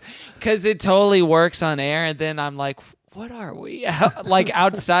Really? co-host. Because it totally works on air, and then I'm like, what are we? Like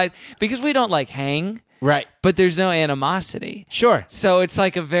outside. Because we don't like hang, Right. but there's no animosity. Sure. So it's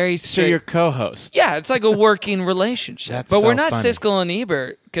like a very So straight... you're co-host. Yeah, it's like a working relationship. That's but we're so not funny. Siskel and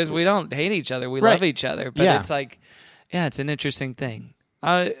Ebert because we don't hate each other. We Right. love each other. But Yeah. it's like, it's an interesting thing.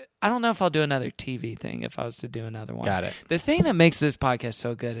 I don't know if I'll do another TV thing if I was to do another one. Got it. The thing that makes this podcast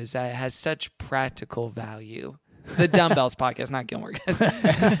so good is that it has such practical value. The Dumbbells podcast, not Gilmore Guys.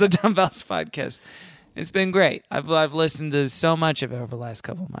 It's the Dumbbells podcast. It's been great. I've listened to so much of it over the last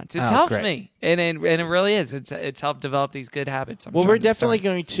couple of months. It's helped great. me, and it really is. It's helped develop these good habits. Well, we're definitely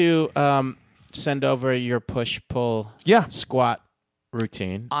going to send over your push-pull squat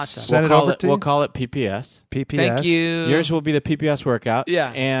routine. Awesome. Send it over to you. We'll call it PPS. PPS. Thank you. Yours will be the PPS workout.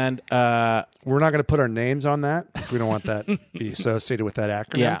 Yeah. And We're not going to put our names on that. We don't want that to be associated with that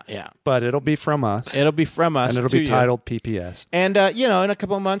acronym. yeah. But it'll be from us. It'll be from us. And it'll to be you. titled PPS. And, in a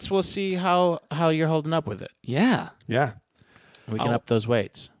couple of months, we'll see how you're holding up with it. Yeah. Yeah. We can up those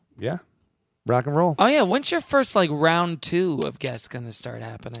weights. Yeah. Rock and roll. Oh yeah. When's your first round 2 of guests going to start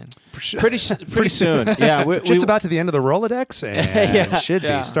happening? Pretty soon. Yeah. Just about to the end of the Rolodex and should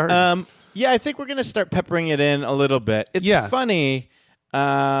Yeah. be starting. I think we're going to start peppering it in a little bit. It's funny.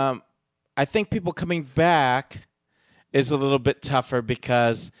 I think people coming back is a little bit tougher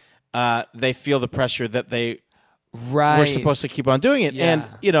because they feel the pressure that they were supposed to keep on doing it. Yeah.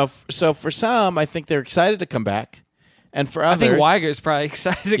 And, so for some, I think they're excited to come back. And for others... I think Weiger's probably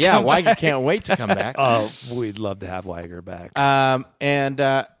excited to come Weiger back. can't wait to come back. Oh, we'd love to have Weiger back. And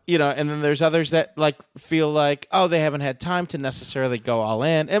then there's others that feel like, they haven't had time to necessarily go all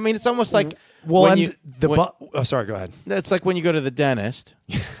in. I mean, it's almost like sorry, go ahead. it's like when you go to the dentist.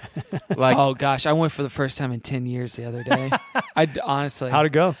 Like, Oh gosh, I went for the first time in 10 years the other day. I honestly, How'd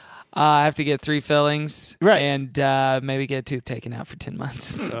it go? I have to get 3 fillings, Right. and maybe get a tooth taken out for 10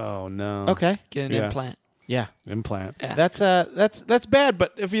 months. Oh, no. okay, Get an Yeah. implant. yeah, Implant. Yeah. that's bad.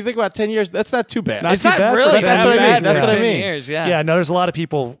 But if you think about 10 years, that's not too bad. Not It's too not bad for really that. That's what I mean. bad That's for what I 10 mean. years. Yeah. Yeah, no, there's a lot of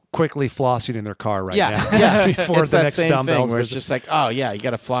people quickly flossing in their car right now. Yeah. Before It's the that next same dumbbells thing where it's visit. just like, you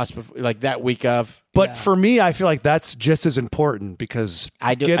got to floss like that week of. But Yeah. for me, I feel like that's just as important because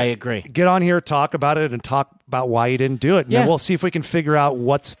I agree. Get on here, talk about it, and talk about why you didn't do it. And Yeah. then we'll see if we can figure out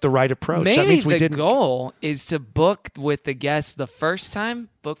what's the right approach. Maybe that means we the didn't. goal is to book with the guests the first time,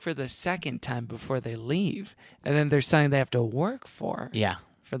 book for the second time before they leave, and then there's something they have to work for Yeah.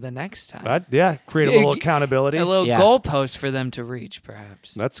 for the next time. Create a little accountability. A little Yeah. goalpost for them to reach,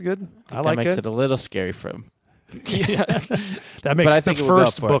 perhaps. That's good. I That like makes it. it a little scary for him. That makes But I the think we'll go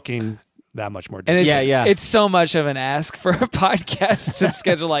first for it. booking that much more And difficult. it's, Yeah. it's so much of an ask for a podcast to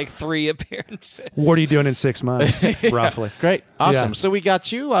schedule 3 appearances. What are you doing in 6 months, roughly? Great, awesome. Yeah. So we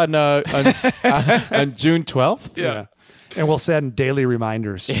got you on June 12th. Yeah. And we'll send daily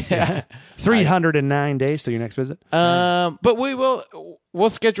reminders. Yeah. 309 days till your next visit. But we'll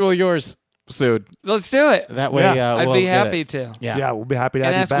schedule yours soon. Let's do it. That way, Yeah. I'd we'll be get happy it. to. Yeah. We'll be happy to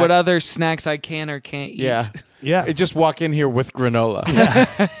And have you ask back. what other snacks I can or can't eat. Yeah. Yeah. Just walk in here with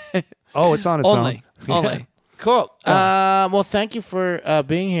granola. Oh, it's on its Only. own. Only. Cool. Well, thank you for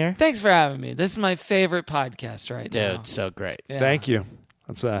being here. Thanks for having me. This is my favorite podcast right now. Dude, so great. Yeah. Thank you.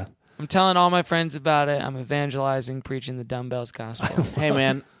 That's I'm telling all my friends about it. I'm evangelizing, preaching the dumbbells gospel. Hey,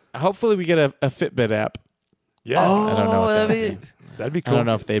 man, hopefully we get a Fitbit app. yeah. I don't know what that'd that be That'd be I cool. don't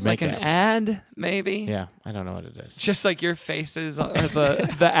know if they like make an apps. ad, maybe. Yeah, I don't know what it is. Just like your faces or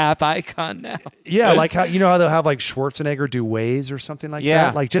the app icon now. Yeah, like how how they'll have like Schwarzenegger do Waze or something like Yeah.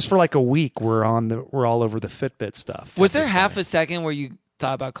 that. Like just for like a week, we're all over the Fitbit stuff. Was there half a second where you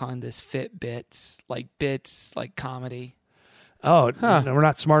thought about calling this Fit Bits, like comedy? Oh, no, we're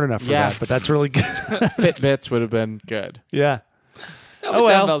not smart enough for Yeah. that, but that's really good. Fitbits would have been good. Yeah. No, Oh, but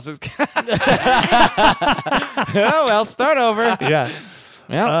well. dumbbells is Oh, well, start over. Yeah.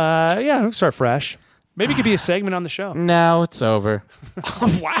 Yeah. We'll start fresh. Maybe it could be a segment on the show. No, it's over.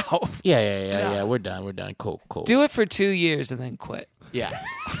 wow. Yeah. We're done. Cool. Do it for 2 years and then quit. Yeah.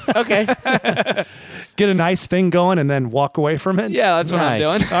 Okay. Get a nice thing going and then walk away from it. Yeah, that's what Nice.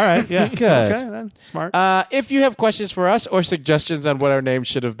 I'm doing. All right. Yeah. Good. Okay, then. Smart. If you have questions for us or suggestions on what our name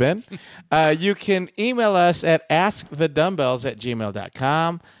should have been, you can email us at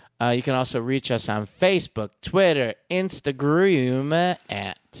askthedumbbells@gmail.com. You can also reach us on Facebook, Twitter, Instagram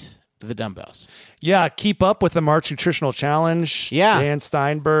at The Dumbbells. Yeah, keep up with the March Nutritional Challenge. Yeah. Dan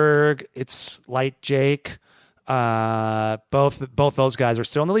Steinberg. It's Light Jake. Both those guys are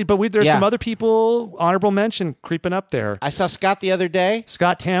still in the lead, but there's Yeah. some other people, honorable mention, creeping up there. I saw Scott the other day.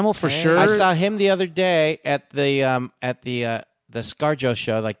 Scott Tamil for sure. I saw him the other day at the ScarJo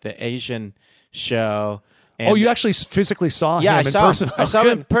show, like the Asian show. And Oh, you actually physically saw yeah, him I in saw person. him. I Oh, saw him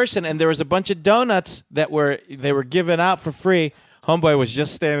in good. person, and there was a bunch of donuts that they were given out for free. Homeboy was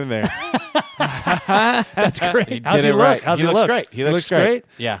just standing there. That's great. He How's did he it look? right. How's He he looks look? great. He looks great.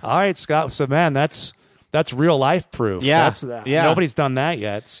 Yeah. All right, Scott. So man, that's That's real life proof. Yeah. That's, Yeah. Nobody's done that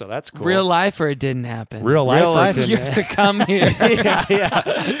yet, so that's cool. Real life or it didn't happen? Real life. Real life. You have to come here.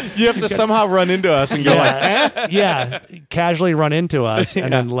 You have to somehow run into us and go like, Yeah, casually run into us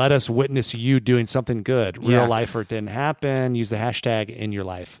and then let us witness you doing something good. Real Yeah. life or it didn't happen. Use the hashtag in your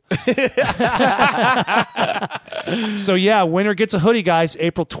life. So yeah, winner gets a hoodie, guys.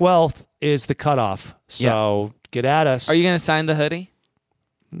 April 12th is the cutoff. So get at us. Are you going to sign the hoodie?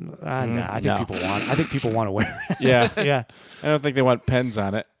 Nah, I think No. people want. I think people want to wear. yeah. Yeah. I don't think they want pens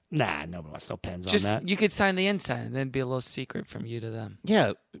on it. Nah, nobody wants no pens Just on that. you could sign the inside and then be a little secret from you to them.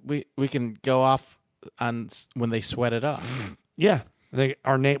 Yeah, we can go off on when they sweat it off. Yeah.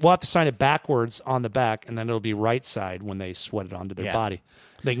 Our name. We'll have to sign it backwards on the back, and then it'll be right side when they sweat it onto their Yeah. body.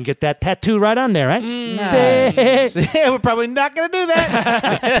 They can get that tattoo right on there, right? Yeah, we're probably not going to do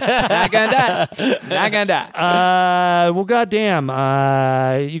that. Not gonna die. Not gonna die. Well, goddamn,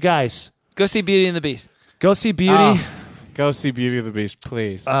 you guys, Go see Beauty and the Beast. go see Beauty. Oh, go see Beauty and the Beast,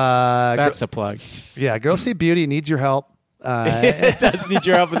 please. That's a plug. Yeah, go see Beauty. Needs your help. It does need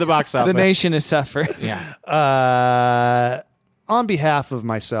your help in the box office. The nation is suffering. Yeah. On behalf of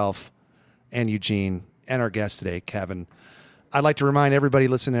myself and Eugene and our guest today, Kevin, I'd like to remind everybody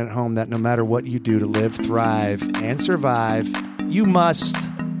listening at home that no matter what you do to live, thrive, and survive, you must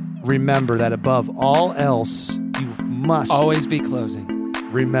remember that above all else, you must Always be closing.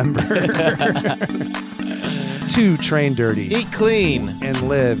 remember to train dirty Eat clean. and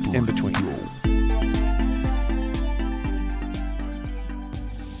live in between.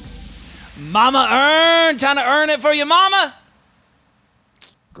 Mama earn. Time to earn it for your mama.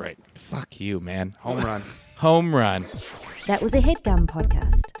 Great. Fuck you, man. Home run. Home run. That was a HeadGum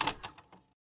podcast.